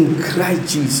also in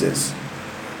Christ Jesus,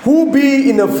 who being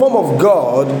in the form of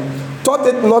God, thought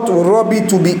it not robbery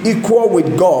to be equal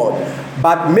with God,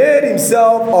 but made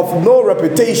himself of no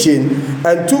reputation,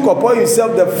 and took upon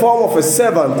himself the form of a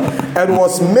servant, and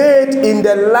was made in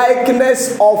the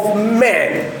likeness of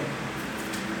men.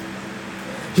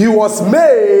 He was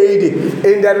made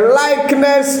in the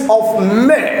likeness of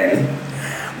men.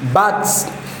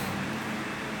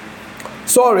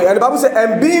 And the Bible says,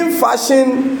 and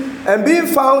being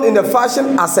found in the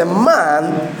fashion as a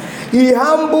man, he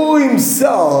humbled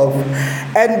himself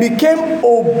and became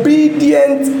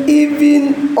obedient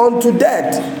even unto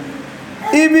death,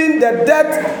 even the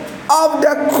death of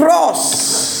the cross.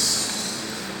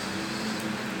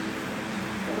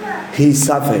 He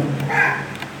suffered.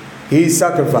 He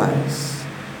sacrificed.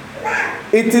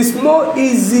 It is not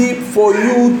easy for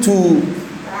you to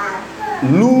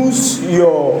lose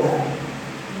your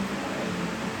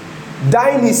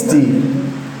dynasty,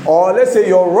 or let's say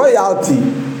your royalty,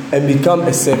 and become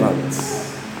a servant.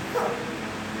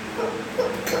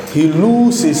 He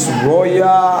lose his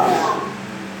royal,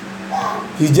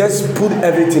 he just put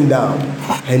everything down,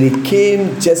 and he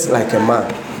came just like a man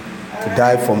to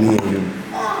die for me and you.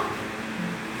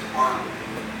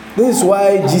 This is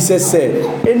why Jesus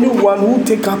said, anyone who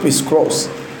take up his cross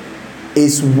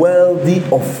is worthy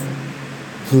of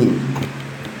him.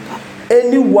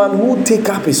 Anyone who take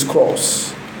up his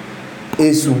cross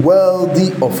is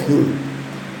worthy of him.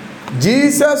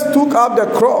 Jesus took up the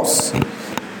cross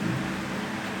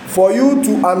for you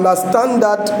to understand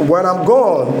that when I'm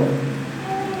gone,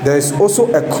 there is also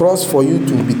a cross for you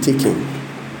to be taken.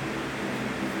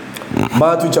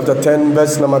 Matthew chapter 10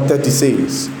 verse number 30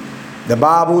 says, the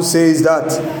Bible says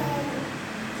that,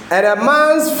 and a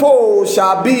man's foe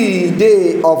shall be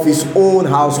they of his own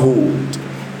household.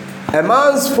 A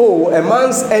man's foe, a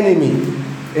man's enemy.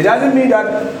 It doesn't mean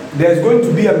that there's going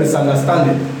to be a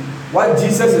misunderstanding. What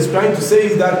Jesus is trying to say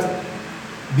is that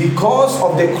because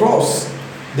of the cross,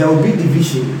 there will be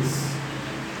divisions.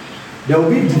 There will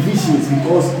be divisions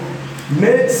because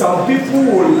some people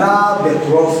will love the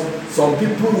cross, some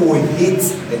people will hate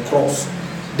the cross.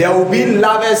 There will be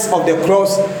lovers of the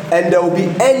cross and there will be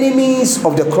enemies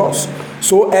of the cross.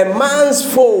 So a man's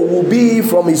foe will be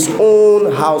from his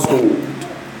own household.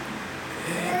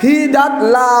 He that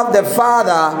loved the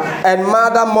father and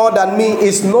mother more than me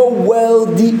is not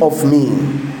worthy of me.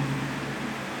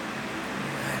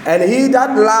 And he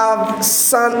that loved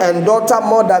son and daughter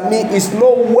more than me is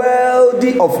not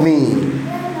worthy of me.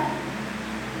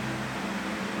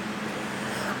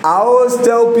 I always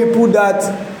tell people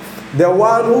that the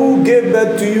one who gave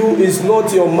birth to you is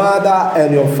not your mother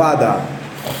and your father.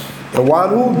 The one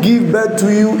who gave birth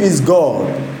to you is God.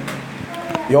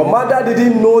 Your mother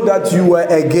didn't know that you were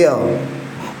a girl.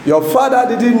 Your father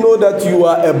didn't know that you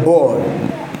were a boy.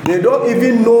 They don't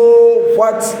even know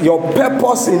what your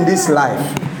purpose in this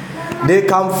life. They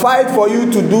can fight for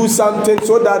you to do something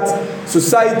so that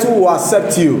society will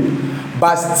accept you.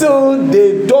 But still,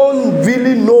 they don't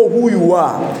really know who you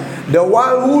are. The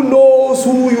one who knows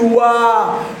who you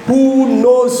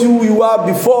are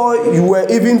before you were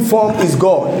even formed is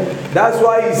God. That's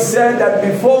why he said that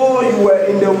before you were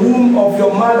in the womb of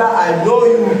your mother, I know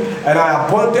you and I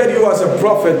appointed you as a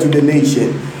prophet to the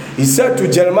nation. He said to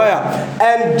Jeremiah,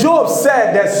 and Job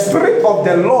said, the Spirit of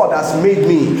the Lord has made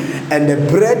me, and the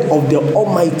breath of the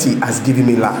Almighty has given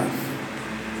me life.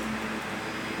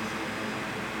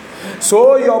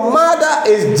 So your mother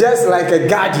is just like a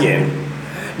guardian.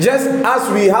 Just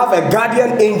as we have a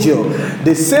guardian angel,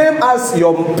 the same as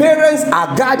your parents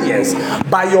are guardians,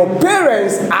 but your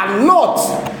parents are not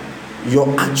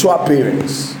your actual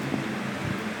parents.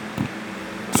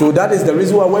 So that is the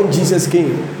reason why when Jesus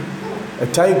came, a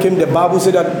time came, the Bible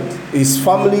said that his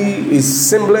family, his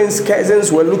siblings,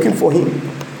 cousins were looking for him.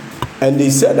 And they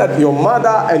said that your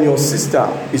mother and your sister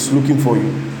is looking for you.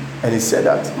 And he said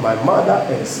that my mother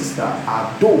and sister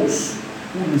are those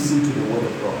who listen to the word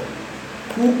of God,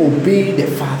 who obey the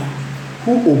Father,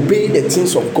 who obey the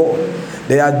things of God.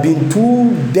 There have been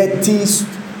too dirty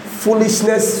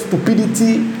foolishness,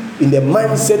 stupidity in the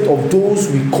mindset of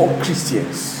those we call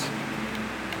Christians.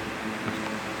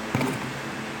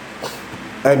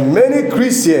 And many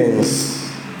Christians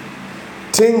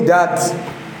think that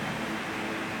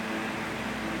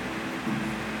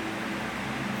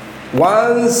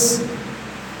once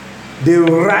they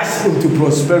rush into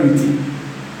prosperity,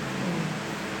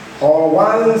 or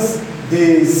once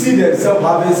they see themselves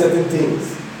having certain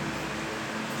things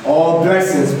or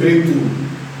blessings breakthrough,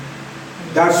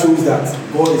 that shows that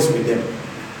God is with them.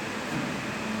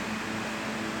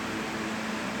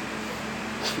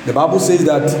 The Bible says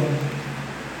that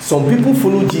some people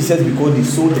follow Jesus because they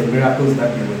saw the miracles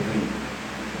that they were doing.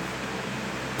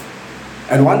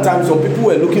 And one time some people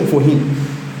were looking for him.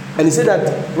 And he said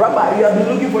that, Rabbi, you have been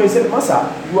looking for me. He said, Master,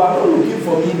 you are not looking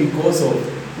for me because of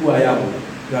who I am.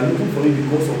 You are looking for me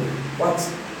because of what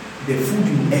the food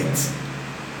you ate.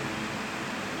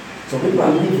 Some people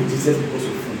are looking for Jesus because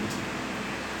of food.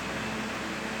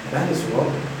 That is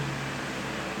wrong.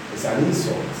 It's an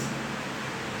insult.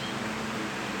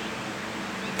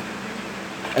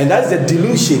 And that's the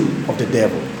delusion of the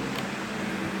devil.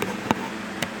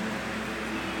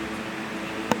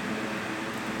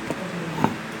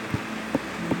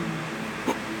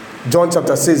 John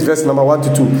chapter 6, verse number 1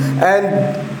 to 2.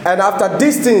 And after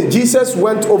these things, Jesus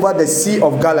went over the Sea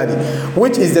of Galilee,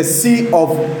 which is the Sea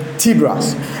of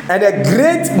Tiberias. And a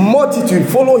great multitude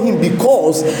followed him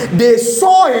because they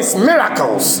saw his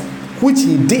miracles, which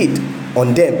he did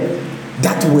on them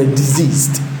that were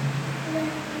diseased.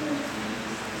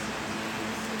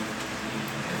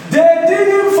 They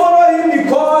didn't follow him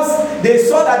because they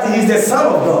saw that he is the Son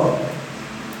of God.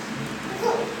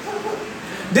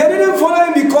 They didn't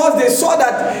follow him because they saw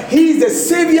that he is the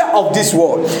Savior of this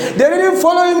world. They didn't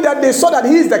follow him that they saw that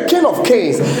he is the King of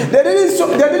Kings. They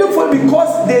didn't follow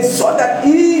because they saw that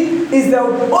he is the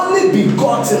only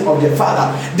begotten of the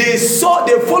Father. They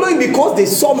follow him because they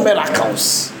saw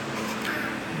miracles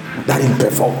that he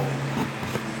performed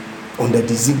on the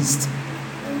diseased.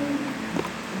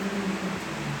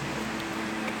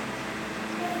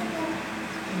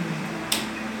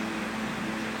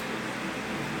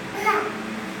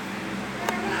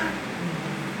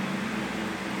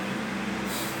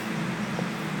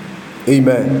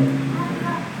 Amen.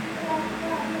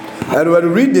 And when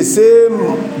we read the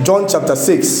same John chapter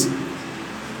 6,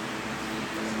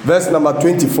 verse number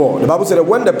 24, the Bible said that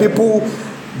when the people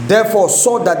therefore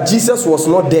saw that Jesus was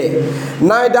not there,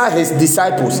 neither his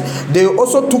disciples, they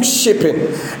also took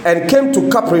shipping and came to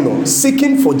Capernaum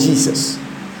seeking for Jesus.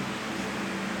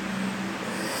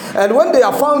 And when they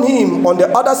have found him on the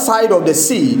other side of the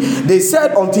sea, they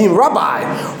said unto him, Rabbi,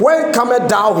 when comest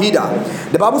thou hither?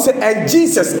 The Bible said, and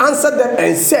Jesus answered them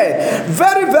and said,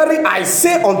 Very, very, I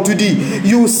say unto thee,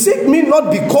 you seek me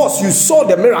not because you saw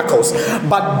the miracles,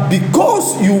 but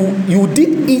because you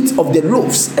did eat of the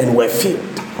loaves and were filled.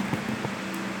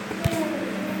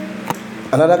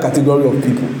 Another category of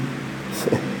people.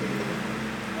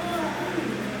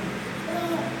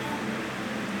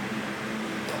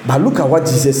 But look at what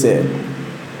Jesus said.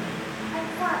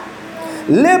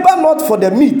 Labor not for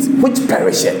the meat which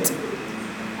perisheth.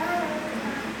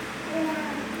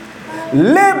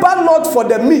 Labor not for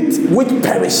the meat which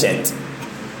perisheth.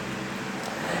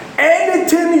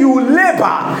 Anything you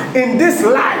labor in this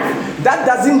life that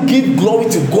doesn't give glory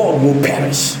to God will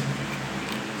perish.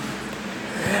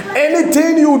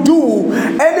 Anything you do,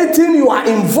 anything you are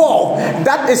involved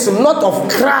that is not of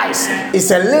Christ is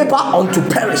a labor unto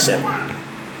perishing.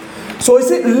 So he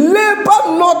said,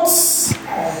 labor not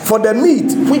for the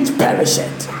meat which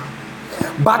perisheth,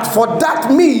 but for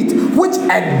that meat which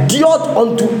endured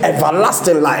unto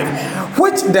everlasting life,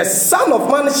 which the Son of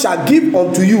Man shall give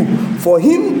unto you. For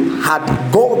him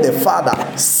had God the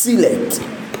Father sealed.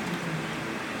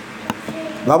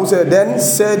 The Bible said, then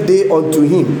said they unto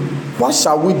him, what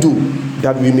shall we do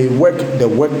that we may work the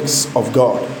works of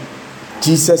God?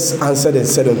 Jesus answered and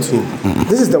said unto him,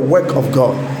 this is the work of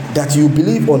God, that you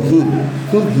believe on him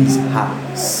whom he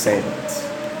hath sent.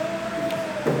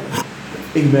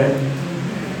 Amen.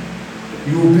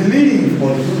 You believe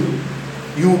on him.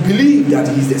 You believe that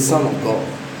he is the Son of God.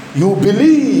 You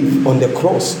believe on the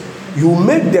cross. You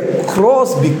make the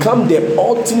cross become the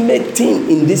ultimate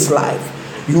thing in this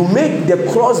life. You make the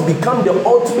cross become the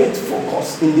ultimate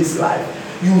focus in this life.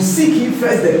 You seek ye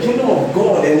first the kingdom of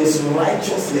God and his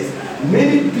righteousness.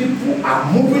 Many people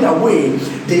are moving away.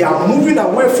 They are moving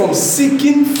away from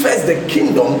seeking first the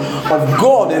kingdom of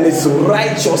God and his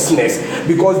righteousness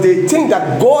because they think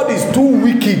that God is too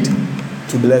wicked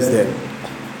to bless them.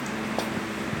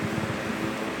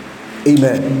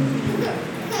 Amen.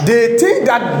 They think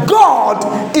that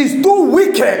God is too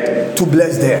wicked to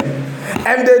bless them.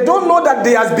 And they don't know that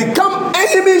they have become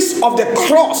enemies of the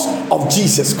cross of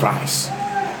Jesus Christ.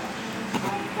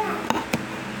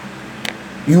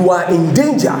 You are in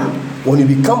danger when you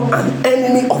become an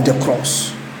enemy of the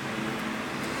cross.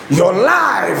 Your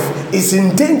life is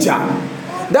in danger.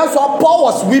 That's why Paul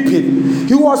was weeping.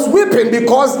 He was weeping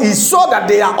because he saw that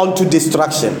they are unto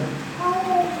destruction.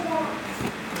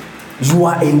 You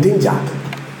are in danger.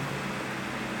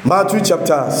 Matthew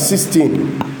chapter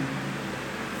 16,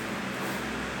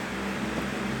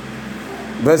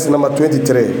 verse number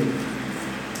 23.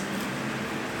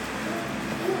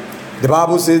 The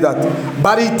Bible says that,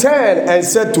 but he turned and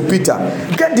said to Peter,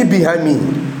 get thee behind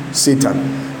me,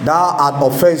 Satan. thou art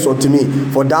offense unto me.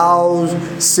 For thou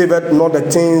savest not the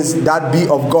things that be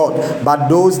of God, but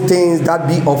those things that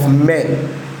be of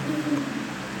men.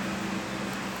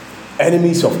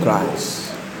 Enemies of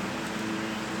Christ.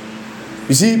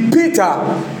 You see, Peter,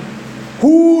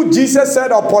 who Jesus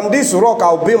said, upon this rock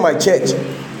I'll build my church,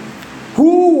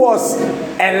 who was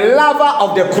a lover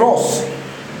of the cross,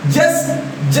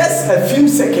 just a few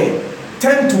seconds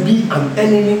tend to be an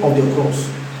enemy of the cross.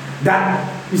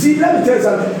 That, you see, let me tell you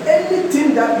something.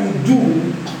 Anything that you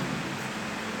do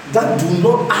that do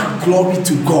not add glory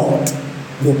to God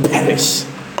will perish.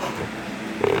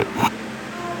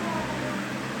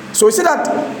 So you see that,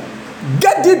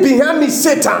 get thee behind me,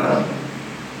 Satan.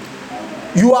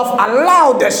 You have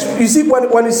allowed this. You see,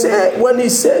 when he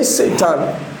says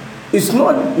Satan, it's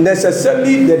not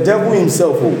necessarily the devil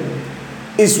himself.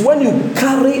 It's when you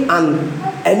carry an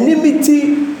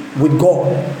enmity with God,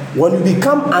 when you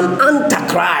become an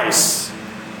antichrist.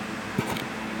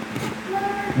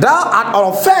 Thou art an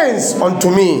offense unto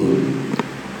me.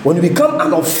 When you become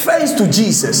an offense to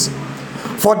Jesus.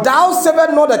 For thou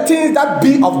savest not the things that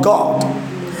be of God,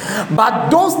 but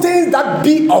those things that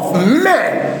be of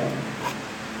men.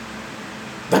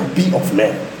 That be of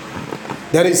men.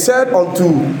 Then he said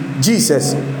unto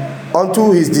Jesus,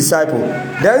 unto his disciple.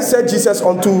 Then said Jesus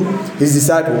unto his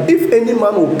disciple, if any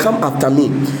man will come after me,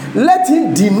 let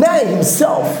him deny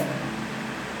himself.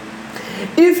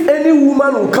 If any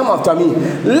woman will come after me,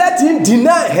 let him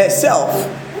deny herself.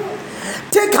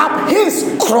 Take up his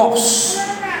cross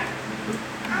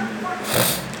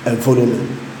and follow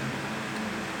me.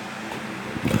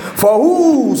 For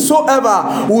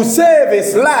whosoever will save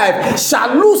his life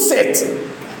shall lose it.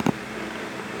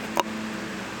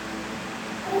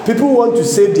 People want to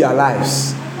save their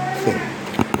lives.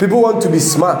 People want to be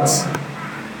smart.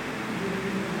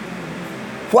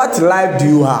 What life do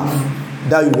you have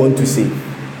that you want to save?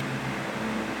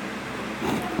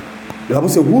 The Bible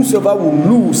says, whosoever will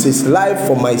lose his life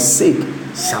for my sake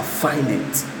shall find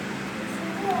it.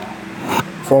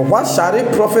 For what shall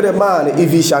it profit a man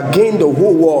if he shall gain the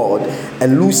whole world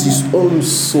and lose his own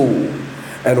soul?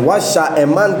 And what shall a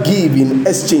man give in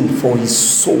exchange for his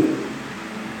soul?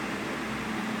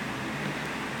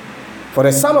 For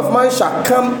the Son of Man shall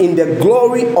come in the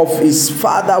glory of his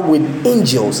Father with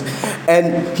angels,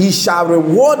 and he shall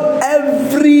reward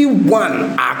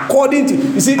everyone according to...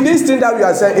 You see, this thing that we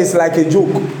are saying is like a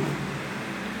joke.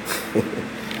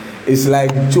 It's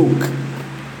like a joke.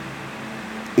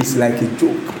 It's like a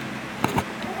joke.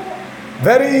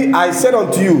 I said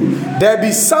unto you, there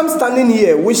be some standing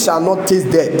here which shall not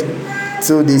taste death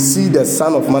till they see the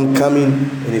Son of Man coming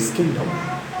in his kingdom.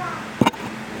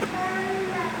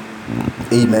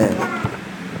 Amen.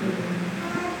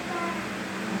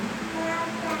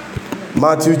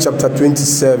 Matthew chapter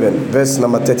 27, verse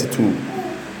number 32.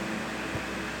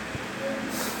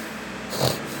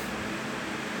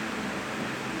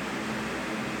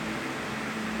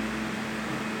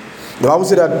 The Bible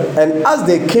said that, and as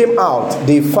they came out,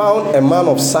 they found a man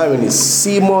of Cyrene,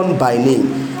 Simon by name.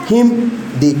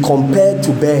 Him they compared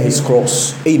to bear his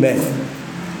cross. Amen.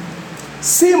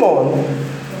 Simon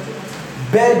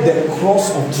bear the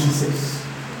cross of Jesus.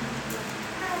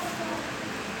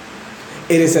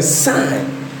 It is a sign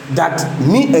that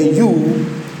me and you,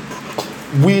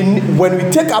 when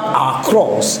we take up our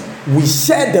cross, we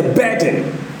share the burden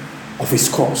of his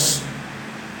cross.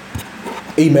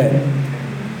 Amen.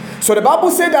 So the Bible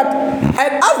said that,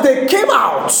 and as they came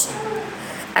out,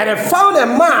 and they found a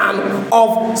man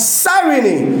of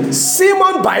Cyrene,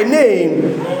 Simon by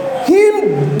name,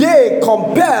 him they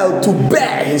compelled to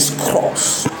bear his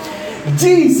cross.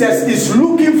 Jesus is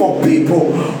looking for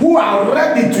people who are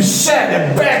ready to share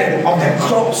the burden of the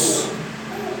cross,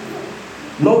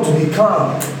 not to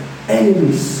become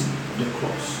enemies of the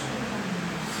cross.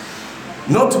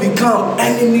 Not to become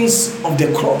enemies of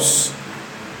the cross.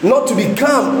 Not to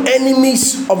become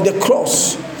enemies of the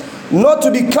cross. Not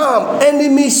to become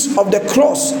enemies of the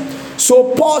cross.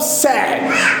 So Paul said,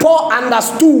 Paul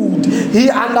understood. He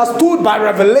understood by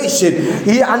revelation.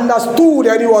 He understood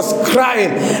and he was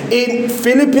crying in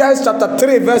Philippians chapter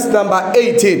 3 verse number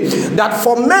 18. That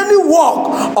for many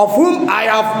walk, of whom I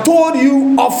have told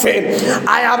you often,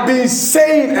 I have been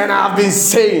saying and I have been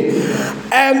saying.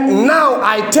 And now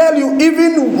I tell you,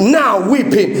 even now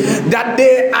weeping, that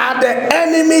they are the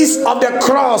enemies of the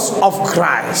cross of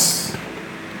Christ.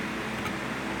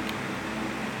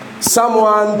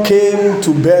 Someone came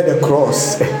to bear the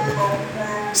cross.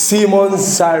 Simon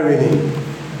Cyrene.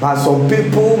 But some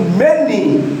people,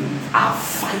 many are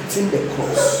fighting the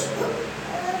cross.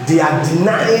 They are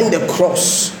denying the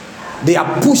cross. They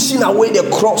are pushing away the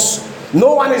cross.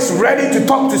 No one is ready to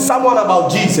talk to someone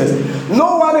about Jesus.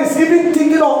 No one is even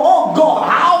thinking of, oh God,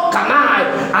 how can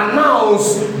I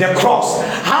announce the cross?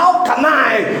 How can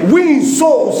I win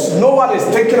souls? No one is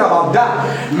thinking about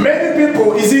that. Many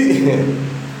people, you see,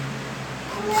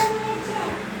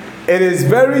 it is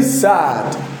very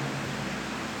sad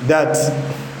that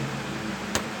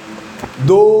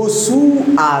those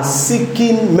who are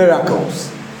seeking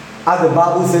miracles, as the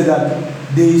Bible says, that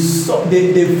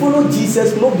they follow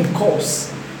Jesus not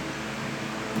because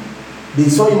they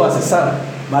saw him as a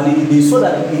son, but they saw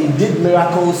that he did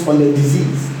miracles on the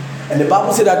disease. And the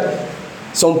Bible said that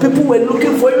some people were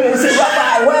looking for him and said,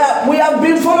 Rabbi, we have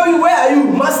been following you. Where are you?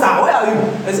 Master, where are you?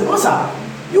 I said, Master,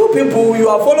 you people, you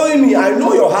are following me. I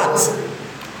know your heart.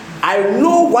 I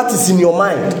know what is in your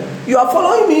mind. You are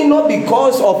following me not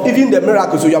because of even the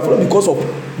miracles, so you are following because of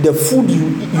the food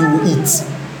you eat.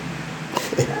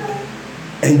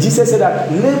 And Jesus said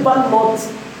that labor not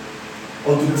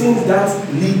unto things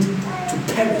that lead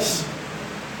to perish.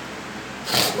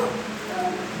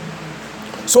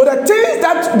 So the things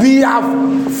that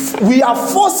we are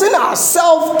forcing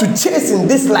ourselves to chase in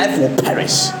this life will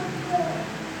perish.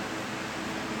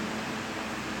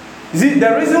 You see,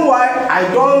 the reason why I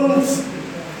don't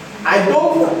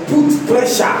put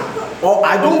pressure or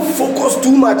I don't focus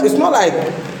too much, it's not like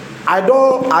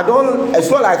it's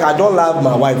not like I don't love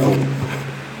my wife.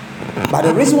 But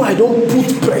the reason why I don't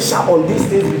put pressure on these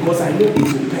things is because I know it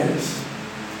will perish.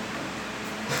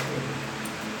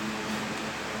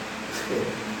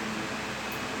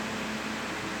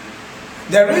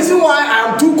 The reason why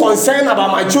I am too concerned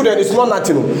about my children is not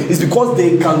nothing. It's because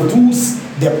they can lose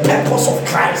the purpose of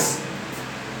Christ.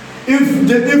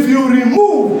 If you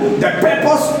remove the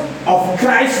purpose of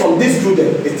Christ from these children,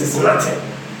 it is nothing.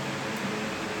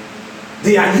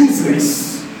 They are useless.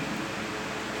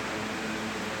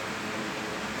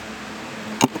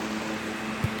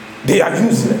 They are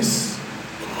useless.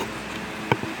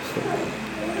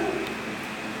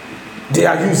 They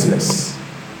are useless.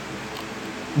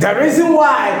 The reason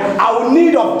why I will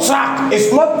need a track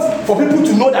is not for people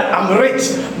to know that I'm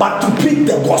rich, but to preach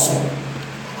the gospel.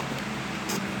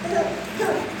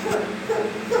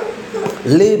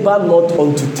 Labor not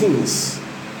unto things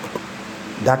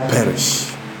that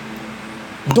perish.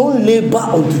 Don't labor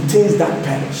unto things that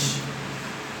perish.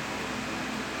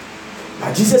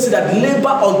 But Jesus said that labor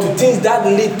unto things that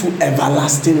lead to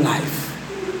everlasting life.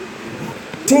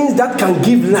 Things that can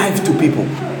give life to people.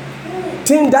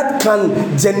 Things that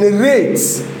can generate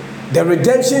the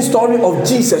redemption story of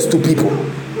Jesus to people.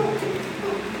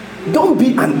 Don't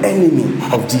be an enemy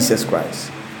of Jesus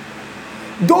Christ.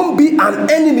 Don't be an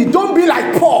enemy. Don't be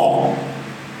like Paul.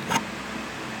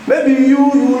 Maybe you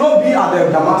will not be at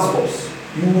the Damascus.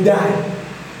 You will die.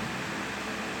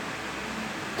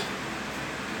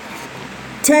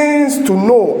 Things to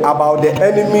know about the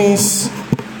enemies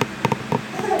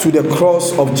to the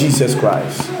cross of Jesus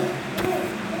Christ.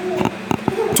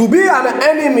 To be an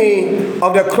enemy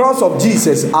of the cross of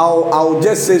Jesus, I'll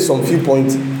just say some few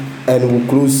points and we'll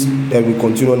close and we'll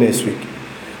continue next week.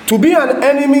 To be an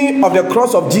enemy of the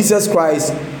cross of Jesus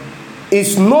Christ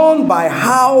is known by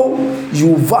how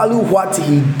you value what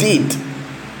he did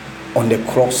on the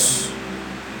cross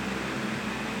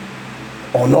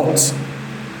or not.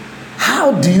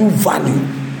 How do you value?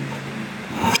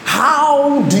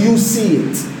 How do you see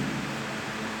it?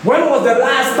 When was the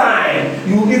last time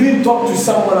you even talked to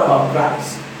someone about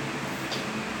Christ?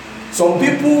 Some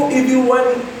people, even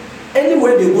when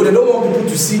anywhere they go, they don't want people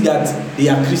to see that they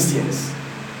are Christians.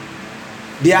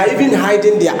 They are even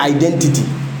hiding their identity.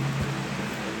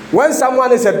 When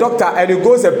someone is a doctor and he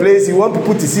goes a place, he wants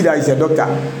people to see that he's a doctor.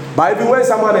 But even when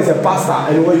someone is a pastor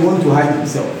and he wants to hide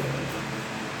himself,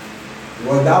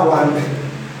 well, that one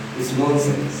is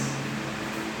nonsense.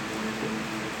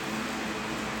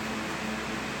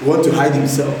 He wants to hide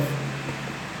himself.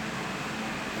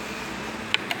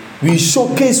 We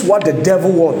showcase what the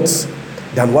devil wants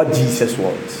than what Jesus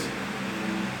wants.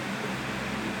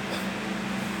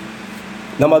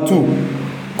 Number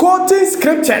 2, quoting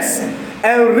scriptures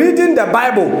and reading the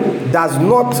Bible does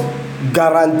not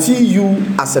guarantee you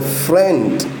as a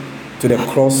friend to the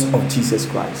cross of Jesus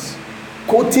Christ.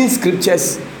 Quoting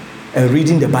scriptures and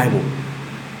reading the Bible,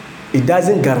 it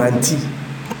doesn't guarantee.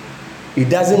 It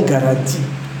doesn't guarantee.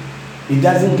 It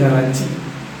doesn't guarantee.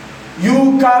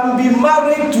 You can be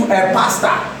married to a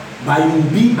pastor, but you will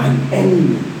be an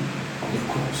enemy of the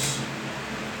cross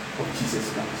of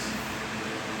Jesus Christ.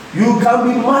 You can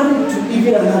be married to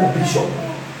even another bishop,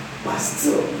 but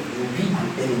still you will be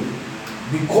an enemy.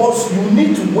 Because you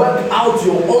need to work out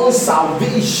your own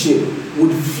salvation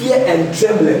with fear and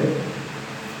trembling.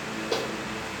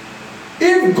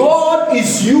 If God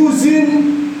is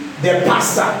using the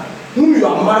pastor whom you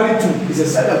are married to, it's a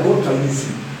sign that God can use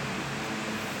you.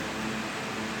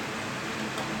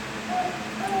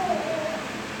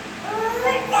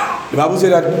 The Bible says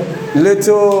that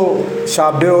little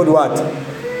shall build what?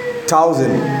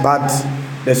 1,000, but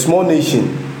the small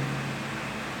nation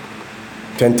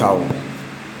 10,000.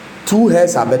 2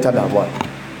 hairs are better than one.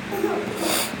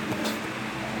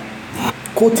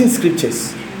 Quoting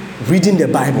scriptures, reading the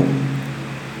Bible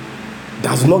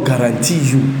does not guarantee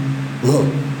you. No.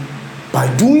 By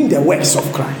doing the works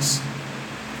of Christ,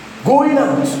 going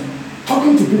out,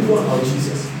 talking to people about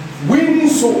Jesus, winning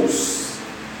souls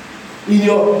in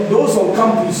those on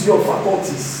campus, your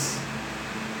faculties.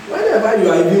 Whenever you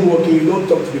are even working, you don't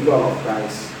talk to people about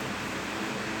Christ.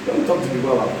 You don't talk to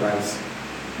people about Christ.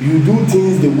 You do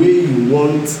things the way you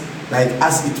want, like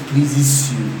as it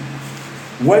pleases you.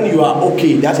 When you are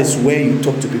okay, that is where you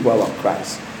talk to people about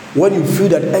Christ. When you feel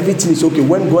that everything is okay,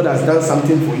 when God has done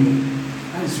something for you,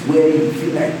 that is where you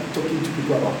feel like talking to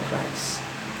people about Christ.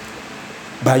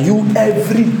 But you,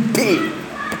 every day,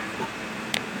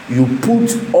 you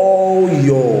put all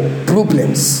your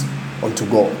problems onto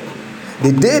God.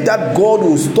 The day that God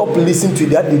will stop listening to you,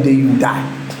 that the day you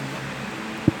die.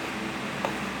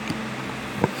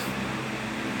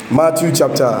 Matthew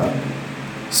chapter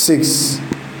 6,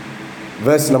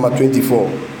 verse number 24.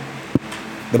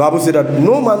 The Bible said that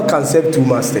no man can serve 2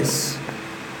 masters.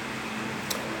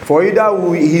 For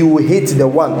either he will hate the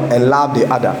one and love the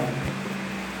other,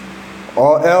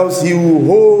 or else he will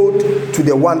hold to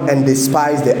the one and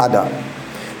despise the other.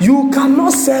 You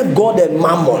cannot serve God and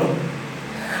mammon.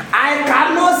 I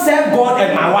cannot serve God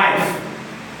and my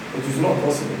wife. It is not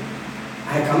possible.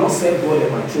 I cannot serve God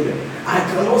and my children. I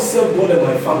cannot serve God and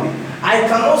my family. I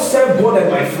cannot serve God and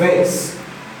my friends.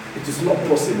 It is not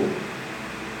possible.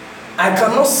 I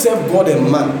cannot serve God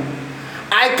and man.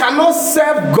 I cannot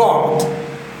serve God.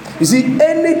 You see,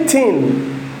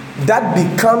 anything that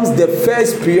becomes the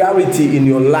first priority in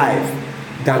your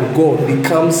life than God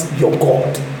becomes your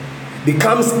God,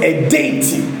 becomes a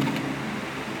deity.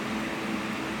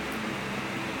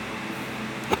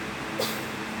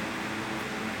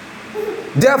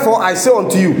 Therefore I say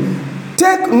unto you,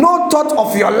 take no thought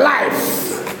of your life.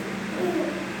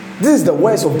 This is the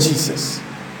words of Jesus.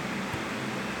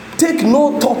 Take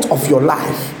no thought of your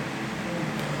life,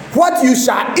 what you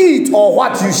shall eat or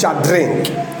what you shall drink,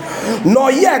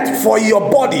 nor yet for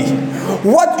your body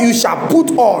what you shall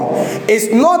put on.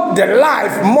 Is not the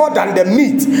life more than the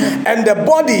meat, and the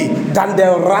body than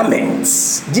the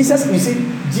raiments? Jesus, you see,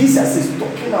 Jesus is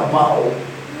talking about,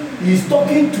 he's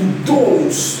talking to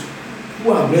those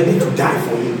who are ready to die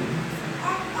for him.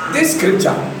 This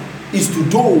scripture is to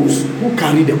those who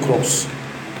carry the cross.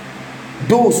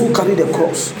 Those who carry the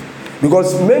cross.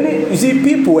 Because many, you see,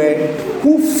 people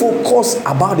who focus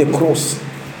about the cross,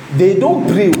 they don't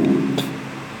pray.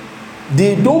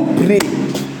 They don't pray.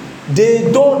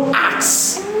 They don't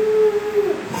ask.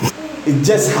 It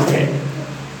just happened.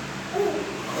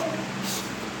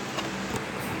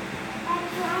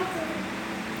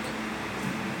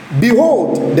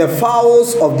 Behold the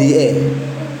fowls of the air,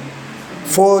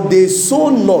 for they sow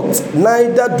not,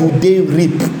 neither do they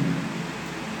reap,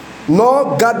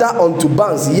 nor gather unto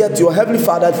barns, yet your heavenly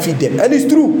Father feed them. And it's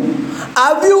true.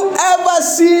 Have you ever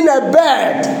seen a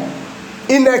bird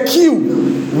in a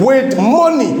queue with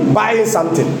money buying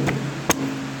something?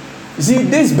 You see,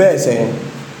 these birds,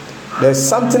 there's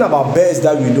something about birds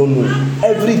that we don't know.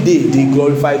 Every day they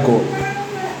glorify God.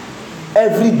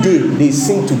 Every day they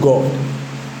sing to God.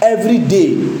 Every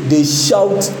day they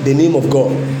shout the name of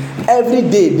God. Every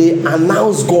day they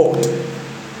announce God.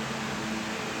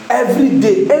 Every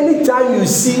day, anytime you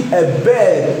see a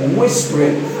bird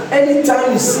whispering,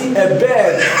 anytime you see a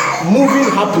bird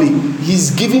moving happily,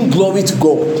 he's giving glory to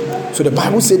God. So the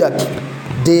Bible says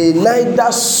that they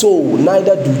neither sow,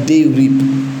 neither do they reap,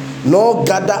 nor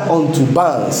gather unto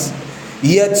barns,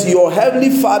 yet your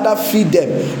heavenly Father feed them.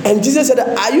 And Jesus said,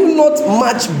 are you not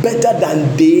much better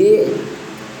than they?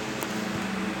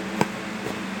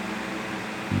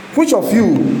 Which of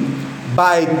you,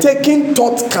 by taking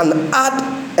thought, can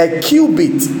add a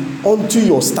cubit unto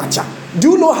your stature?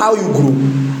 Do you know how you grow?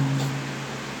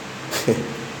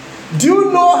 Do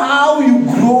you know how you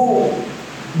grow?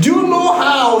 Do you know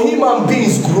how human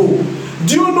beings grow?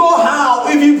 Do you know how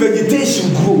even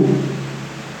vegetation grow?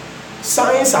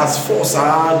 Science has forced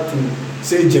us to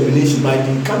say germination, but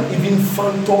they can't even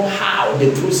fathom how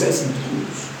the process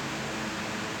grows.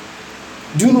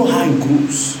 Do you know how it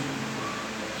grows?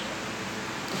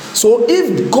 So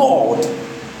if God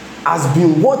has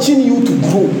been watching you to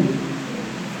grow,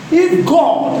 if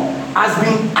God has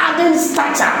been adding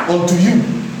stature unto you.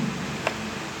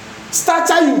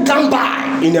 Stature you can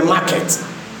buy in a market.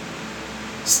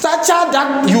 Stature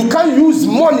that you can use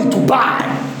money to buy.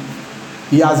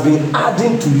 He has been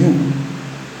adding to you.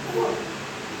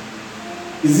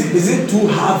 Is it too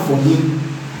hard for him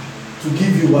to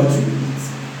give you what you need?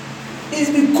 It's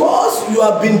because you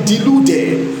have been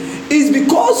deluded. It's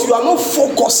because you are not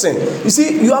focusing. You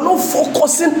see, you are not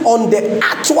focusing on the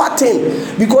actual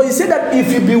thing. Because he said that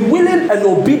if you be willing and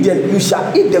obedient, you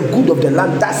shall eat the good of the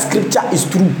land. That scripture is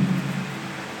true.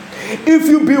 If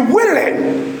you be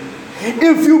willing,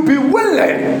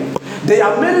 there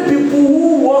are many people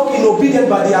who walk in obedience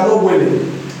but they are not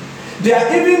willing. They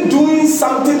are even doing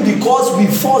something because we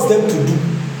force them to do.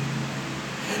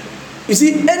 You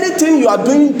see, anything you are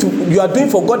doing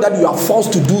for God that you are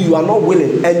forced to do, you are not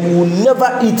willing, and you will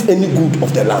never eat any good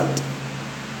of the land.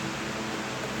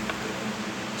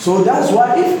 So that's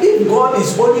why if God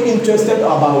is only interested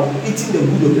about eating the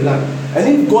good of the land, and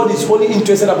if God is only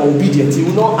interested about obedience, he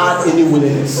will not add any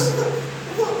willingness.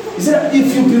 He said,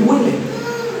 if you be willing,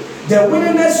 the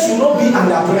willingness should not be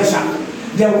under pressure.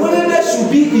 The willingness should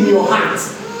be in your heart.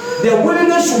 The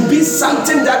willingness should be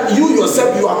something that you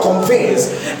yourself, you are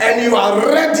convinced and you are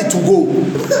ready to go.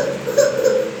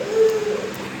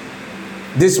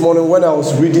 This morning when I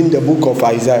was reading the book of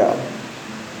Isaiah,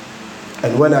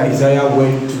 and when Isaiah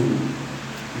went to,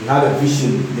 he had a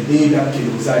vision the day that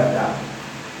King Uzziah died.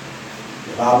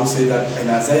 The Bible said that, and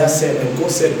Isaiah said, and God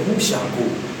said, who shall go?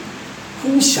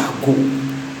 Who shall go?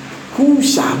 Who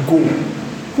shall go?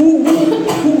 Who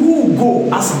will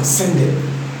go as I'm sending?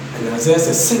 And Isaiah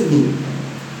said, send me.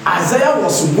 Isaiah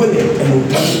was willing and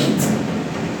obedient.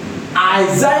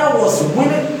 Isaiah was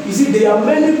willing. You see, there are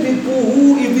many people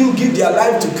who even give their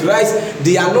life to Christ.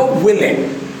 They are not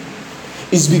willing.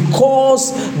 It's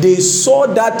because they saw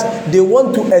that they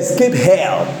want to escape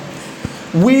hell.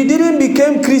 We didn't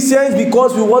become Christians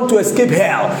because we want to escape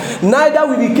hell. Neither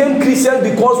we became Christians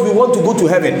because we want to go to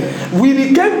heaven. We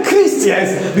became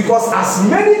Christians because as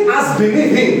many as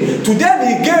believe him, today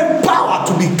we gain power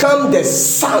to become the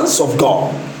sons of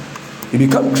God. You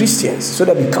become Christians so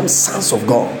that you become sons of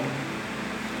God.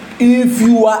 If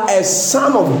you are a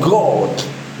son of God,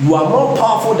 you are more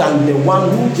powerful than the one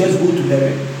who just go to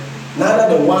heaven.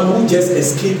 Neither the one who just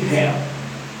escape hell.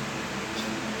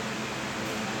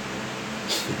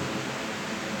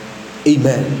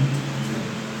 Amen.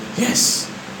 Yes.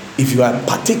 If you are a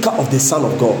partaker of the Son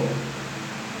of God.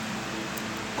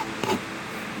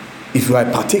 If you are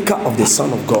a partaker of the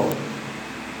Son of God.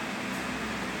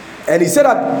 And he said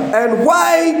that, and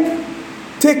why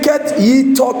taketh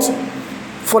ye thought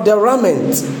for the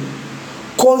raiment?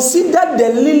 Consider the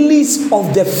lilies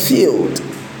of the field,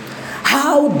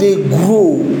 how they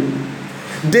grow.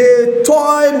 They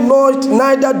toil not,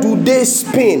 neither do they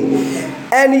spin.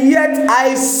 And yet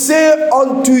I say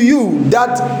unto you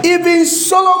that even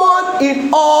Solomon in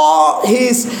all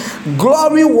his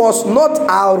glory was not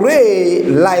arrayed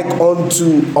like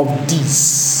unto of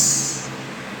these.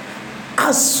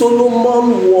 As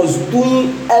Solomon was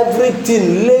doing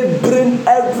everything, laboring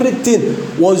everything,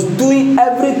 was doing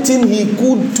everything he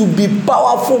could to be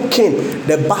powerful king,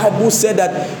 the Bible said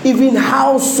that even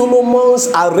how Solomon's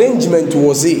arrangement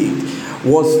was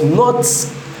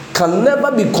can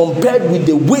never be compared with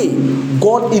the way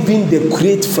God even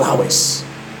create flowers.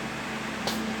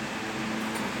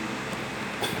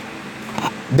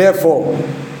 Therefore,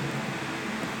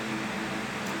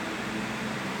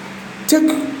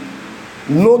 take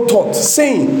no thought,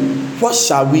 saying, what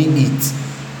shall we eat?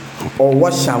 Or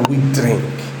what shall we drink?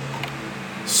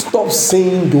 Stop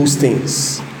saying those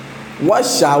things. What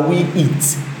shall we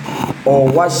eat?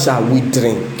 Or what shall we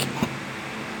drink?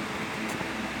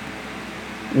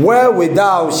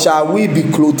 Wherewithal shall we be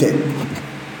clothed?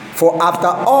 For after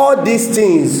all these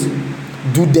things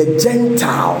do the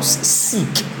Gentiles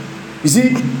seek. You see,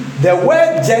 the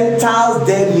word Gentiles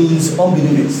there means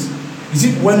unbelievers. You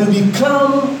see, when you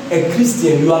become a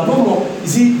Christian, you are no more. You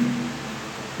see,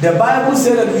 the Bible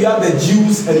said that we have the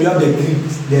Jews and we have the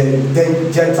Greeks,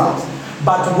 the Gentiles.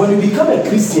 But when you become a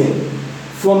Christian,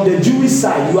 from the Jewish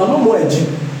side, you are no more a Jew.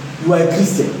 You are a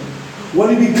Christian.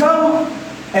 When you become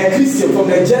a Christian from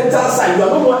the Gentile side, you are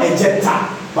no more a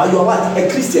Gentile, but you are what? A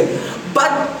Christian.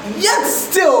 But yet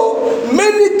still,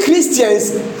 many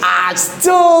Christians are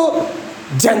still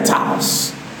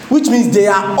Gentiles, which means they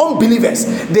are unbelievers.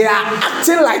 They are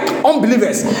acting like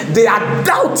unbelievers. They are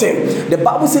doubting. The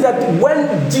Bible said that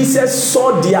when Jesus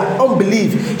saw their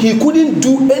unbelief, he couldn't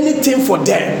do anything for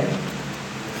them.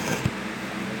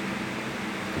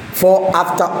 For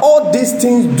after all these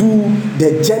things do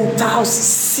the Gentiles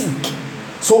seek.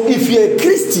 So if you're a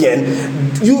Christian,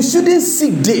 you shouldn't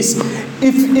seek this.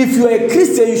 If you're a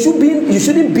Christian, you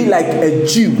shouldn't be like a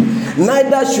Jew.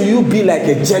 Neither should you be like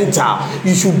a Gentile.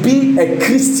 You should be a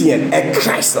Christian, a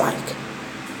Christ-like.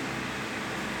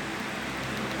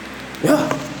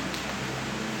 Yeah.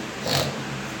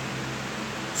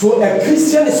 So a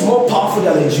Christian is more powerful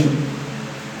than a Jew.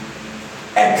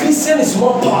 A Christian is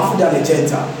more powerful than a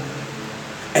Gentile.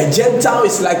 A Gentile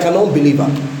is like an unbeliever.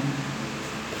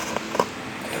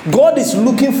 God is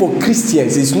looking for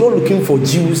Christians. He's not looking for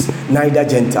Jews, neither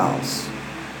Gentiles.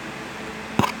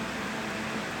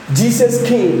 Jesus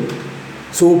came.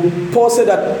 So Paul said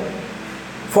that,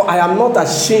 for I am not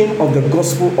ashamed of the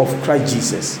gospel of Christ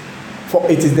Jesus, for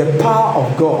it is the power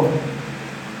of God,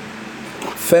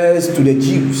 first to the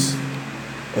Jews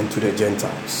and to the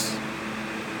Gentiles.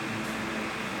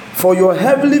 For your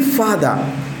heavenly Father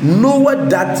knoweth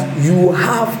that you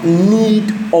have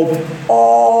need of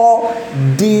all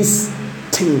these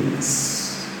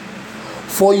things.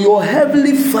 For your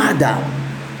heavenly Father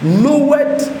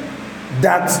knoweth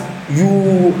that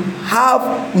you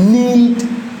have need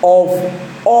of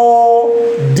all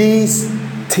these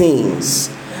things.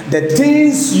 The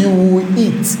things you will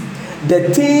eat,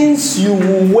 the things you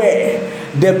will wear,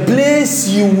 the place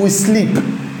you will sleep,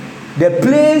 the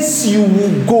place you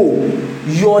will go.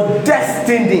 Your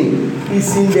destiny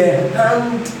is in the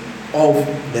hand of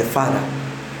the Father.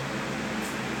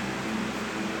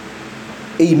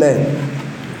 Amen.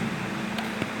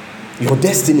 Your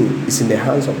destiny is in the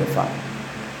hands of the Father.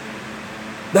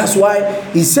 That's why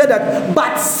he said that,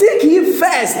 but seek ye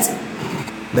first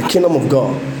the kingdom of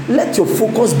God. Let your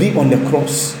focus be on the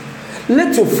cross.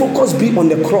 Let your focus be on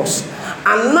the cross.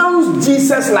 Announce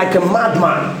Jesus like a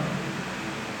madman.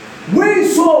 Win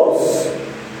souls.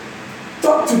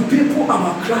 Talk to people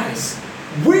about Christ.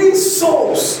 Win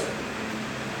souls.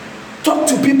 Talk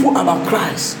to people about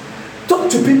Christ.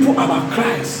 Talk to people about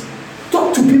Christ.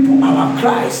 Talk to people about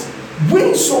Christ.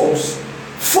 Win souls.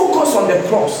 Focus on the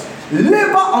cross.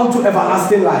 Labor unto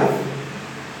everlasting life.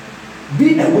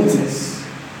 Be a witness.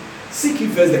 Seek ye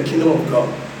first the kingdom of God.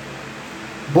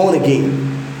 Born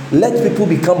again. Let people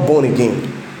become born again.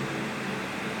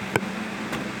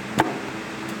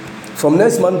 From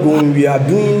next month going, we are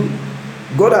doing,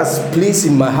 God has placed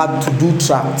in my heart to do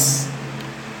tracts.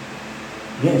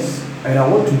 Yes. And I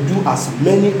want to do as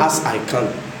many as I can.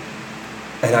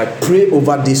 And I pray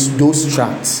over those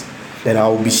tracts that I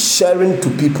will be sharing to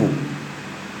people.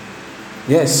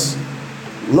 Yes.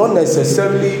 Not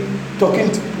necessarily talking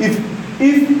to, if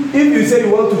you say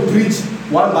you want to preach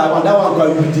one by one, that one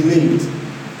will be delayed.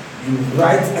 You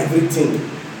write everything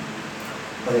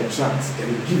on a tract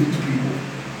and you give it to people.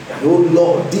 And oh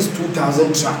Lord, these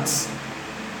 2,000 tracts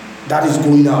that is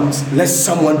going out, let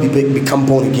someone become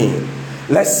born again.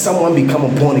 Let someone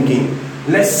become born again.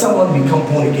 Let someone become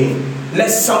born again. Let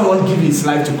someone give his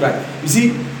life to Christ. You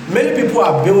see, many people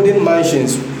are building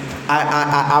mansions.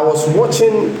 I was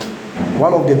watching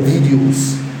one of the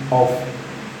videos of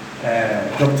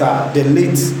the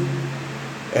late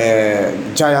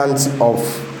giant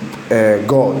of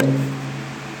God,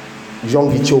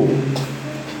 Yonggi Cho,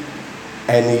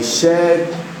 and he shared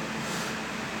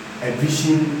a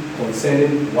vision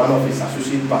concerning one of his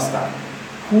associate pastors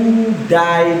who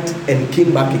died and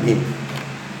came back again.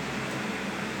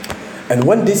 And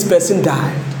when this person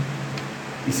died,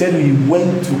 he said he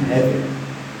went to heaven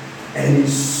and he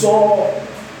saw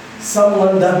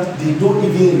someone that they don't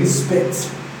even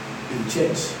respect in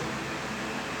church.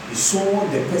 He saw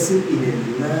the person in a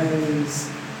nice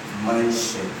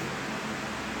mansion.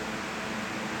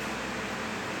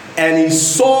 And he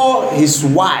saw his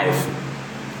wife,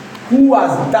 who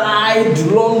has died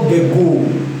long ago,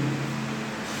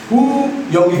 who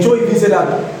Yonggi Cho even said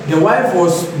that the wife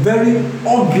was very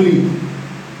ugly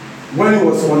when he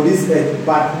was on this earth.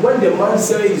 But when the man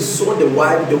said he saw the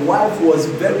wife was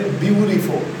very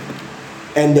beautiful.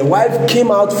 And the wife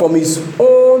came out from his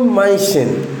own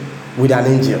mansion with an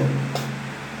angel.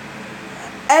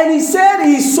 And he said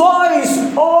he saw his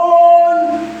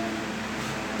own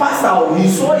pastor. He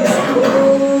saw his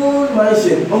own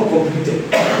mansion uncompleted.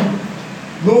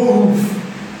 No roof.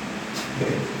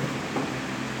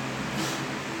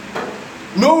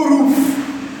 No roof.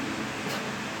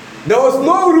 There was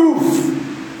no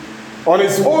roof on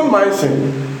his own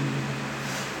mansion.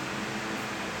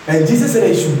 And Jesus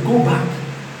said he should go back.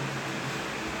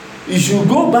 He should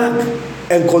go back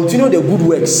and continue the good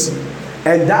works.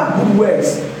 And that good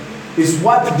works is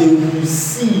what they will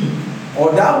see,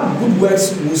 or that good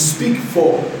works will speak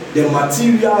for the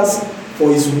materials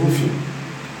for his roofing.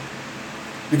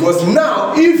 Because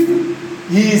now, if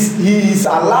he is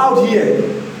allowed here,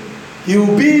 He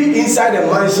will be inside a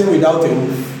mansion without a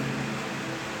roof.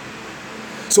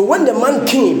 So when the man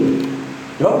came,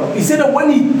 he said that when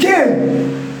he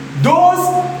came, those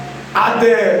at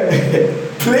the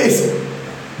place,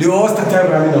 they all started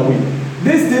running away.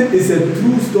 This thing is a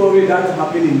true story that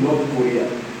happened in North Korea.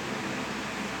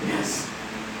 Yes.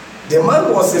 The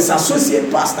man was his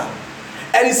associate pastor.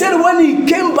 And he said when he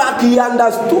came back, he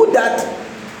understood that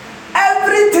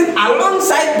everything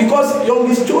alongside, because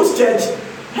Youngest Chose Church,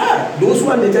 those who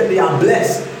are in the church, they are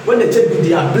blessed. When the church,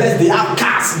 they are blessed, they have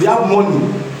cars, they have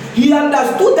money. He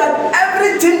understood that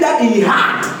everything that he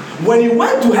had, when he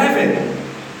went to heaven,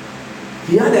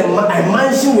 he had a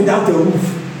mansion without a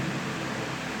roof.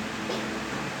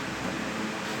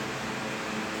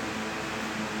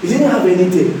 He didn't have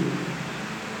anything.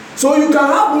 So you can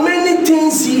have many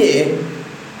things here,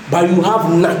 but you have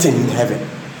nothing in heaven.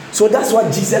 So that's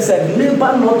what Jesus said, labor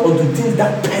not unto things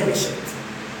that perish.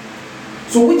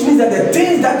 So which means that the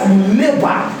things that you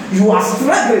labor, you are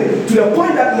struggling to the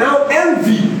point that now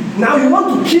envy, now you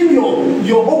want to kill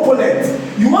your opponent.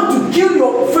 You want to kill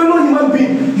your fellow human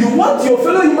being. You want your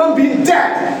fellow human being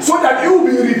dead so that you will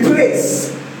be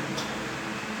replaced.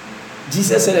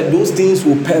 Jesus said that those things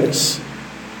will perish.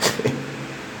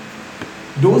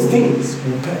 Those things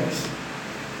will perish.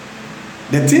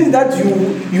 The things that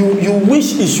you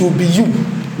wish it should be you,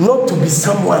 not to be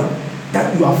someone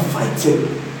that you are fighting.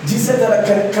 Jesus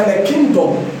said, can a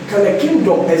kingdom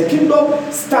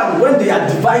stand when they are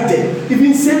divided?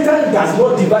 Even Satan does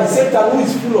not divide. Satan, who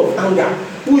is full of anger,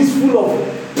 who is full of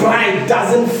pride,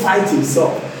 doesn't fight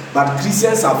himself. But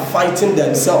Christians are fighting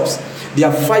themselves. They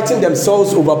are fighting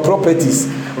themselves over properties.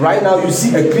 Right now, you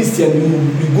see a Christian,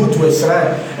 you go to a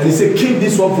shrine and you say, keep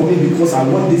this one for me because I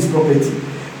want this property.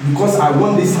 Because I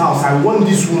want this house, I want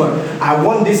this woman, I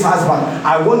want this husband,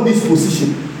 I want this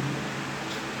position.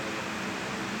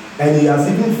 And he has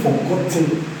even forgotten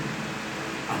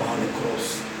about the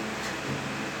cross.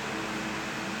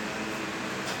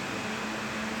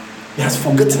 He has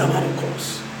forgotten about the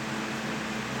cross.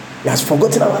 He has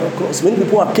forgotten about the cross. Many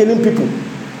people are killing people.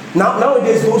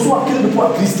 Nowadays, those who are killing people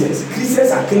are Christians. Christians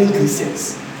are killing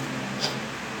Christians.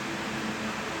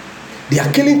 They are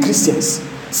killing Christians.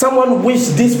 Someone wish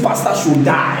this pastor should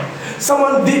die.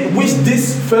 Someone wish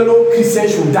this fellow Christian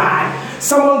should die.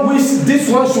 Someone wish this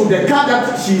one should, the car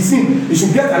that she's in, it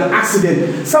should get an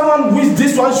accident. Someone wish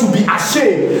this one should be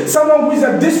ashamed. Someone wish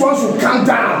that this one should come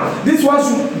down. This one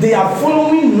should, they are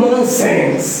following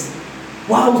nonsense.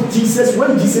 Wow, when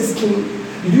Jesus came,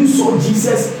 you saw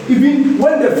Jesus, even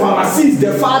when the Pharisees,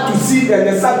 the Sadducees and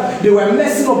the Sadducees, they were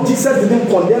messing up, Jesus didn't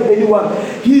condemn anyone.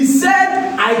 He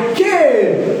said, I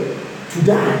came to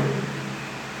die.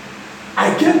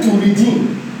 I came to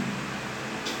redeem.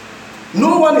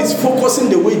 No one is focusing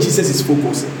the way Jesus is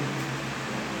focusing.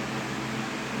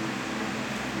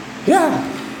 Yeah.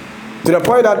 To the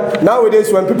point that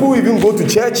nowadays when people even go to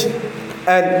church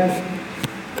and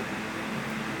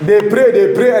they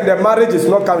pray and the marriage is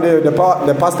not coming,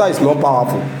 the pastor is not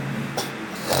powerful.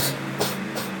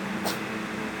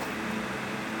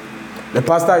 The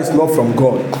pastor is not from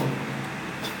God.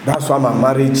 That's why my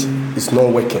marriage is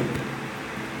not working.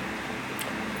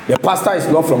 The pastor is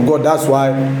not from God. That's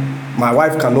why my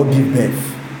wife cannot give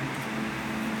birth.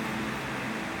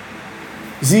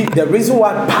 You see, the reason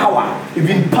why power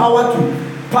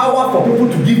for people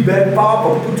to give birth, power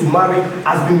for people to marry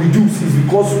has been reduced is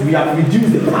because we have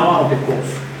reduced the power of the cross.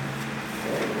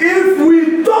 If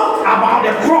we talk about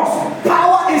the cross,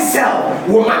 power itself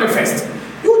will manifest.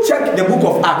 You check the book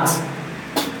of Acts.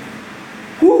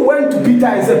 Who went to Peter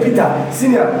and said, Peter,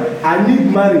 senior, I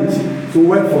need marriage to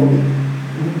work for me.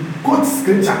 Quote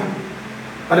scripture.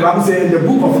 And the Bible says in the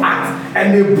book of Acts,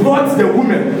 and they brought the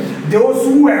women, those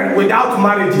who were without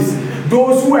marriages,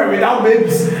 those who were without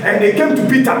babies, and they came to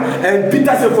Peter, and Peter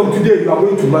said, from today you are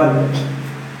going to marry.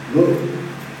 No.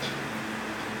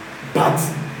 But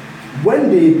when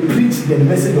they preached the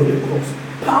message of the cross,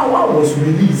 power was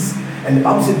released, and the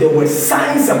Bible said there were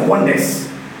signs and wonders.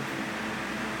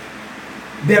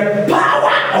 The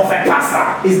power of a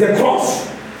pastor is the cross.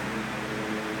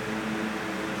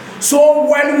 So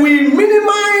when we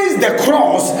minimize the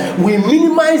cross, we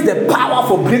minimize the power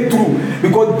for breakthrough.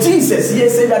 Because Jesus here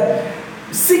said that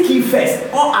seek ye first,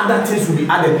 all other things will be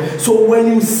added. So when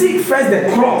you seek first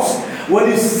the cross, when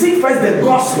you seek first the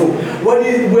gospel, when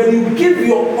you give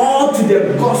your all to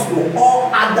the gospel,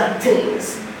 all other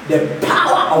things, the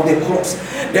power of the cross,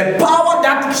 the power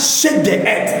that shake the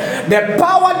earth, the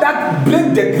power that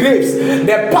break the graves,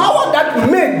 the power that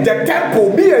made the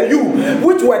temple, me and you,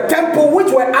 which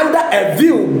were under a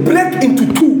veil, break into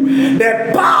two,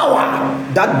 the power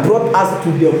that brought us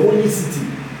to the holy city,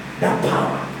 that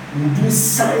power will do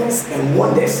signs and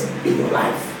wonders in your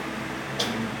life.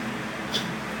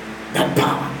 That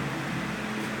power.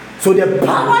 So the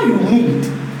power you need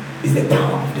is the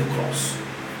power of the cross.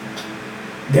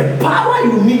 The power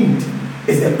you need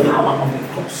is the power of the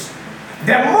cross.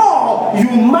 The more you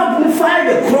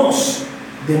magnify the cross,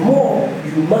 the more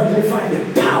you magnify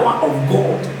the power of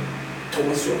God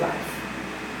towards your life.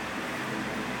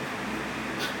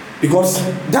 Because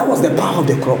that was the power of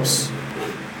the cross.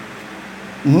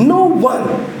 No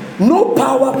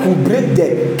power could break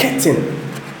the curtain.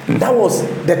 That was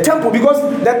the temple, because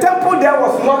the temple there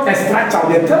was not a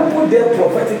structure. The temple there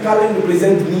prophetically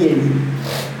represents me and you.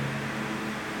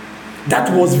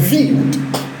 That was veiled.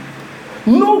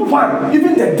 No one,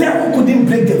 even the devil, couldn't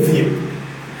break the veil.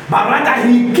 But rather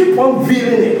he keep on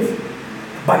veiling it.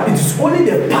 But it is only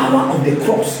the power of the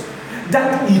cross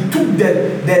that he took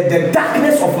the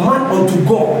darkness of man unto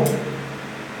God.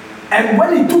 And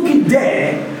when he took it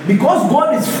there, because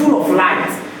God is full of light,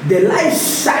 the light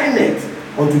shined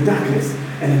unto darkness,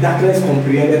 and the darkness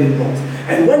comprehended it not.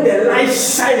 And when the light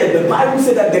shined, the Bible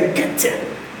said that the curtain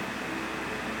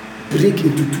break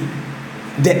into two.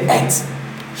 The earth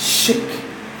shake,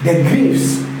 the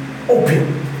graves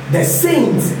open. The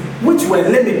saints which were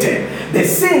limited, the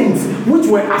saints which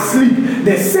were asleep,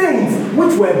 the saints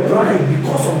which were blind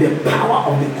because of the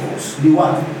power of the cross, they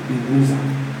rose up.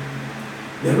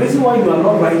 The reason why you are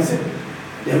not rising,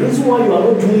 the reason why you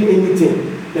are not doing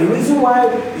anything, the reason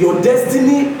why your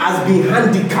destiny has been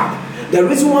handicapped, the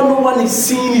reason why no one is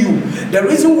seeing you, the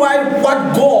reason why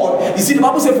what God, you see, the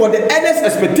Bible says, for the earnest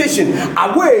expectation,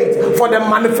 await for the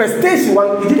manifestation.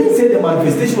 It didn't say the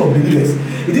manifestation of believers.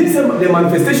 It didn't say the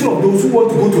manifestation of those who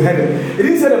want to go to heaven. It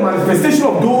didn't say the manifestation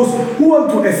of those who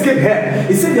want to escape hell.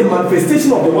 It said the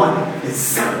manifestation of the what? The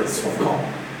sons of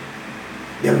God.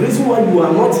 The reason why you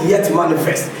are not yet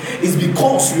manifest is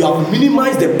because you have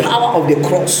minimized the power of the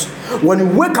cross. When you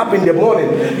wake up in the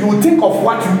morning, you will think of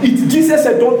what you eat. Jesus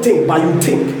said, don't think, but you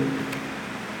think.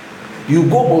 You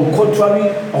go on contrary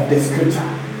of the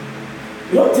scripture.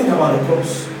 You don't think about the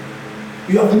cross.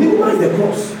 You have minimized the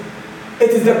cross. It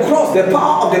is the cross, the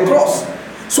power of the cross.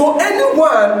 So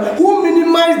anyone who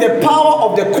minimizes the power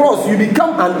of the cross, you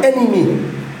become an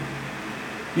enemy.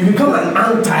 You become an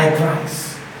antichrist.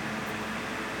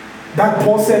 That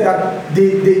Paul said that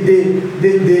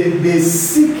they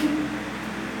seek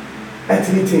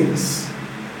earthly things.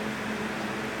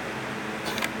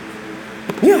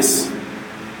 Yes.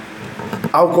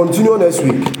 I'll continue next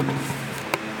week.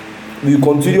 We'll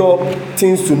continue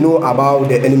things to know about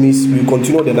the enemies. We'll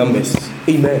continue the numbers.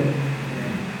 Amen.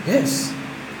 Yes.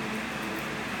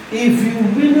 If you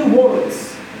really want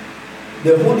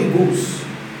the Holy Ghost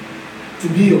to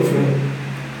be your friend,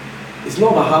 it's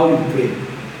not about how you pray.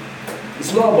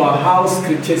 It's not about how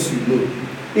scriptures you know.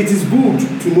 It is good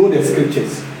to know the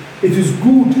scriptures. It is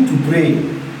good to pray.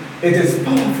 It is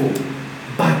powerful.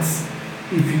 But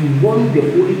if you want the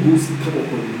Holy Ghost to come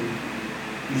upon you,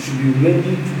 you should be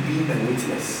ready to be a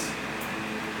witness.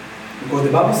 Because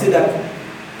the Bible said that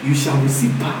you shall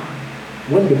receive power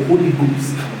when the Holy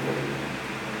Ghost comes upon you.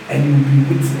 And you will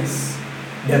be witness.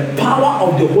 The power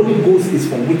of the Holy Ghost is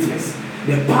for witness.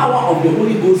 The power of the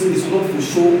Holy Ghost is not for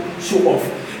show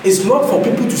off. It's not for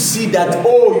people to see that,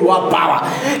 oh, you have power.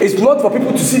 It's not for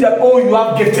people to see that, oh, you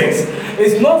have giftings.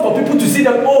 It's not for people to see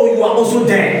that, oh, you are also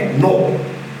there. No.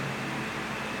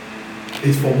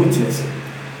 It's for witnessing.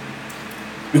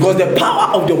 Because the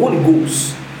power of the Holy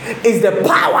Ghost is the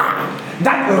power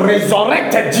that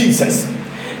resurrected Jesus.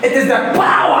 It is the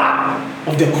power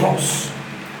of the cross.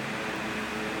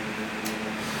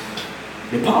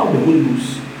 The power of the Holy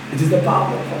Ghost. It is the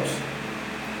power of the cross.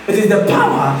 It is the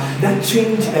power that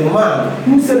changed a man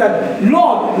who said that,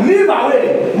 Lord, leave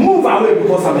away, move away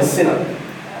because I'm a sinner.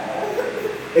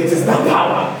 It is that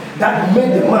power that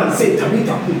made the man say,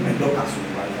 Tabitha, come and Dorcas will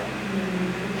rise up.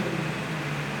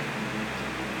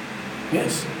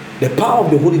 Yes. The power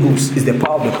of the Holy Ghost is the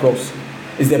power of the cross.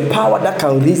 It's the power that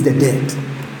can raise the dead.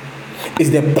 It's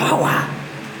the power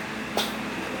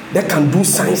that can do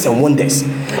signs and wonders.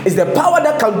 It's the power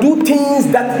that can do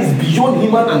things that is beyond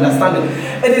human understanding.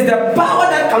 It is the power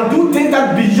that can do things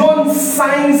that beyond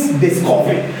science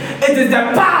discovery. It is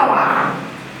the power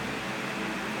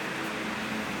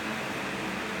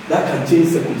that can change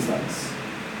circumstances.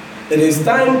 It is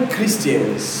time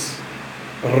Christians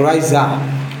rise up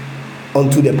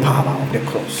unto the power of the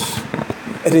cross.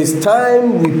 It is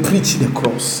time we preach the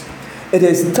cross. It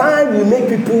is time we make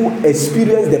people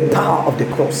experience the power of the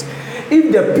cross.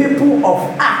 If the people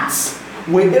of Acts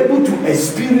were able to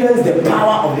experience the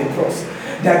power of the cross,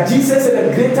 that Jesus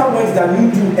said, greater works than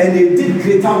you do, and they did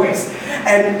greater works.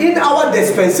 And in our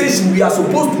dispensation, we are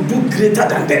supposed to do greater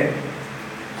than them.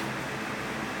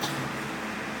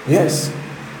 Yes.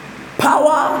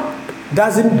 Power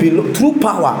doesn't belong, true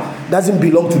power doesn't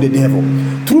belong to the devil.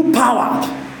 True power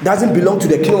doesn't belong to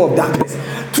the kingdom of darkness.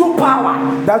 True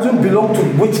power doesn't belong to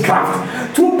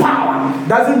witchcraft. True power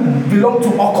doesn't belong to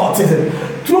occultism.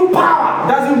 True power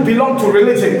doesn't belong to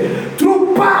religion.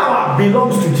 True power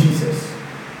belongs to Jesus.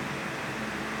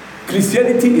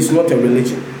 Christianity is not a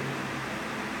religion.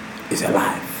 It's a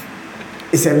life.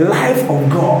 It's a life of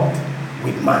God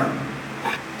with man.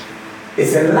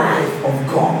 It's a life of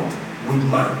God with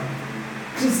man.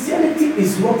 Christianity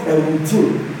is not a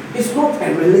routine. It's not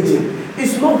a religion.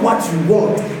 It's not what you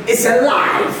want. It's a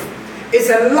life. It's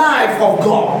a life of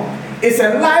God. It's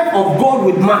a life of God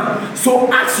with man.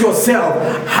 So ask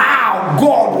yourself how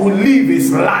God will live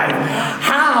his life.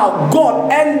 How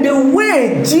God, and the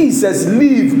way Jesus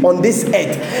lived on this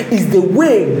earth is the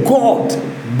way God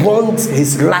wants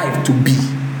his life to be.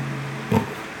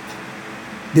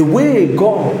 The way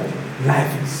God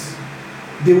life is.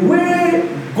 The way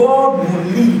God will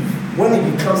live when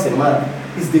he becomes a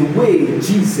man is the way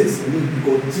Jesus lived,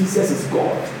 because Jesus is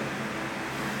God.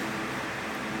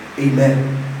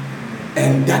 Amen.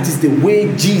 And that is the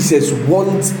way Jesus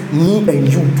wants me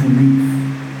and you to live.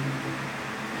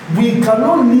 We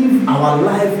cannot live our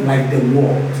life like the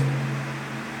world.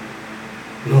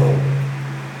 No.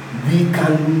 We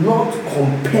cannot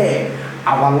compare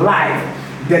our life.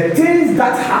 The things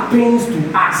that happens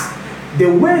to us, the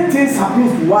way things happen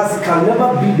to us can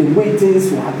never be the way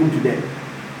things will happen to them.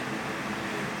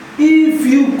 If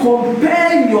you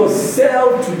compare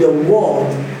yourself to the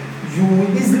world, you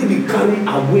will easily be carried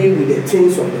away with the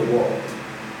things of the world.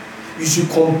 You should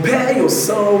compare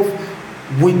yourself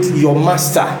with your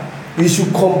master. You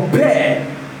should compare,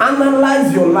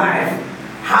 analyze your life,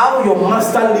 how your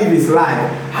master lived his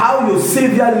life, how your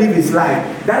savior lived his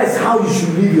life. That is how you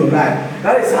should live your life.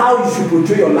 That is how you should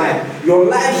portray your life. Your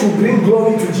life should bring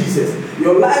glory to Jesus.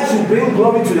 Your life should bring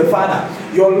glory to the Father.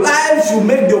 Your life should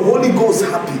make the Holy Ghost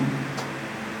happy.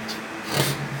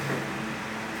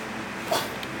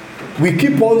 We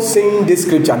keep on saying this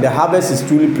scripture, the harvest is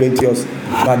truly plenteous,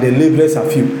 but the laborers are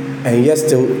few. And yes,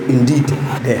 still, indeed,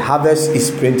 the harvest is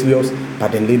plenteous,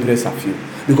 but the laborers are few.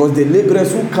 Because the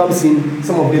laborers who comes in,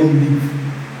 some of them leave.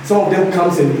 Some of them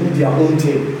comes and do their own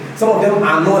thing. Some of them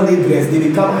are not laborers, they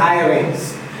become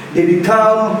hirings. They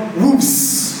become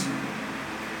wolves.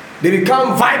 They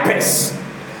become vipers.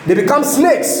 They become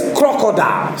snakes,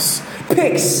 crocodiles,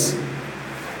 pigs.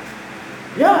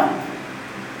 Yeah.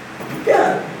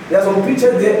 There are some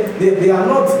preachers, they are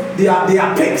not, they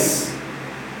are pigs.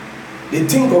 They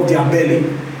think of their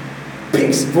belly.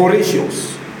 Pigs,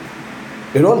 voracious.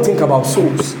 They don't think about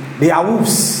souls. They are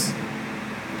wolves.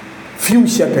 Few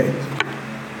shepherds.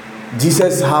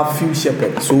 Jesus have few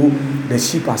shepherds, so the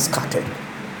sheep are scattered.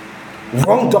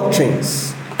 Wrong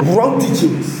doctrines, wrong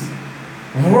teachings,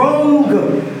 wrong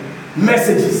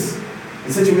messages.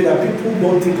 In such a way that people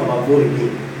don't think about God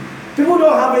again. People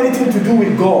don't have anything to do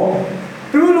with God.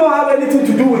 People don't have anything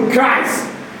to do with Christ.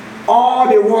 All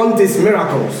they want is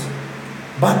miracles.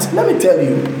 But let me tell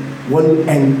you,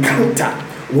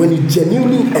 when you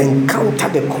genuinely encounter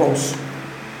the cross,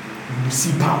 you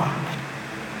see power.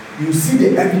 You see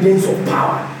the evidence of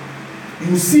power.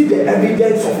 You see the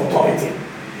evidence of authority.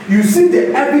 You see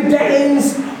the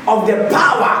evidence of the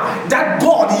power that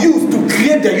God used to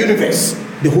create the universe,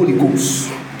 the Holy Ghost.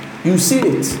 You see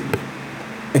it.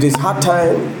 It is hard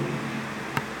time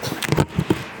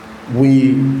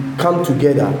we come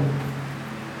together.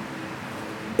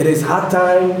 It is hard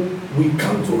time we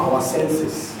come to our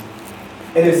senses.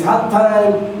 It is hard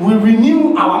time we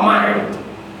renew our mind.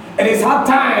 It is hard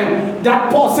time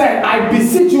that Paul said, I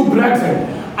beseech you, brethren,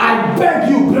 I beg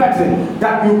you, brethren,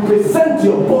 that you present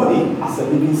your body as a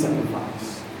living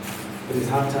sacrifice. It is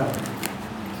hard time.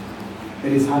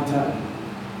 It is hard time.